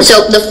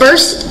 So the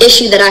first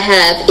issue that I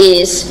have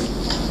is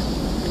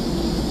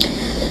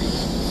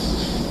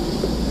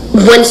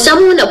when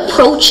someone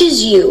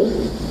approaches you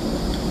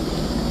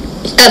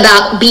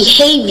about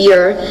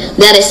behavior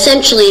that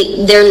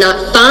essentially they're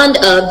not fond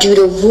of due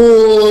to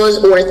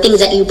rules or things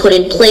that you put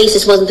in place.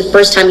 This wasn't the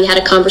first time you had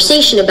a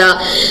conversation about.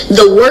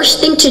 The worst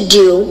thing to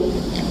do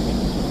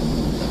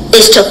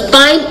is to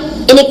find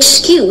an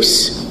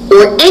excuse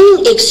or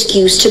any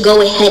excuse to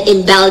go ahead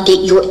and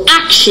validate your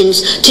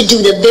actions to do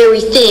the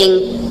very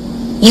thing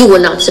you were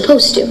not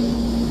supposed to.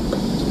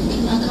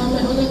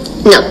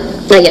 No,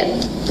 not yet.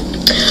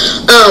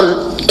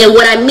 And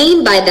what I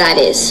mean by that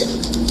is,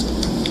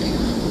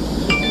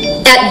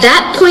 at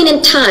that point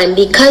in time,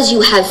 because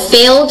you have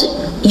failed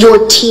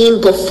your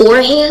team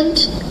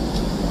beforehand,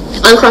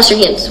 uncross your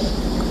hands.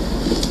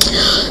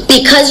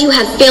 Because you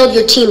have failed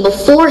your team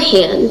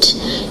beforehand,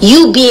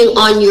 you being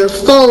on your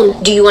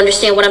phone, do you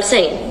understand what I'm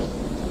saying?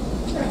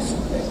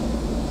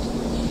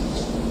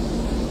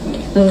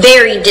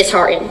 Very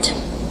disheartened.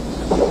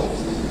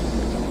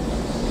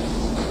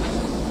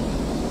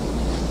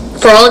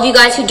 For all of you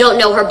guys who don't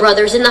know, her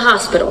brother's in the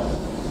hospital,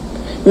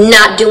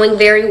 not doing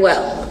very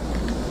well.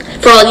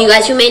 For all of you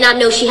guys who may not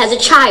know, she has a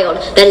child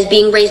that is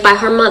being raised by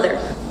her mother.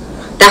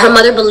 That her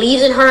mother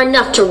believes in her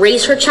enough to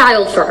raise her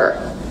child for her.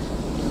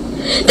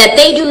 That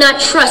they do not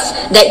trust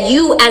that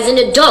you as an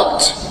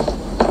adult,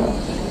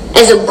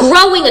 as a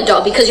growing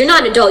adult, because you're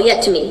not an adult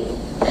yet to me,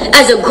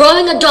 as a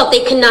growing adult,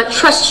 they cannot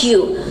trust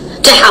you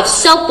to have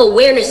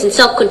self-awareness and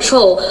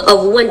self-control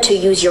of when to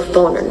use your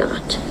phone or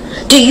not.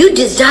 Do you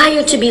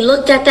desire to be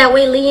looked at that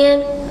way,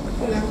 Leanne?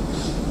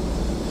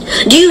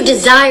 Do you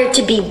desire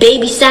to be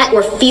babysat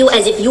or feel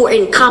as if you are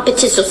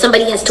incompetent so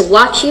somebody has to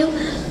watch you?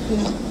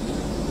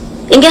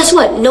 And guess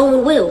what? No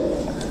one will.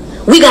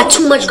 We got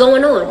too much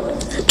going on.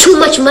 Too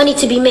much money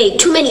to be made.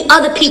 Too many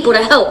other people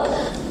to help.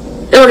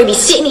 In order to be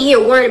sitting here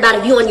worrying about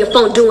if you on your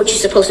phone doing what you're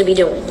supposed to be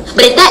doing.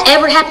 But if that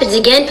ever happens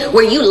again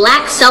where you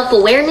lack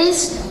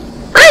self-awareness,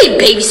 I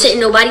ain't babysitting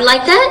nobody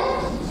like that.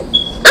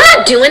 I'm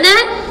not doing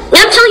that. And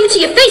I'm telling you to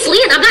your face,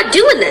 Leanne, I'm not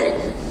doing that.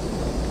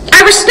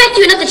 I respect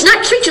you enough to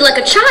not treat you like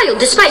a child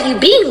despite you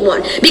being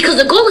one, because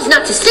the goal is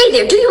not to stay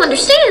there. Do you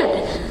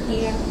understand?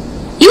 Yeah.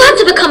 You have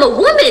to become a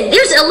woman.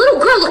 There's a little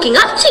girl looking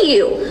up to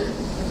you.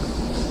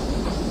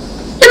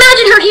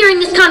 Imagine her hearing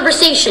this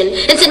conversation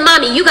and said,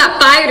 Mommy, you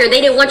got fired, or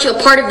they didn't want you a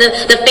part of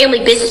the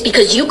family business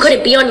because you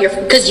couldn't be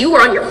because you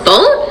were on your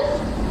phone?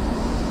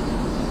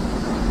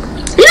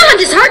 You know how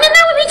disheartening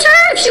that would be to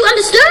her if she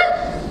understood?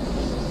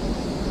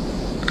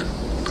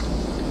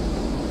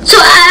 So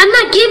I'm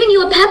not giving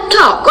you a pep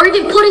talk or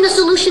even putting a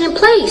solution in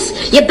place.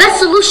 Your best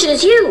solution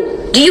is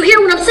you. Do you hear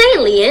what I'm saying,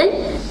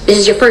 Leanne? This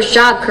is your first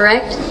job,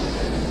 correct?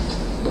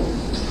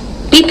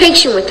 Be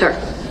patient with her,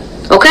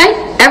 okay?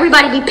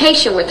 Everybody be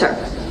patient with her.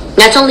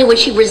 That's only when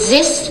she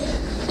resists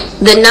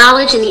the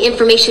knowledge and the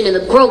information and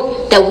the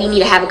growth that we need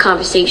to have a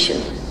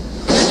conversation.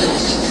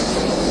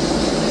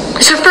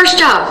 It's her first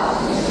job.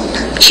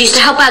 She used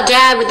to help out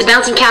Dad with the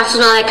bouncing castle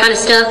and all that kind of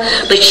stuff,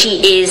 but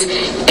she is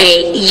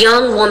a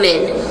young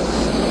woman.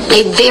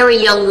 A very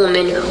young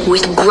woman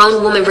with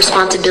grown woman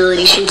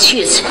responsibilities. She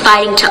is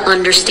fighting to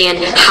understand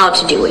how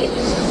to do it.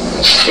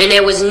 And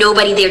there was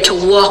nobody there to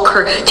walk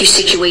her through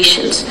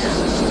situations.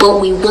 But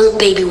we won't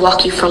baby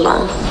walk you for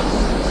long.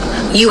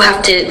 You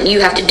have to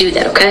do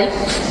that, okay?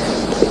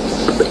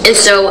 And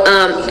so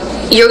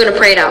you're gonna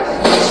pray it out.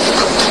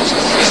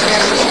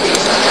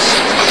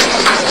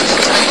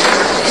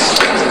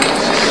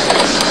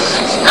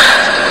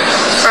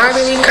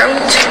 Father, we come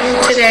to you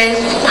today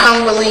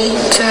humbly.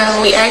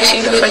 We ask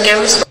you to forgive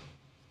us.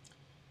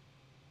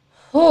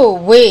 Oh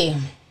wee.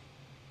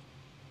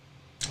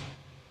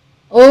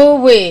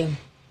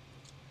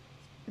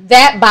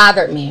 That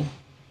bothered me.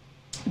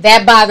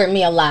 That bothered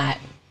me a lot.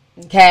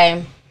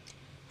 Okay.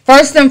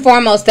 First and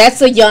foremost,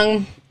 that's a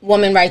young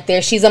woman right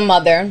there. She's a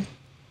mother.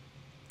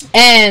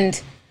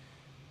 And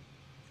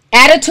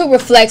attitude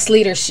reflects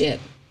leadership.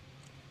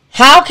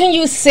 How can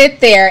you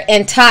sit there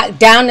and talk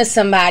down to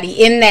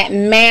somebody in that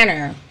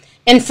manner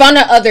in front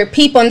of other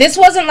people? And this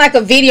wasn't like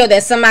a video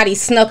that somebody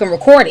snuck and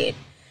recorded.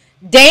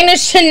 Dana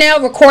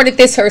Chanel recorded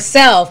this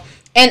herself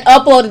and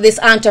uploaded this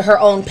onto her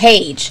own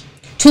page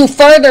to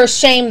further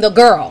shame the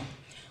girl.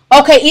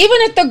 Okay,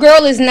 even if the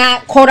girl is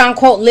not quote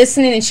unquote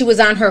listening and she was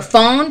on her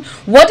phone,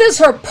 what does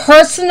her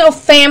personal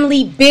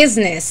family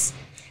business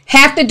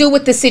have to do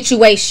with the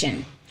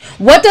situation?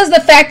 What does the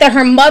fact that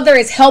her mother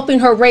is helping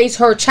her raise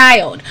her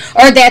child,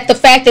 or that the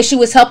fact that she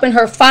was helping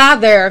her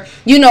father,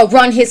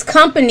 run his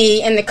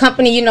company, and the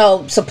company,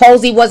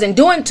 supposedly wasn't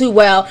doing too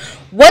well,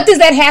 what does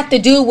that have to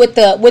do with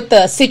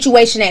the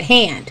situation at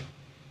hand?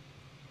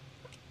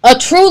 A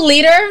true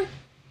leader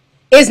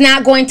is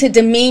not going to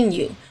demean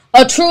you.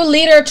 A true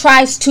leader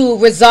tries to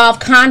resolve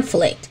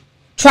conflict,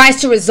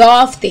 tries to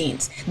resolve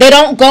things. They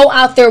don't go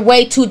out their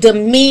way to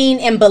demean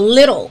and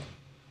belittle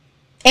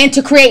and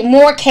to create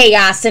more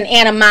chaos and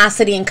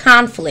animosity and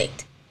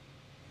conflict.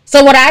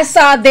 So what I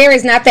saw there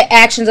is not the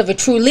actions of a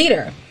true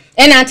leader.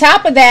 And on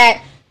top of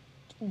that,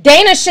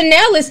 Dana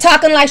Chanel is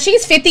talking like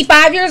she's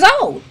 55 years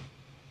old.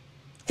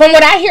 From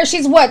what I hear,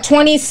 she's what,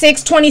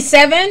 26,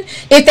 27?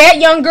 If that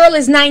young girl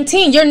is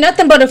 19, you're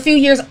nothing but a few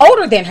years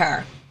older than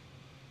her.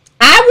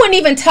 I wouldn't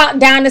even talk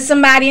down to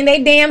somebody in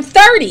their damn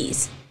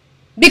 30s.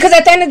 Because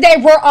at the end of the day,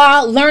 we're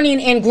all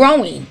learning and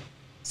growing.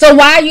 So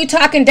why are you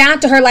talking down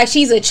to her like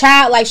she's a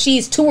child, like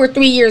she's 2 or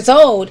 3 years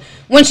old,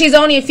 when she's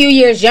only a few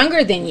years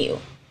younger than you?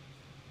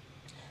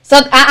 So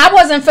I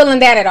wasn't feeling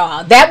that at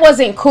all. That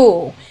wasn't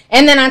cool.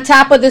 And then on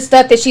top of the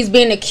stuff that she's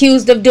being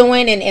accused of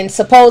doing and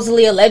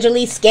supposedly,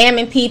 allegedly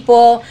scamming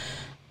people.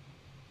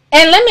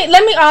 And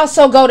let me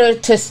also go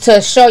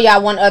to show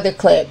y'all one other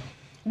clip.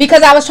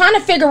 Because I was trying to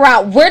figure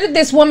out, where did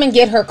this woman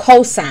get her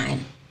cosign?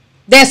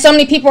 That so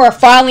many people are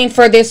falling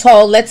for this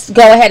whole, let's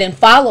go ahead and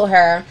follow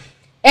her.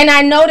 And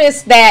I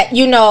noticed that,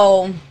 you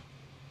know,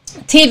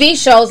 TV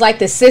shows like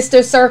The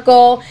Sister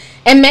Circle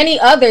and many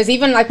others,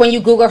 even like when you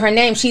Google her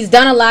name, she's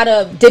done a lot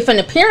of different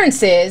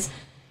appearances.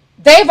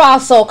 They've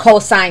also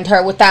co-signed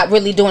her without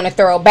really doing a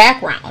thorough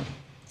background.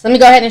 So let me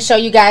go ahead and show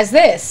you guys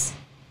this.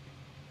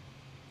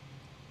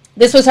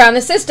 This was her on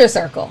The Sister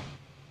Circle.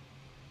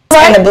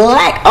 And the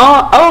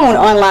Black-owned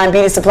online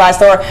beauty supply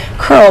store,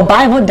 Curl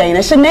Bible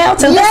Dana Chanel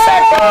to the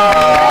circle.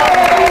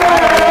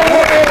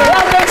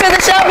 Welcome to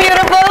the show,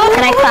 beautiful.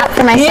 Can I clap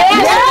for myself?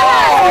 Yes.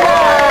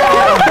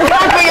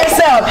 Clap for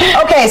yourself.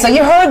 Okay, so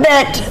you heard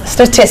that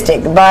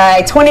statistic.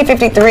 By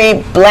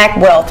 2053, black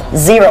wealth,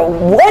 0.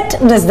 What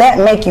does that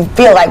make you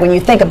feel like when you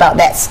think about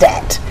that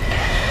stat?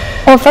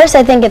 Well, first,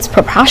 I think it's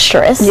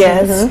preposterous.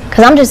 Yes.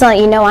 Because I'm just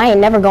letting you know I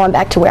ain't never going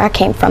back to where I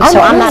came from. So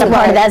I'm not a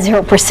part of that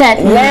 0%. Yes.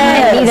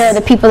 And neither are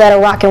the people that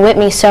are rocking with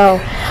me. So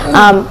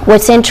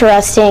what's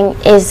interesting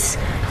is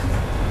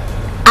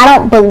I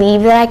don't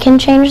believe that I can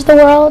change the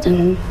world.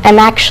 I'm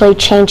actually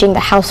changing the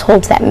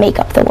households that make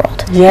up the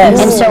world. Yes.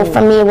 And so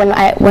for me, when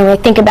I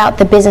think about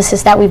the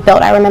businesses that we've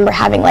built, I remember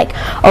having like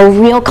a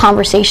real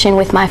conversation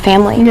with my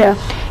family. Yeah.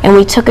 And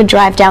we took a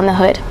drive down the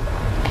hood.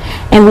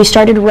 And we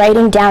started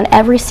writing down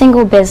every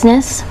single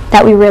business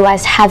that we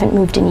realized haven't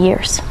moved in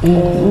years.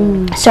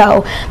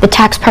 So the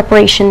tax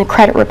preparation, the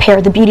credit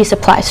repair, the beauty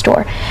supply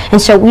store. And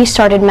so we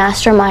started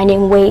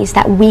masterminding ways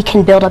that we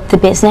can build up the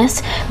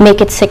business,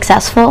 make it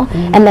successful,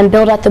 and then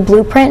build out the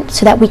blueprint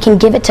so that we can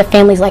give it to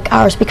families like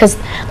ours. Because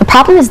the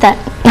problem is that,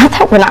 not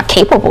that we're not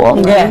capable,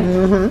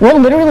 we're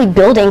literally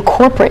building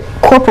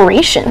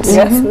corporations.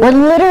 We're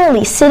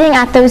literally sitting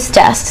at those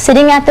desks,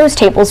 sitting at those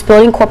tables,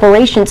 building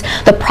corporations.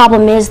 The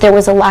problem is there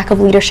was a lack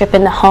of leadership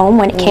in the home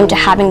when it came to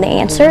having the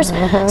answers.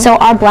 So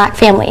our black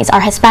families,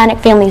 our Hispanic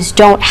families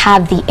don't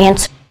have the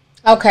answer.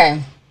 Okay,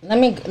 let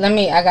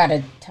me I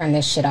gotta turn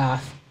this shit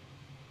off.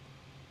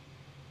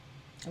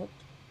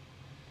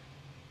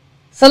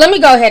 So let me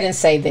go ahead and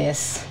say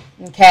this,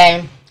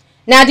 okay?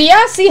 Now, do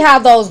y'all see how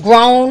those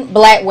grown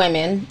black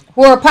women,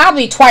 who are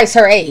probably twice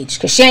her age,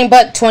 because she ain't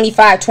but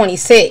 25,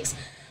 26,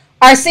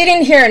 are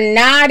sitting here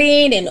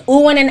nodding and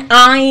oohing and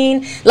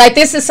eyeing like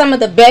this is some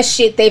of the best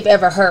shit they've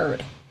ever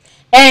heard?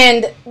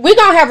 And we're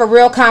going to have a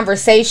real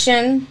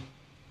conversation.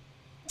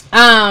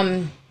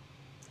 And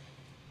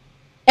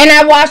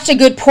I watched a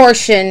good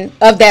portion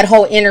of that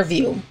whole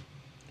interview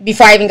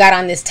before I even got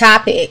on this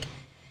topic.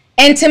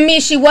 And to me,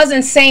 she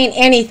wasn't saying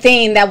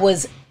anything that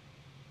was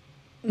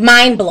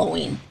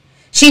mind-blowing.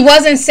 She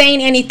wasn't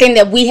saying anything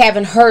that we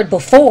haven't heard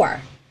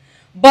before.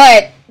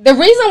 But the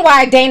reason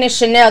why Dana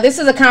Chanel, this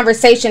is a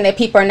conversation that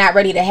people are not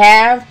ready to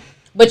have.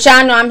 But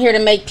y'all know I'm here to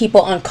make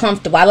people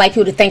uncomfortable. I like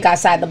people to think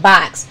outside the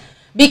box.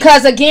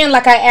 Because again,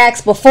 like I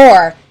asked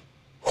before,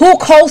 who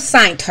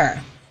co-signed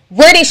her?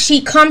 Where did she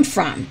come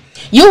from?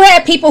 You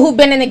have people who've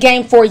been in the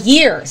game for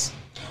years,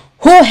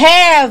 who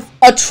have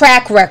a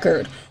track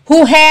record,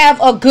 who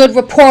have a good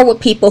rapport with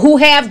people, who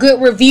have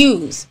good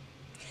reviews.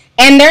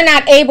 And they're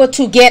not able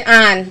to get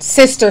on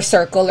Sister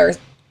Circle or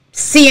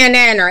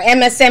CNN or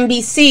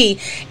MSNBC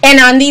and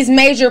on these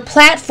major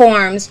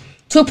platforms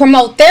to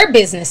promote their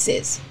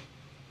businesses.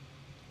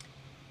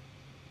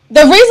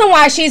 The reason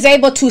why she's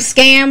able to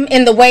scam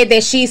in the way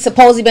that she's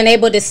supposedly been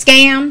able to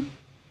scam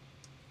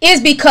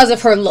is because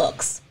of her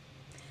looks.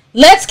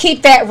 Let's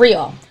keep that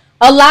real.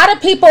 A lot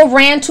of people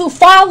ran to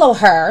follow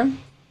her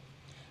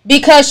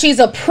because she's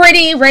a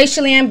pretty,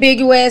 racially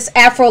ambiguous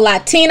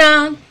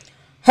Afro-Latina.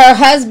 Her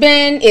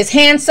husband is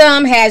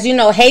handsome, has, you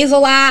know,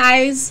 hazel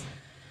eyes.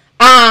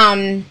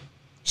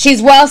 She's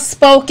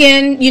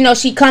well-spoken. You know,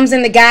 she comes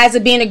in the guise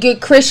of being a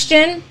good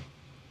Christian.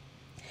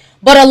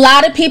 But a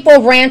lot of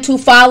people ran to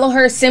follow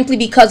her simply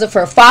because of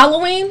her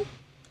following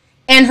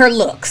and her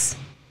looks.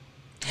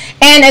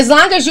 And as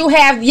long as you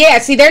have, yeah,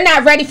 see, they're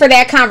not ready for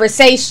that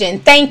conversation.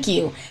 Thank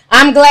you.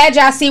 I'm glad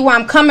y'all see where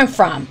I'm coming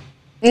from.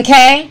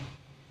 Okay?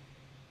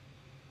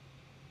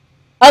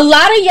 A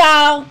lot of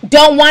y'all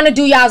don't want to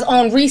do y'all's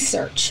own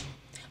research.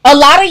 A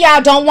lot of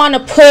y'all don't want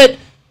to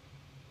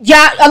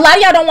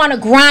don't want to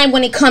grind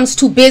when it comes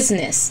to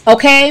business,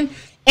 okay?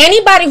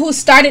 Anybody who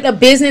started a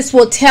business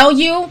will tell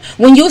you,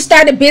 when you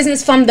start a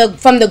business from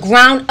the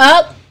ground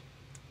up,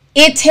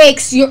 it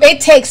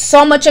takes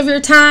so much of your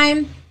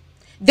time.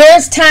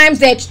 There's times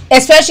that,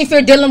 especially if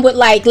you're dealing with,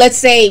 like, let's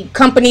say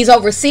companies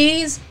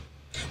overseas,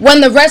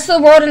 when the rest of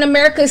the world in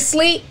America is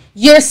asleep,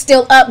 you're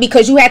still up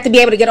because you have to be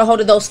able to get a hold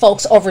of those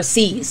folks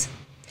overseas.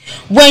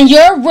 When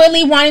you're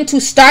really wanting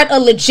to start a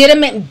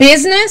legitimate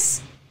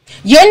business,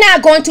 you're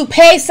not going to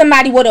pay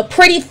somebody with a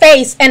pretty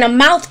face and a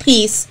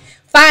mouthpiece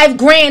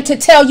 $5,000 to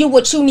tell you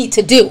what you need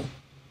to do.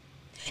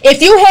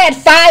 If you had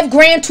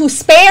 $5,000 to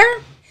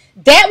spare,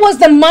 that was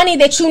the money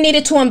that you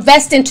needed to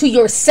invest into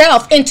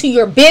yourself, into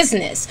your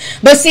business.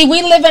 But see,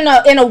 we live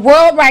in a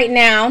world right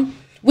now,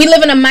 we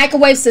live in a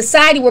microwave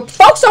society where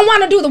folks don't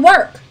want to do the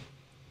work.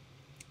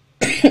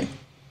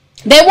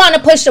 They want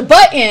to push a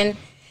button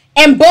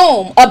and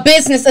boom,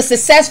 a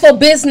successful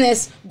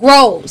business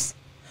grows.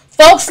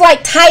 Folks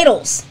like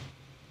titles.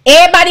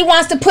 Everybody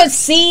wants to put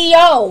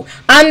CEO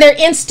on their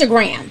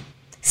Instagram,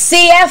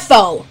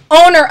 CFO,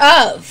 owner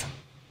of.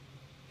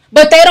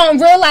 But they don't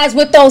realize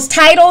with those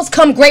titles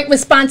come great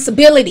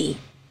responsibility.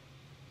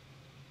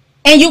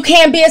 And you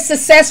can't be a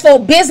successful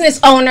business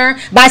owner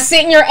by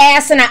sitting your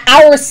ass in an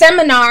hour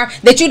seminar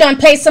that you done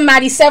pay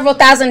somebody several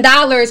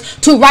 $1,000s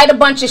to write a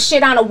bunch of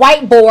shit on a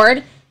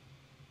whiteboard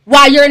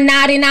while you're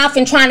nodding off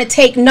and trying to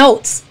take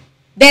notes.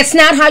 That's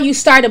not how you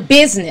start a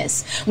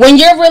business. When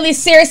you're really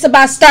serious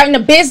about starting a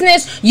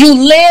business, you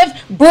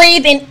live,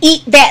 breathe, and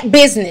eat that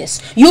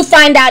business. You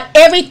find out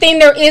everything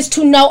there is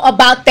to know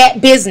about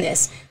that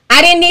business.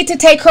 I didn't need to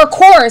take her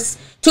course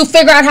to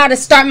figure out how to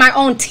start my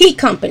own tea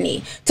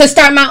company, to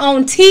start my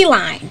own tea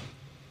line.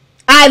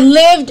 I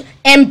lived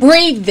and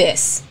breathed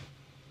this.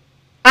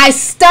 I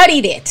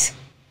studied it.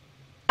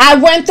 I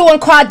went through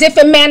and called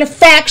different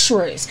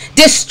manufacturers,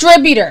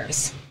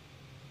 distributors.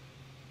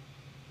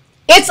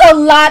 It's a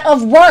lot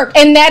of work,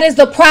 and that is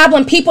the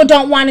problem. People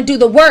don't want to do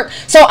the work.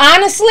 So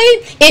honestly,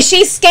 if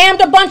she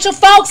scammed a bunch of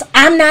folks,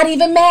 I'm not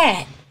even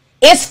mad.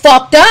 It's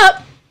fucked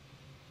up.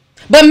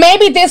 But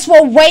maybe this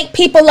will wake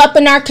people up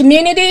in our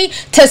community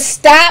to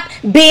stop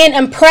being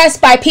impressed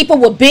by people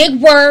with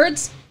big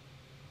words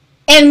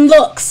and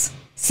looks.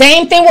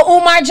 Same thing with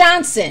Umar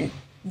Johnson.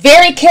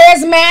 Very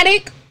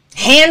charismatic,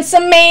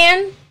 handsome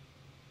man.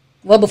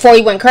 Well, before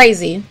he went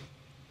crazy.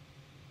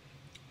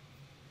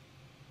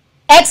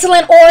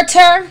 Excellent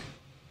orator.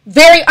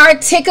 Very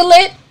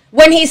articulate.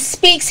 When he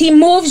speaks, he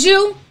moves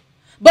you.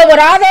 But with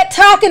all that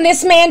talking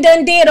this man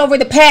done did over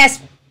the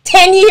past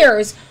 10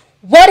 years,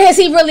 what has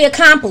he really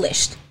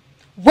accomplished?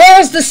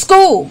 Where's the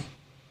school?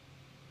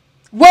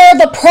 Where are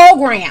the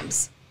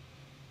programs?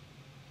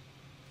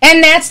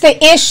 And that's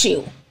the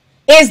issue,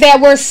 is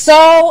that we're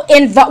so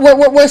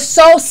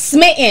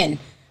smitten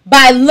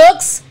by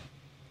looks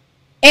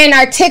and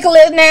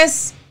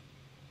articulateness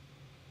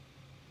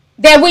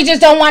that we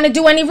just don't want to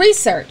do any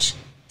research.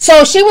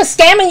 So she was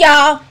scamming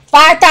y'all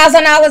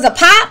 $5,000 a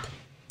pop.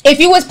 If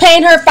you was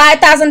paying her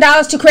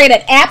 $5,000 to create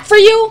an app for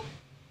you,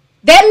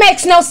 that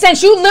makes no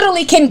sense. You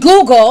literally can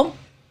Google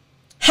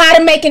how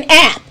to make an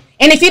app.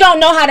 And if you don't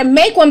know how to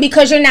make one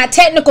because you're not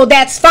technical,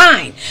 that's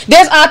fine.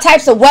 There's all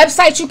types of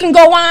websites you can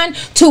go on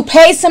to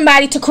pay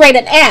somebody to create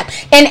an app.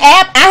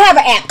 I have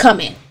an app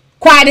coming.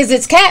 Quiet as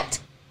it's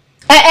kept.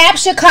 An app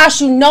should cost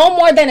you no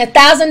more than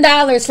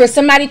 $1,000 for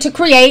somebody to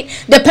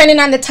create, depending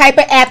on the type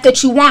of app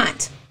that you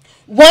want.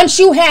 Once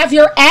you have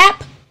your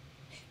app,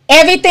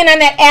 everything on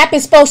that app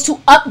is supposed to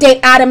update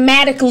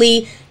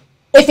automatically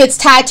if it's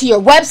tied to your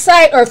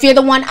website or if you're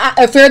the one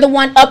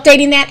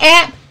updating that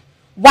app.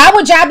 Why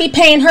would y'all be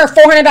paying her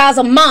 $400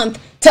 a month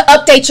to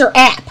update your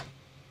app?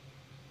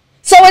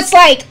 So it's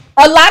like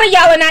a lot of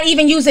y'all are not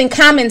even using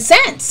common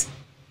sense.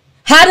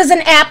 How does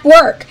an app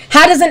work?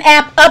 How does an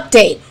app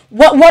update?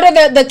 What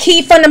are the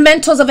key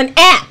fundamentals of an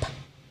app?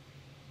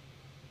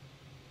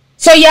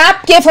 So y'all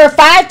give her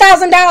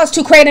 $5,000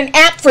 to create an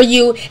app for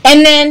you,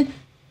 and then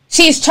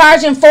she's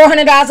charging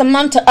 $400 a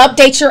month to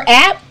update your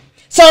app?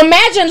 So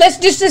imagine, let's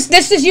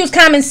just use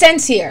common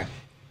sense here.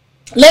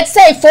 Let's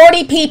say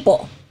 40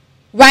 people,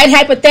 right,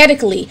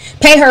 hypothetically,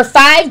 pay her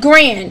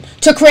 $5,000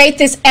 to create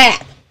this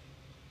app.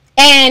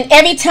 And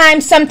every time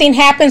something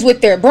happens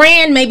with their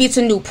brand, maybe it's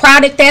a new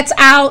product that's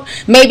out,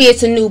 maybe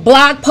it's a new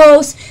blog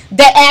post,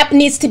 the app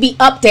needs to be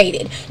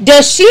updated.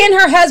 Does she and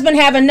her husband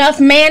have enough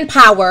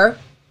manpower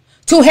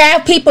to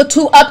have people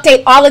to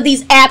update all of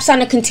these apps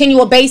on a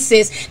continual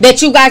basis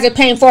that you guys are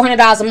paying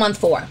 $400 a month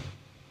for?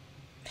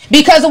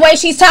 Because the way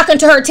she's talking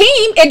to her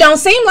team, it don't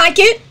seem like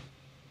it.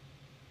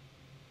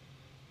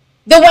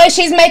 The way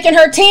she's making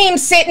her team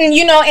sit and,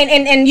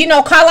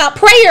 and call out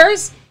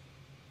prayers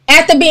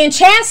after being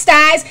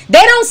chastised,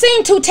 they don't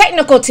seem too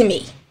technical to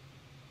me.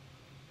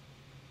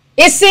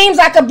 It seems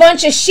like a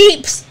bunch of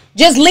sheeps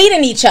just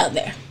leading each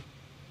other.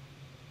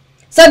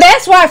 So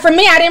that's why, for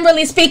me, I didn't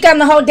really speak on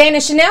the whole Dana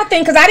Chanel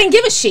thing, because I didn't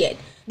give a shit.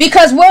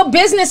 Because we're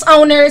business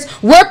owners,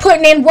 we're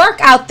putting in work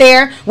out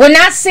there. We're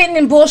not sitting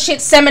in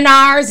bullshit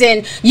seminars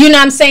and,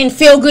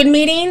 feel-good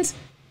meetings.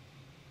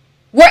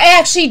 We're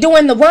actually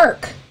doing the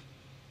work.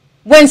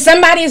 When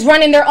somebody is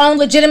running their own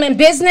legitimate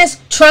business,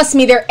 trust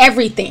me, they're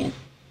everything.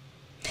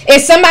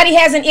 If somebody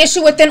has an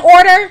issue with an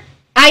order,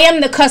 I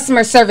am the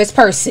customer service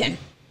person.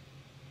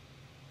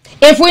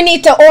 If we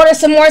need to order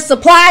some more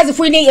supplies,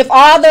 if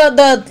all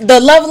the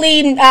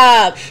lovely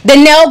the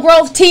nail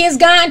growth tea is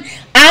gone,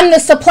 I'm the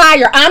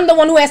supplier. I'm the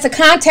one who has to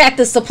contact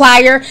the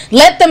supplier,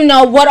 let them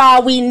know what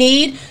all we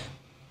need,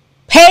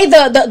 pay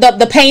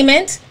the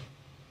payment,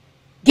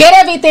 get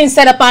everything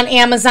set up on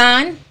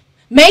Amazon,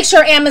 make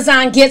sure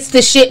Amazon gets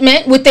the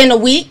shipment within a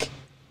week,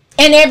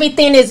 and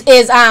everything is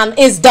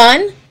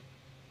done.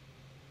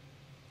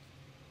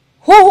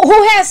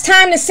 Who has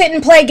time to sit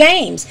and play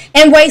games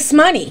and waste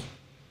money?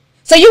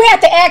 So you have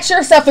to ask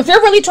yourself, if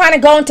you're really trying to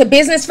go into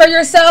business for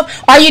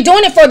yourself, are you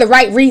doing it for the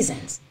right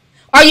reasons?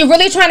 Are you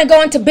really trying to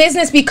go into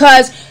business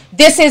because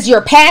this is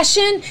your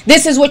passion,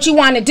 this is what you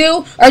want to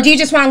do, or do you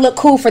just want to look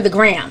cool for the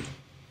gram?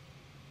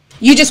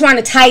 You just want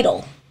a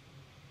title.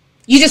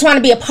 You just want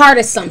to be a part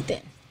of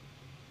something.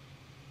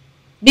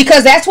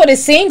 Because that's what it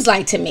seems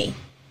like to me.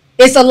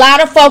 It's a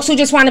lot of folks who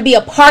just want to be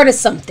a part of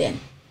something.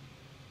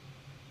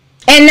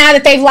 And now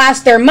that they've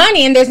lost their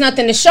money and there's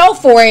nothing to show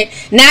for it,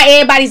 now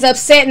everybody's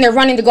upset and they're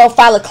running to go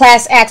file a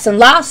class action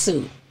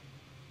lawsuit.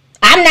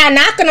 I'm not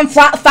knocking them,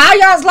 file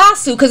y'all's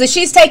lawsuit, because if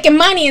she's taking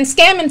money and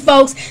scamming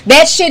folks,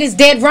 that shit is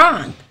dead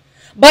wrong.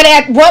 But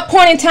at what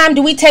point in time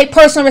do we take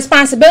personal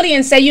responsibility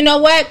and say, you know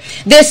what,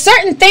 there's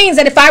certain things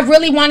that if I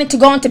really wanted to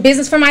go into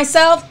business for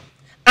myself,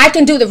 I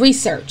can do the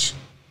research.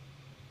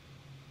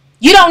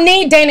 You don't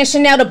need Dana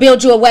Chanel to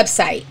build you a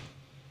website.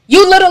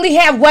 You literally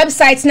have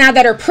websites now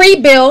that are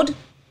pre-built.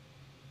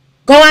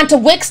 Go on to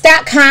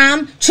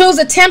Wix.com, choose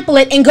a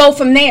template, and go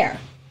from there.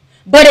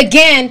 But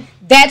again,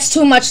 that's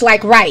too much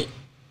like right.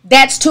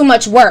 That's too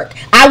much work.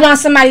 I want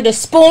somebody to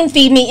spoon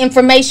feed me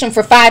information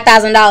for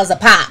 $5,000 a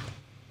pop.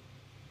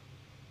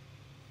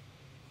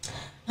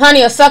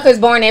 Honey, a sucker is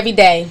born every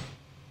day.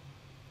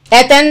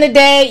 At the end of the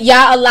day,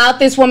 y'all allowed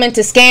this woman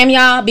to scam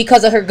y'all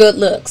because of her good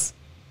looks.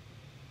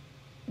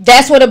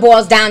 That's what it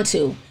boils down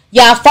to.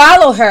 Y'all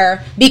follow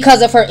her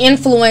because of her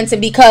influence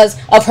and because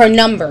of her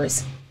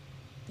numbers.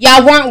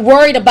 Y'all weren't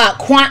worried about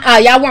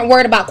quality. Y'all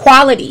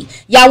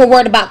were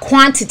worried about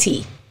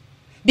quantity.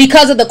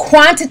 Because of the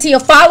quantity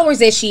of followers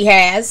that she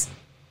has,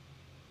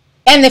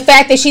 and the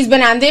fact that she's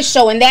been on this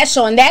show and that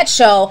show and that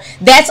show,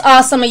 that's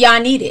all some of y'all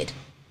needed.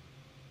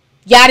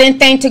 Y'all didn't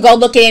think to go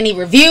look at any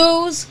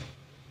reviews,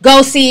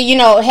 go see, you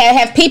know,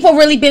 have people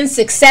really been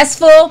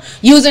successful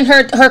using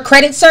her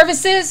credit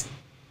services?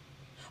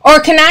 Or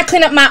can I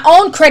clean up my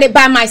own credit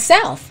by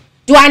myself?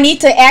 Do I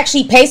need to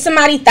actually pay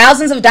somebody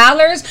thousands of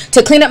dollars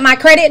to clean up my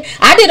credit?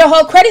 I did a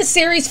whole credit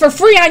series for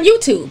free on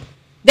YouTube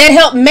that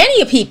helped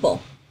many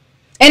people.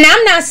 And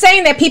I'm not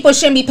saying that people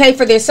shouldn't be paid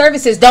for their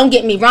services. Don't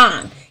get me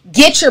wrong.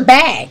 Get your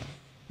bag.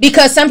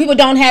 Because some people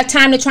don't have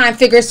time to try and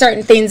figure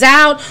certain things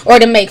out or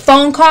to make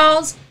phone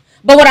calls.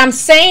 But what I'm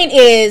saying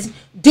is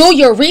do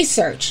your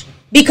research.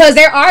 Because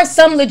there are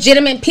some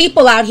legitimate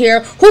people out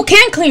here who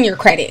can clean your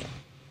credit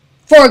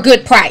for a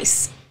good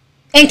price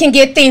and can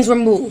get things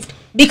removed.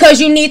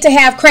 Because you need to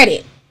have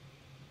credit.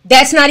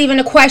 That's not even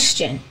a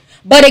question.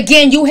 But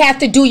again, you have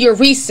to do your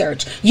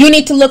research. You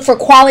need to look for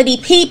quality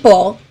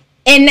people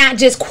and not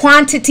just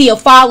quantity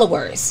of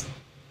followers.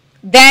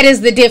 That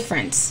is the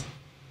difference.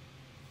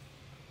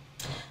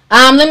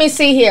 Let me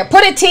see here.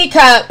 Put a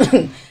teacup.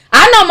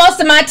 I know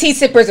most of my tea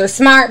sippers are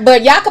smart,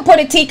 but y'all can put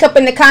a teacup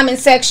in the comment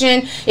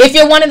section if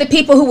you're one of the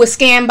people who was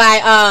scammed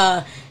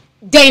by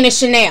Dana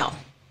Chanel.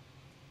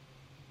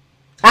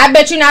 I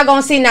bet you're not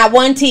going to see not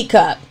one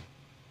teacup.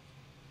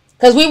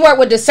 Because we work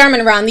with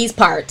discernment around these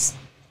parts.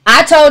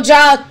 I told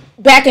y'all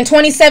back in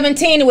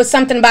 2017 it was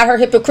something about her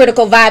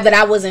hypocritical vibe that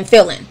I wasn't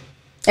feeling.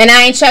 And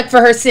I ain't checked for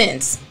her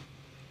since.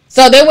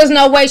 So there was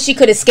no way she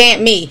could have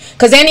scammed me.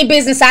 Because any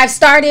business I've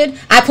started,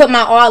 I put my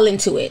all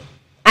into it.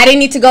 I didn't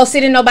need to go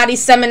sit in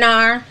nobody's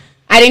seminar.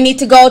 I didn't need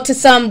to go to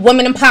some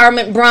women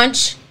empowerment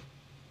brunch.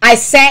 I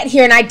sat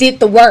here and I did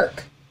the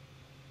work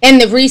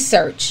and the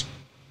research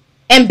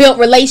and built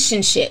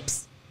relationships.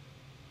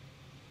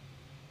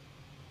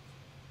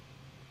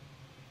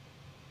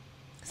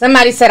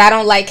 Somebody said, I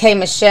don't like K.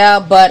 Michelle,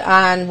 but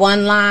on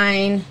one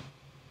line,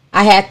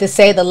 I had to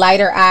say the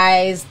lighter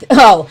eyes.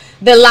 Oh,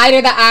 the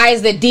lighter the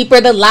eyes, the deeper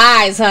the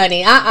lies,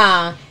 honey.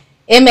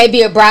 It may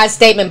be a broad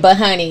statement, but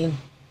honey.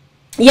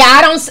 Yeah,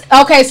 I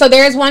don't. Okay, so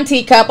there's one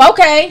teacup.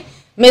 Okay.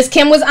 Miss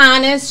Kim was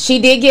honest. She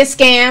did get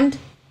scammed.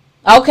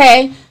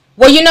 Okay.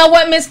 Well, you know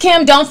what, Miss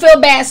Kim? Don't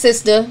feel bad,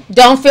 sister.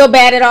 Don't feel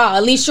bad at all.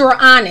 At least you were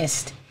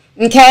honest.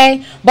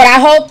 Okay. But I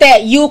hope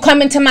that you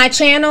come into my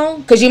channel,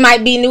 because you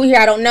might be new here.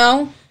 I don't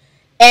know.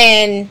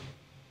 And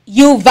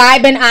you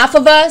vibing off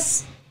of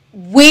us.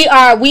 We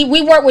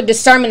work with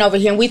discernment over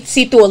here, and we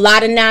see through a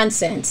lot of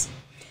nonsense.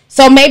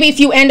 So maybe if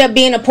you end up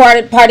being a part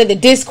of the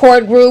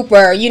Discord group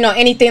or, you know,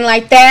 anything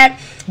like that,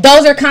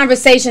 those are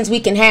conversations we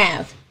can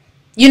have.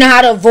 You know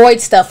how to avoid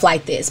stuff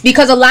like this.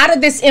 Because a lot of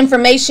this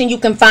information you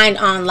can find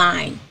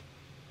online.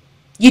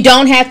 You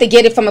don't have to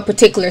get it from a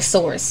particular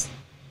source.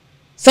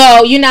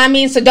 So, you know what I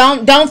mean? So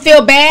don't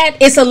feel bad.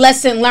 It's a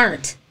lesson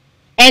learned.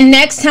 And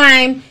next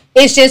time,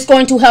 it's just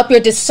going to help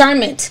your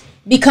discernment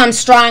become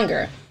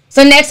stronger.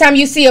 So next time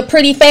you see a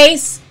pretty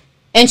face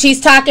and she's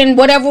talking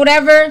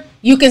whatever,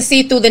 you can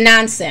see through the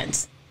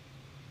nonsense.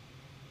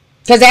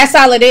 Because that's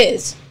all it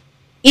is.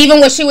 Even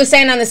what she was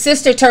saying on the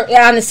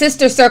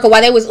sister circle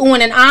while they was oohing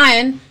and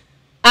ahhing,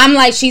 I'm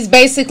like, she's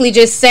basically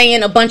just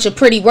saying a bunch of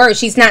pretty words.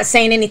 She's not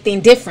saying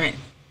anything different.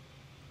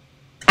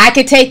 I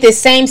could take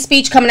this same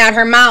speech coming out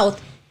her mouth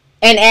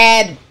and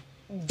add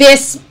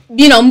this,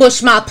 you know,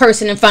 mush mouth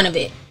person in front of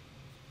it.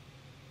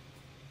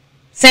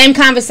 Same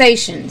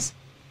conversations.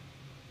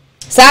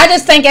 So I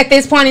just think at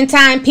this point in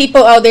time,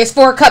 people, oh, there's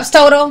 4 cups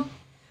total.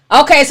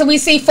 Okay, so we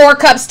see 4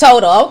 cups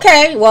total.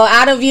 Okay, well,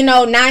 out of, you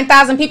know,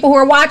 9,000 people who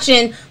are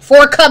watching,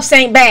 4 cups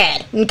ain't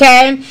bad.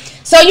 Okay,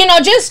 so, you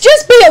know,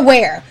 just be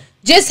aware.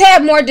 Just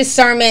have more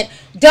discernment.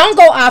 Don't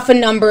go off of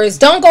numbers.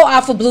 Don't go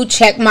off of blue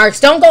check marks.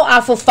 Don't go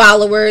off of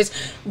followers.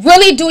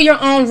 Really do your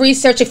own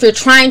research if you're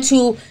trying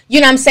to, you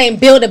know what I'm saying,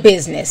 build a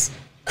business.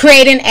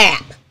 Create an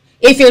app.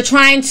 If you're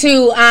trying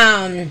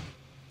to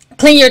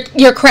clean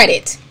your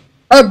credit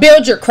or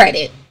build your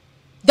credit.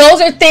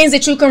 Those are things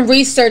that you can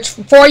research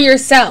for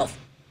yourself.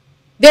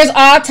 There's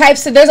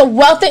there's a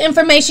wealth of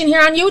information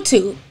here on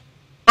YouTube.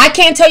 I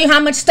can't tell you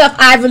how much stuff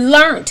I've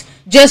learned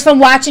just from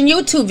watching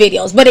YouTube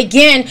videos. But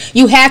again,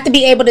 you have to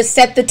be able to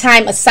set the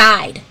time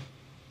aside.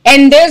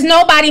 And there's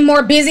nobody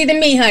more busy than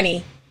me,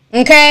 honey.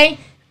 Okay?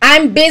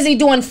 I'm busy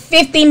doing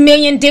 50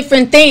 million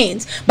different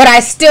things. But I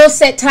still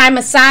set time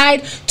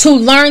aside to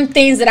learn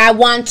things that I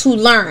want to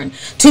learn.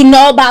 To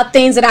know about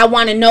things that I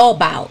want to know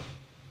about.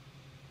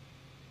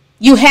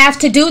 You have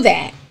to do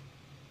that.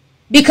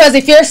 Because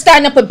if you're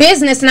starting up a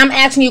business and I'm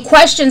asking you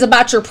questions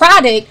about your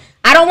product,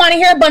 I don't want to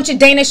hear a bunch of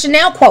Dana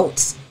Chanel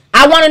quotes.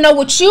 I want to know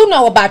what you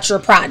know about your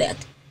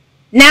product,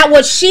 not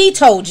what she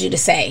told you to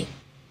say.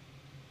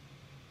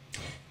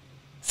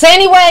 So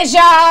anyways,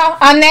 y'all,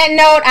 on that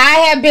note,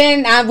 I have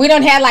been, we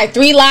done had like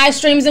 3 live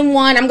streams in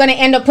one. I'm going to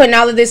end up putting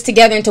all of this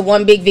together into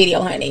one big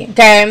video, honey.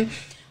 Okay.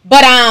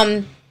 But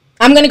I'm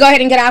going to go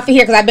ahead and get off of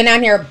here because I've been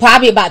on here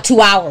probably about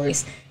 2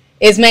 hours.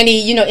 As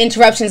many, you know,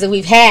 interruptions that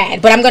we've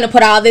had. But I'm going to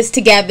put all this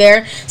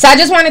together. So I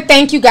just want to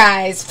thank you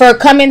guys for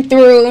coming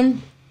through,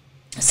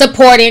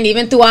 supporting,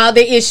 even through all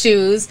the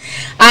issues.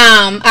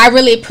 I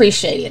really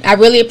appreciate it. I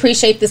really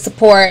appreciate the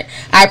support.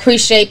 I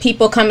appreciate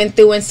people coming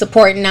through and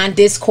supporting on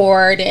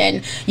Discord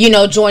and, you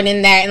know,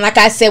 joining that. And like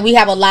I said, we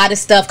have a lot of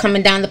stuff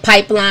coming down the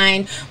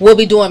pipeline. We'll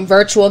be doing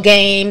virtual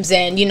games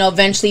and, you know,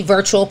 eventually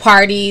virtual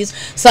parties.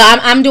 So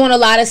I'm doing a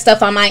lot of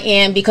stuff on my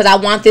end because I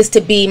want this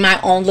to be my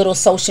own little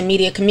social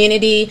media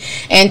community.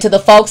 And to the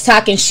folks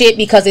talking shit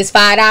because it's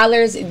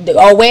 $5,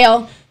 oh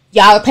well,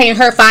 y'all are paying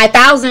her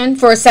 $5,000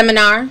 for a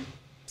seminar.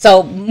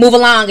 So move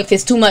along if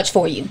it's too much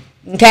for you,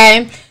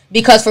 okay?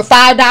 Because for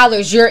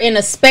 $5, you're in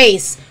a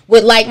space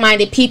with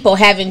like-minded people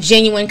having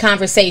genuine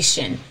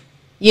conversation.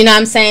 You know what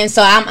I'm saying?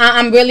 So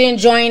I'm really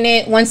enjoying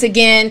it. Once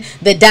again,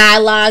 the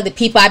dialogue, the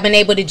people I've been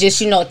able to just,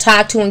 you know,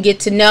 talk to and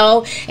get to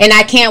know. And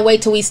I can't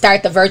wait till we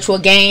start the virtual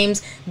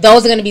games.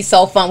 Those are going to be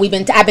so fun.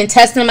 I've been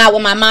testing them out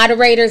with my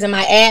moderators and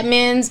my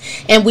admins,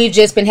 and we've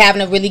just been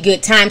having a really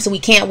good time. So we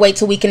can't wait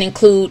till we can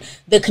include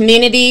the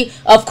community.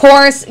 Of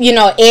course, you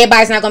know,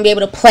 everybody's not going to be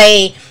able to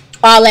play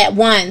all at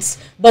once,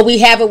 but we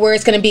have it where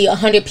it's going to be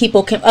 100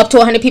 people, up to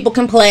 100 people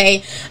can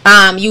play.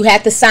 You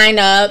have to sign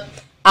up.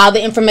 All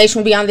the information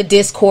will be on the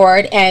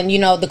Discord, and you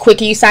know, the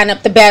quicker you sign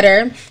up, the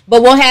better.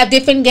 But we'll have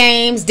different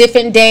games,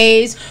 different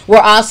days. We're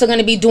also going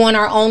to be doing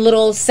our own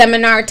little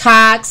seminar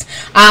talks.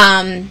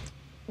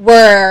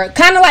 We're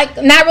kind of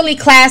like, not really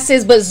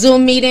classes, but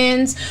Zoom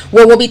meetings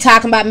where we'll be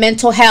talking about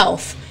mental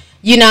health.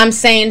 You know what I'm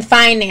saying?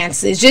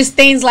 Finances, just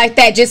things like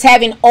that. Just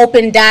having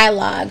open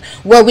dialogue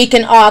where we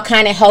can all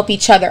kind of help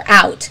each other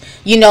out.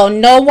 You know,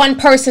 no one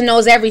person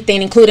knows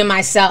everything, including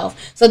myself.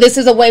 So this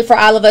is a way for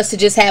all of us to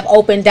just have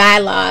open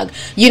dialogue,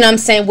 you know what I'm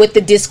saying, with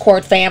the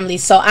Discord family.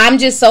 So I'm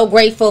just so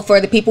grateful for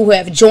the people who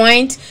have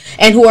joined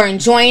and who are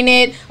enjoying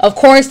it. Of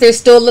course, there's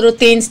still little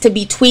things to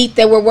be tweaked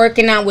that we're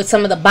working on with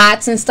some of the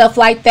bots and stuff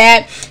like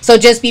that. So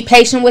just be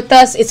patient with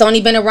us. It's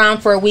only been around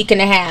for a week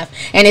and a half,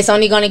 and it's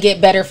only going to get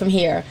better from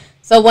here.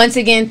 So once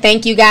again,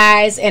 thank you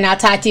guys, and I'll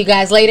talk to you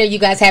guys later. You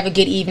guys have a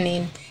good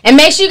evening. And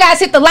make sure you guys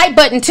hit the like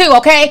button too,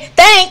 okay?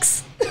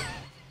 Thanks!